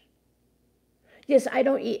sandwich. Yes, I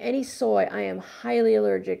don't eat any soy. I am highly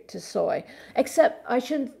allergic to soy. Except I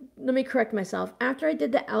shouldn't, let me correct myself. After I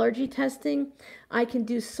did the allergy testing, I can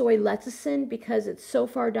do soy lecithin because it's so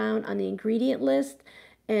far down on the ingredient list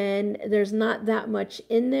and there's not that much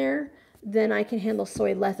in there. Then I can handle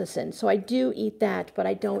soy lecithin. So I do eat that, but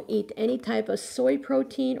I don't eat any type of soy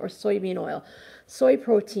protein or soybean oil. Soy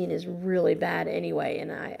protein is really bad anyway,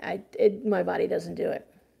 and my body doesn't do it.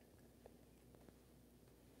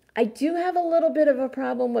 I do have a little bit of a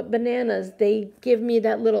problem with bananas. They give me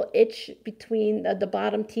that little itch between the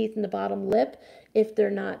bottom teeth and the bottom lip if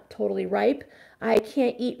they're not totally ripe. I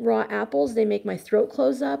can't eat raw apples. They make my throat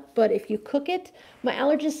close up. But if you cook it, my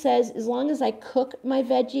allergist says as long as I cook my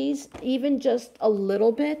veggies, even just a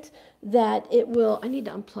little bit, that it will, I need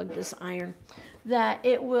to unplug this iron, that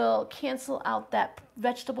it will cancel out that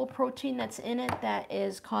vegetable protein that's in it that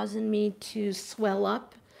is causing me to swell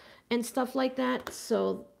up and stuff like that.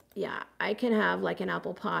 So yeah, I can have like an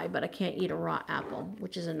apple pie, but I can't eat a raw apple,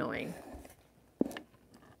 which is annoying.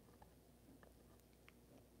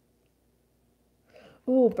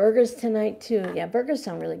 Ooh, burgers tonight too. Yeah, burgers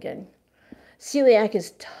sound really good. Celiac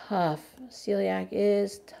is tough. Celiac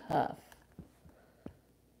is tough.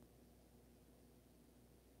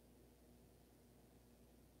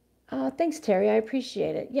 Thanks, Terry. I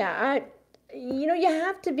appreciate it. Yeah, you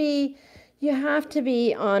have to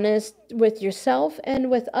be honest with yourself and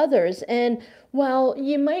with others. And while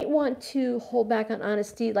you might want to hold back on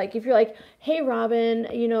honesty, like if you're like, hey, Robin,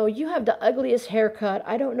 you have the ugliest haircut.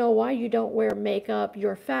 I don't know why you don't wear makeup.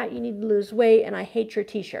 You're fat. You need to lose weight. And I hate your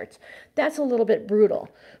t-shirts. That's a little bit brutal.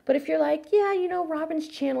 But if you're like, yeah, Robin's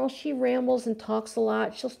channel, she rambles and talks a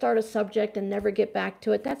lot. She'll start a subject and never get back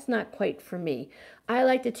to it. That's not quite for me. I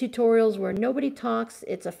like the tutorials where nobody talks.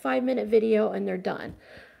 It's a 5-minute video and they're done.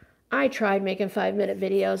 I tried making 5-minute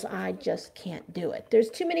videos. I just can't do it. There's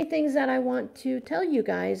too many things that I want to tell you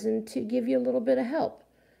guys and to give you a little bit of help.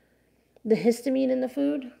 The histamine in the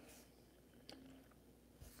food.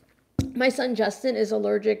 My son Justin is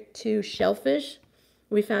allergic to shellfish.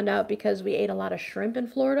 We found out because we ate a lot of shrimp in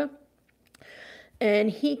Florida. And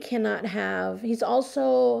he can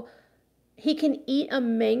eat a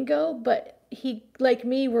mango, but he, like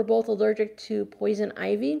me, we're both allergic to poison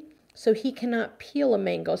ivy. So he cannot peel a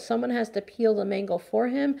mango. Someone has to peel the mango for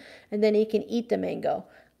him, and then he can eat the mango.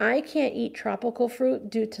 I can't eat tropical fruit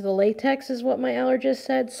due to the latex, is what my allergist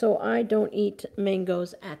said, so I don't eat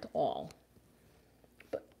mangoes at all.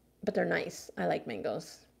 But they're nice. I like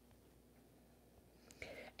mangoes.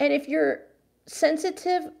 And if you're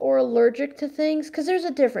sensitive or allergic to things, because there's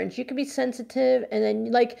a difference. You can be sensitive, and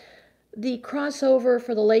then like the crossover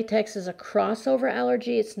for the latex is a crossover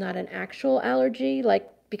allergy. It's not an actual allergy, like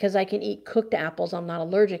because I can eat cooked apples, I'm not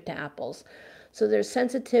allergic to apples. So there's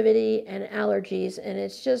sensitivity and allergies, and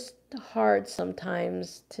it's just hard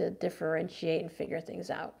sometimes to differentiate and figure things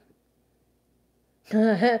out.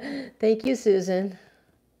 Thank you, Susan.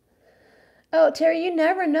 Oh, Terry, you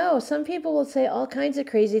never know. Some people will say all kinds of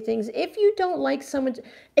crazy things. If you don't like someone,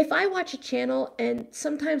 if I watch a channel, and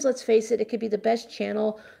sometimes, let's face it, it could be the best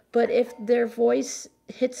channel, but if their voice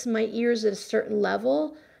hits my ears at a certain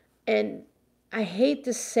level, and I hate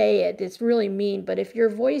to say it, it's really mean, but if your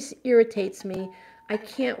voice irritates me, I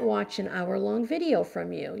can't watch an hour-long video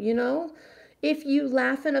from you, If you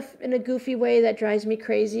laugh in a goofy way that drives me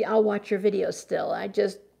crazy, I'll watch your video still.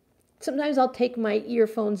 Sometimes I'll take my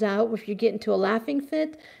earphones out if you get into a laughing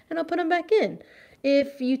fit, and I'll put them back in.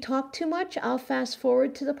 If you talk too much, I'll fast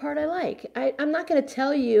forward to the part I like. I'm not going to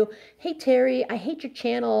tell you, hey, Terry, I hate your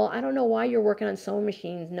channel. I don't know why you're working on sewing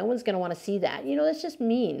machines. No one's going to want to see that. That's just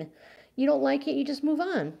mean. You don't like it, you just move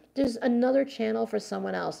on. There's another channel for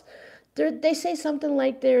someone else. They say something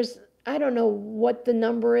like I don't know what the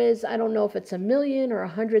number is. I don't know if it's 1 million or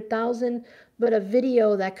 100,000, but a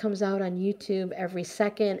video that comes out on YouTube every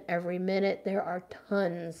second, every minute, there are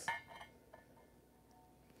tons.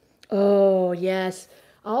 Oh, yes.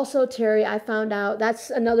 Also, Terry, I found out that's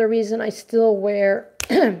another reason I still wear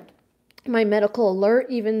my medical alert,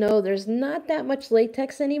 even though there's not that much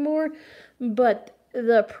latex anymore. But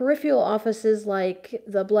the peripheral offices like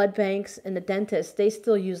the blood banks and the dentists, they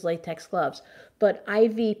still use latex gloves. But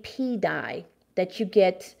IVP dye that you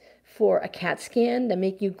get for a CAT scan that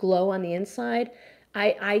make you glow on the inside.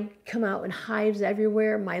 I come out in hives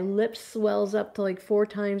everywhere. My lip swells up to like 4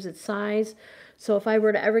 times its size. So if I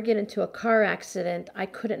were to ever get into a car accident, I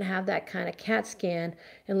couldn't have that kind of CAT scan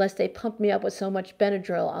unless they pump me up with so much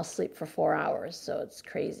Benadryl, I'll sleep for 4 hours. So it's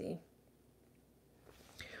crazy.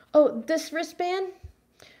 Oh, this wristband?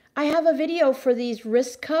 I have a video for these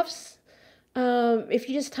wrist cuffs. If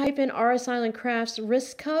you just type in RsIslandCrafts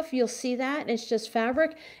wrist cuff, you'll see that. It's just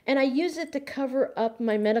fabric. And I use it to cover up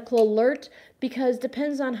my medical alert because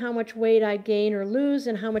depends on how much weight I gain or lose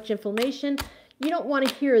and how much inflammation. You don't want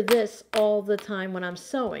to hear this all the time when I'm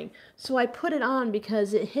sewing. So I put it on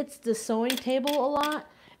because it hits the sewing table a lot,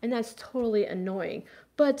 and that's totally annoying.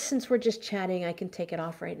 But since we're just chatting, I can take it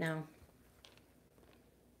off right now.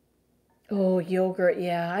 Oh, yogurt.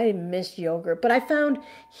 Yeah, I miss yogurt. But I found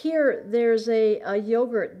here there's a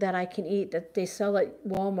yogurt that I can eat that they sell at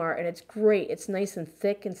Walmart, and it's great. It's nice and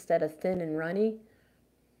thick instead of thin and runny.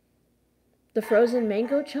 The frozen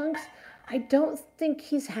mango chunks, I don't think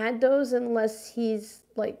he's had those unless he's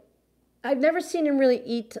like, I've never seen him really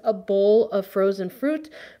eat a bowl of frozen fruit,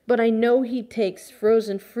 but I know he takes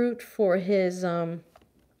frozen fruit for his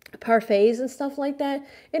parfaits and stuff like that,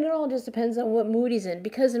 and it all just depends on what mood he's in,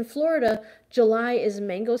 because in Florida July is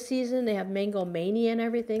mango season. They have mango mania and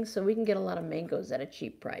everything, so we can get a lot of mangoes at a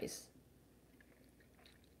cheap price.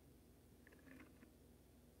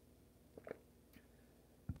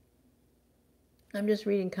 I'm just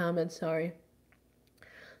reading comments, sorry.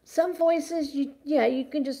 Some voices, you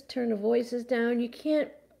can just turn the voices down. You can't,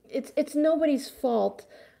 it's nobody's fault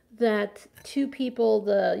that 2 people,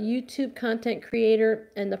 the YouTube content creator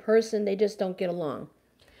and the person, they just don't get along.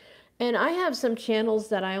 And I have some channels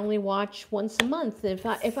that I only watch once a month. If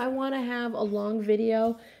I want to have a long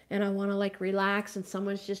video and I want to like relax and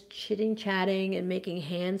someone's just chatting and making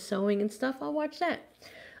hand sewing and stuff, I'll watch that.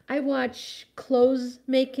 I watch clothes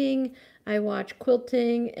making, I watch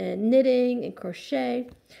quilting and knitting and crochet.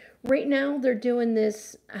 Right now they're doing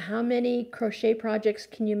this, how many crochet projects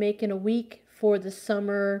can you make in a week for the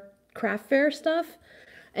summer craft fair stuff,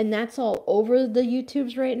 and that's all over the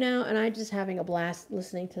YouTubes right now, and I'm just having a blast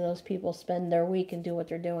listening to those people spend their week and do what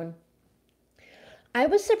they're doing. I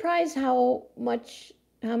was surprised how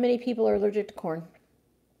many people are allergic to corn.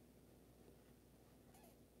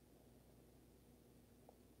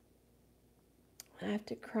 I have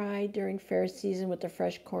to cry during fair season with the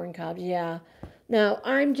fresh corn cobs. Yeah. Now,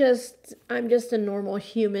 I'm just a normal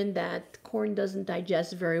human that corn doesn't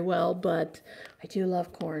digest very well, but I do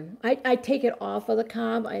love corn. I take it off of the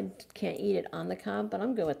cob. I can't eat it on the cob, but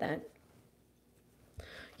I'm good with that.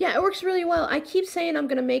 Yeah, it works really well. I keep saying I'm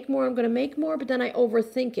going to make more, but then I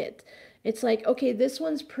overthink it. It's like, okay, this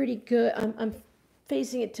one's pretty good. I'm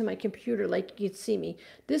facing it to my computer like you'd see me.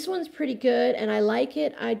 This one's pretty good, and I like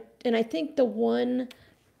it. And I think the one,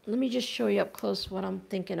 let me just show you up close what I'm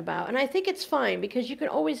thinking about. And I think it's fine because you can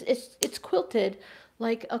always, it's quilted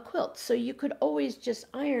like a quilt, so you could always just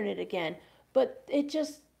iron it again. But it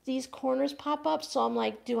just, these corners pop up, so I'm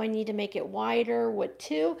like, do I need to make it wider? What,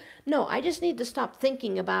 2? No, I just need to stop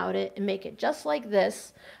thinking about it and make it just like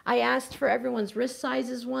this. I asked for everyone's wrist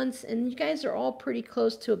sizes once, and you guys are all pretty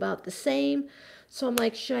close to about the same. So I'm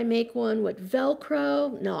like, should I make one with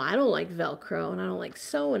Velcro? No, I don't like Velcro, and I don't like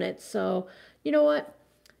sewing it. So, you know what?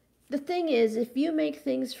 The thing is, if you make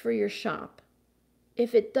things for your shop,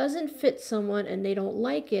 if it doesn't fit someone and they don't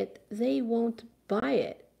like it, they won't buy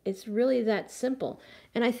it. It's really that simple.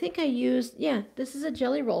 And I think I used, yeah, this is a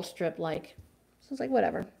jelly roll strip, like, so it's like,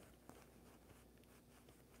 whatever.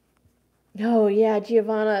 Oh, yeah,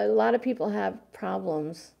 Giovanna, a lot of people have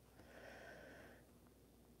problems.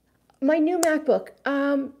 My new MacBook,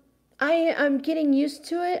 I'm getting used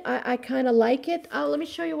to it. I kind of like it. Let me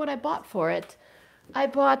show you what I bought for it. I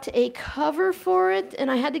bought a cover for it, and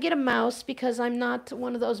I had to get a mouse because I'm not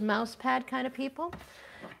one of those mouse pad kind of people.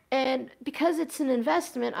 And because it's an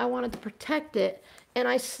investment, I wanted to protect it, and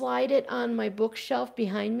I slide it on my bookshelf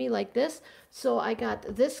behind me like this. So I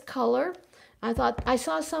got this color. I thought, I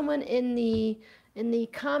saw someone in the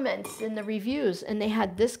comments, in the reviews, and they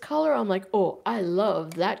had this color. I'm like, oh, I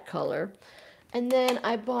love that color. And then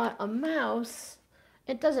I bought a mouse.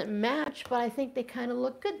 It doesn't match, but I think they kind of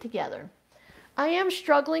look good together. I am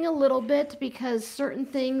struggling a little bit because certain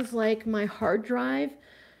things like my hard drive,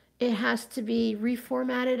 it has to be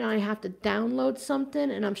reformatted and I have to download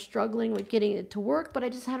something, and I'm struggling with getting it to work, but I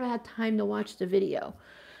just haven't had time to watch the video.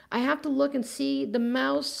 I have to look and see the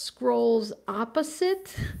mouse scrolls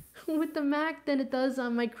opposite with the Mac than it does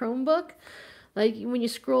on my Chromebook. Like when you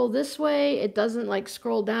scroll this way, it doesn't like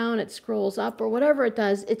scroll down, it scrolls up or whatever it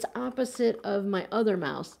does. It's opposite of my other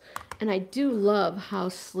mouse. And I do love how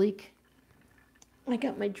sleek, I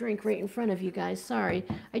got my drink right in front of you guys, sorry.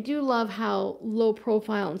 I do love how low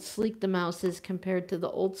profile and sleek the mouse is compared to the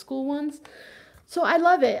old school ones. So I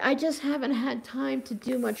love it. I just haven't had time to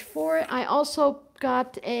do much for it. I also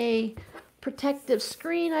got a protective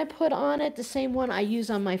screen I put on it, the same one I use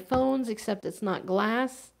on my phones, except it's not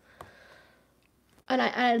glass. And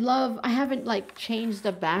I haven't like changed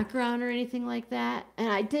the background or anything like that. And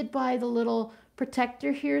I did buy the little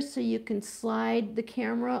protector here so you can slide the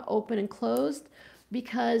camera open and closed,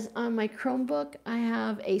 because on my Chromebook I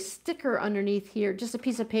have a sticker underneath here, just a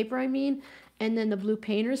piece of paper I mean, and then the blue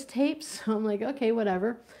painter's tape. So I'm like, okay,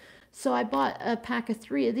 whatever. So I bought a pack of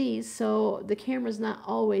 3 of these so the camera's not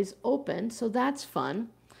always open, so that's fun.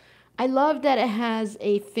 I love that it has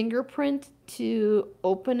a fingerprint to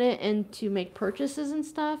open it and to make purchases and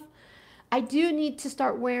stuff. I do need to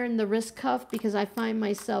start wearing the wrist cuff because I find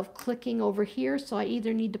myself clicking over here, so I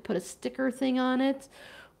either need to put a sticker thing on it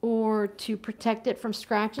or to protect it from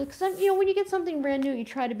scratches. Because, you know, when you get something brand new, you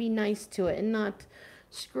try to be nice to it and not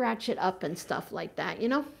scratch it up and stuff like that, you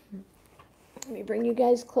know? Let me bring you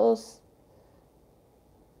guys close.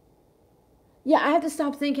 Yeah, I have to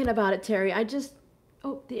stop thinking about it, Terry.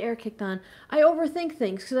 Oh, the air kicked on. I overthink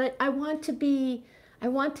things because I want to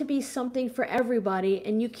be something for everybody,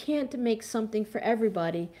 and you can't make something for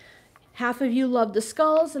everybody. Half of you love the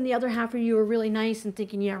skulls, and the other half of you are really nice and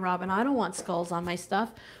thinking, yeah, Robin, I don't want skulls on my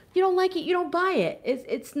stuff. You don't like it, you don't buy it.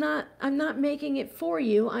 It's not, I'm not making it for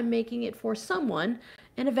you, I'm making it for someone,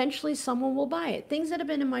 and eventually someone will buy it. Things that have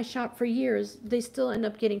been in my shop for years, they still end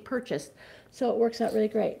up getting purchased. So it works out really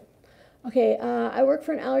great. Okay, I work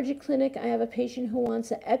for an allergy clinic. I have a patient who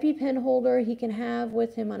wants an EpiPen holder he can have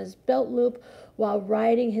with him on his belt loop while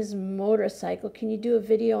riding his motorcycle. Can you do a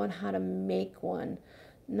video on how to make one?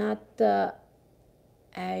 Not the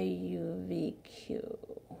IUVQ.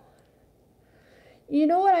 You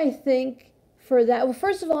know what I think for that? Well,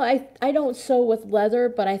 first of all, I don't sew with leather,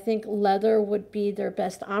 but I think leather would be their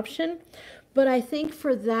best option. But I think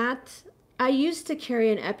for that, I used to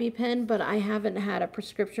carry an EpiPen, but I haven't had a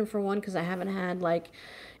prescription for one because I haven't had like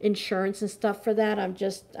insurance and stuff for that.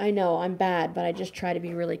 I know I'm bad, but I just try to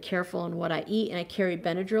be really careful in what I eat, and I carry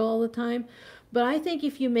Benadryl all the time. But I think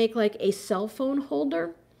if you make like a cell phone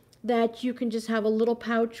holder that you can just have a little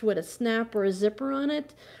pouch with a snap or a zipper on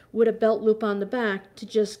it with a belt loop on the back to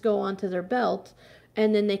just go onto their belt,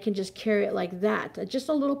 and then they can just carry it like that. Just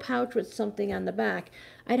a little pouch with something on the back.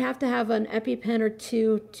 I'd have to have an EpiPen or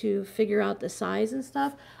 2 to figure out the size and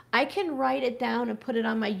stuff. I can write it down and put it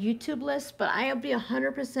on my YouTube list, but I'll be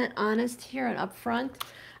 100% honest here and upfront.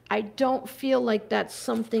 I don't feel like that's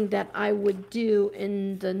something that I would do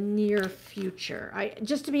in the near future.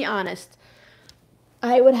 Just to be honest,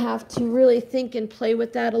 I would have to really think and play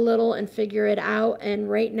with that a little and figure it out. And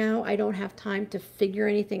right now, I don't have time to figure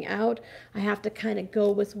anything out. I have to kind of go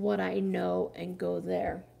with what I know and go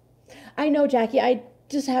there. I know, Jackie, I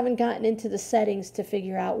just haven't gotten into the settings to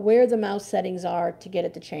figure out where the mouse settings are to get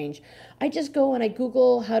it to change. I just go and I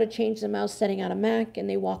Google how to change the mouse setting on a Mac, and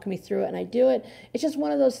they walk me through it and I do it. It's just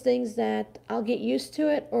one of those things that I'll get used to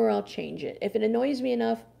it or I'll change it. If it annoys me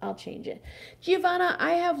enough, I'll change it. Giovanna,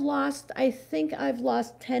 I think I've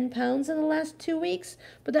lost 10 pounds in the last 2 weeks,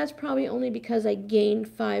 but that's probably only because I gained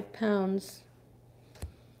 5 pounds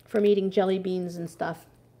from eating jelly beans and stuff.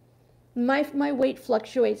 My weight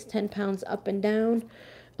fluctuates 10 pounds up and down.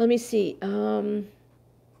 Let me see.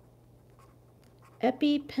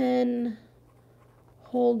 EpiPen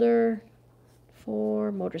holder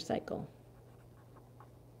for motorcycle.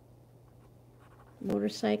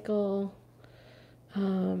 Motorcycle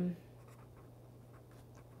pant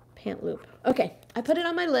loop. Okay, I put it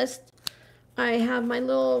on my list. I have my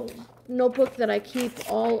little notebook that I keep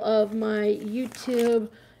all of my YouTube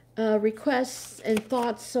requests and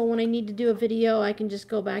thoughts, so when I need to do a video, I can just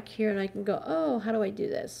go back here and I can go, oh, how do I do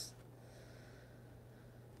this?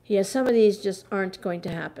 Yeah, some of these just aren't going to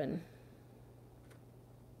happen.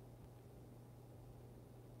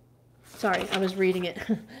 Sorry, I was reading it.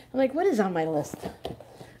 I'm like, what is on my list?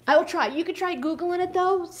 I will try. You could try Googling it,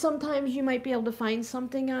 though. Sometimes you might be able to find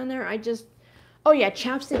something on there. Oh yeah,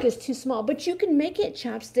 chapstick is too small, but you can make it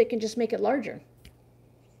chapstick and just make it larger.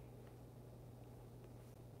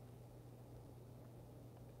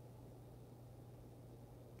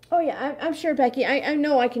 Oh yeah, I'm sure, Becky. I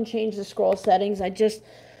know I can change the scroll settings.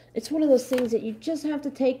 It's one of those things that you just have to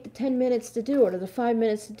take the 10 minutes to do it or the 5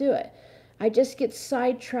 minutes to do it. I just get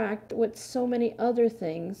sidetracked with so many other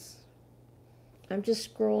things. I'm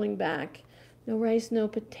just scrolling back. No rice, no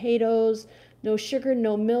potatoes, no sugar,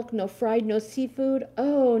 no milk, no fried, no seafood.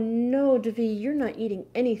 Oh no, Devi, you're not eating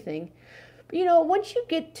anything. You know, once you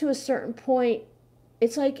get to a certain point,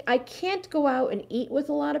 it's like I can't go out and eat with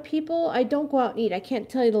a lot of people. I don't go out and eat. I can't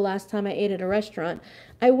tell you the last time I ate at a restaurant.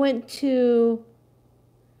 I went to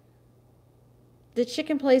the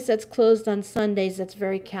chicken place that's closed on Sundays that's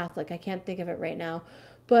very Catholic. I can't think of it right now.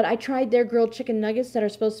 But I tried their grilled chicken nuggets that are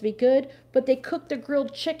supposed to be good, but they cook the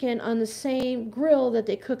grilled chicken on the same grill that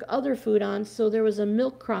they cook other food on, so there was a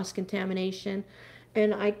milk cross contamination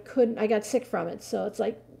and I got sick from it. So it's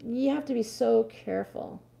like you have to be so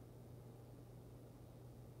careful.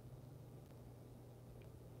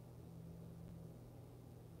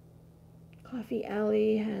 Coffee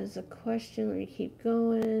Alley has a question. Let me keep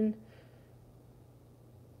going.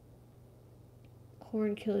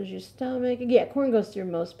 Corn kills your stomach. Yeah, corn goes through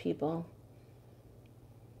most people.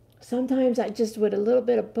 Sometimes I just with a little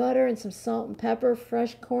bit of butter and some salt and pepper,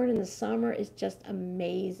 fresh corn in the summer is just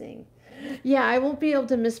amazing. Yeah, I won't be able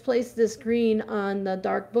to misplace this green on the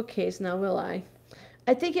dark bookcase now, will I?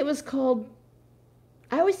 I think it was called,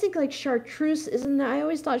 I always think like chartreuse, isn't that? I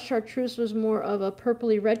always thought chartreuse was more of a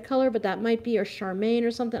purpley red color, but that might be, or charmaine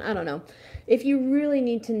or something. I don't know. If you really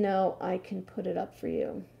need to know, I can put it up for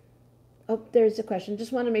you. Oh, there's a question.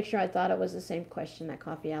 Just want to make sure I thought it was the same question that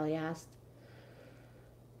Coffee Alley asked.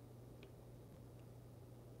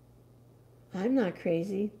 I'm not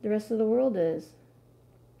crazy. The rest of the world is.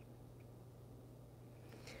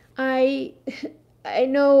 I I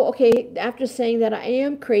know, okay, after saying that I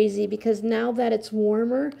am crazy because now that it's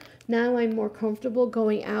warmer, now I'm more comfortable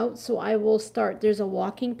going out, so I will start. There's a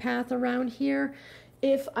walking path around here.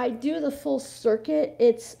 If I do the full circuit,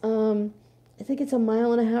 it's I think it's a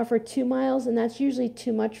mile and a half or 2 miles, and that's usually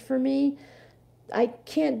too much for me. I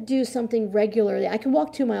can't do something regularly. I can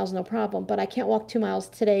walk 2 miles, no problem, but I can't walk 2 miles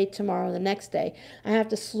today, tomorrow, the next day. I have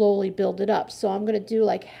to slowly build it up. So I'm going to do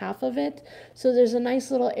like half of it. So there's a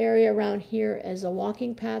nice little area around here as a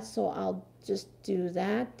walking path, so I'll just do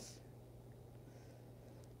that.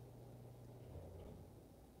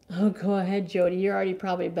 Oh, go ahead, Jody. You're already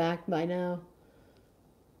probably back by now.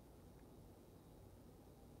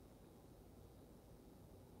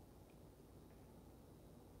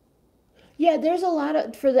 Yeah, there's a lot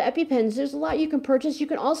of, for the EpiPens, there's a lot you can purchase. You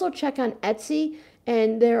can also check on Etsy,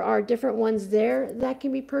 and there are different ones there that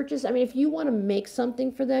can be purchased. I mean, if you want to make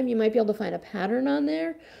something for them, you might be able to find a pattern on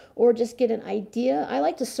there or just get an idea. I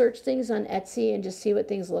like to search things on Etsy and just see what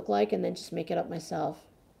things look like and then just make it up myself.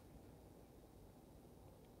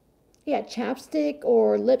 Yeah, chapstick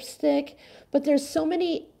or lipstick, but there's so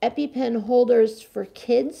many EpiPen holders for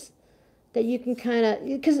kids that you can kind of,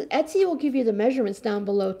 because Etsy will give you the measurements down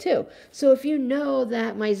below too. So if you know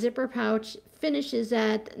that my zipper pouch finishes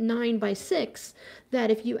at 9 by 6, that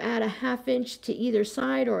if you add a half inch to either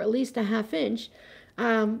side or at least a half inch,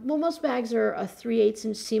 well, most bags are a 3/8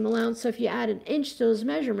 inch seam allowance. So if you add an inch to those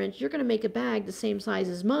measurements, you're going to make a bag the same size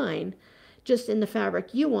as mine, just in the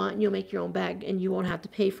fabric you want, and you'll make your own bag and you won't have to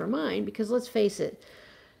pay for mine because let's face it,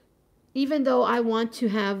 even though I want to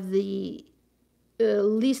have the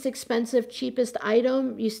least expensive, cheapest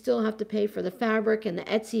item, you still have to pay for the fabric and the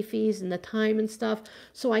Etsy fees and the time and stuff.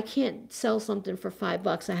 So I can't sell something for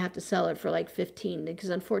 $5. I have to sell it for like 15 because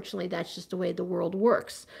unfortunately that's just the way the world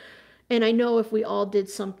works. And I know if we all did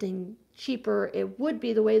something cheaper, it would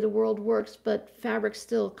be the way the world works, but fabric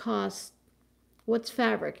still costs, what's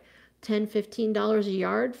fabric? $10, $15 a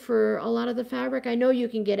yard for a lot of the fabric. I know you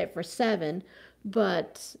can get it for 7,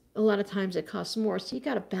 but a lot of times it costs more. So you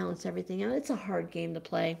got to balance everything out. It's a hard game to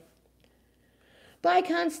play. Bye,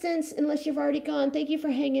 Constance, unless you've already gone. Thank you for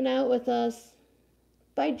hanging out with us.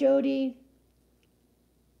 Bye, Jody.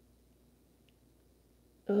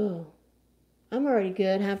 Oh, I'm already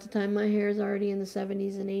good. Half the time my hair is already in the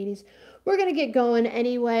 70s and 80s. We're going to get going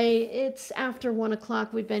anyway. It's after 1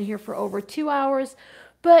 o'clock. We've been here for over 2 hours.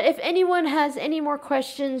 But if anyone has any more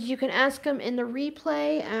questions, you can ask them in the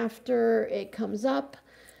replay after it comes up.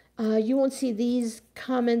 You won't see these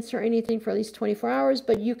comments or anything for at least 24 hours,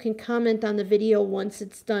 but you can comment on the video once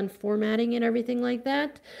it's done formatting and everything like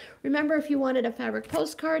that. Remember, if you wanted a fabric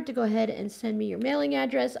postcard, to go ahead and send me your mailing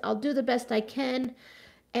address. I'll do the best I can.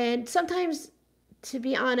 And sometimes, to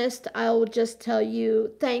be honest, I'll just tell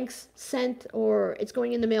you thanks, sent, or it's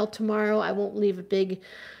going in the mail tomorrow. I won't leave a big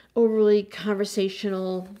overly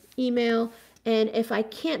conversational email. And if I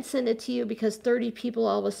can't send it to you because 30 people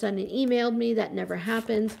all of a sudden emailed me, that never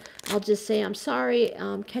happens. I'll just say, I'm sorry,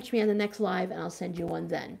 catch me on the next live and I'll send you one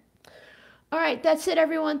then. All right, that's it,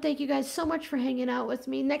 everyone. Thank you guys so much for hanging out with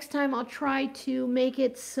me. Next time I'll try to make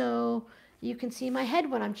it so you can see my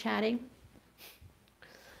head when I'm chatting.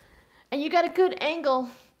 And you got a good angle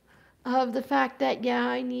of the fact that, yeah,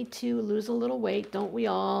 I need to lose a little weight, don't we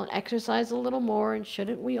all? Exercise a little more, and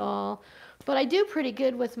shouldn't we all? But I do pretty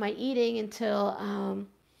good with my eating until,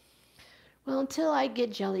 well, until I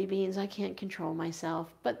get jelly beans. I can't control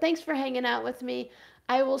myself. But thanks for hanging out with me.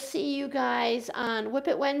 I will see you guys on Whip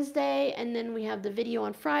It Wednesday, and then we have the video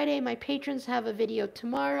on Friday. My patrons have a video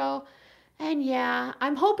tomorrow. And yeah,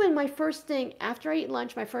 I'm hoping my first thing, after I eat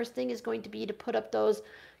lunch, my first thing is going to be to put up those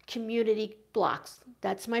community blocks.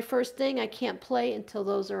 That's my first thing. I can't play until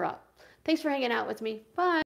those are up. Thanks for hanging out with me. Bye.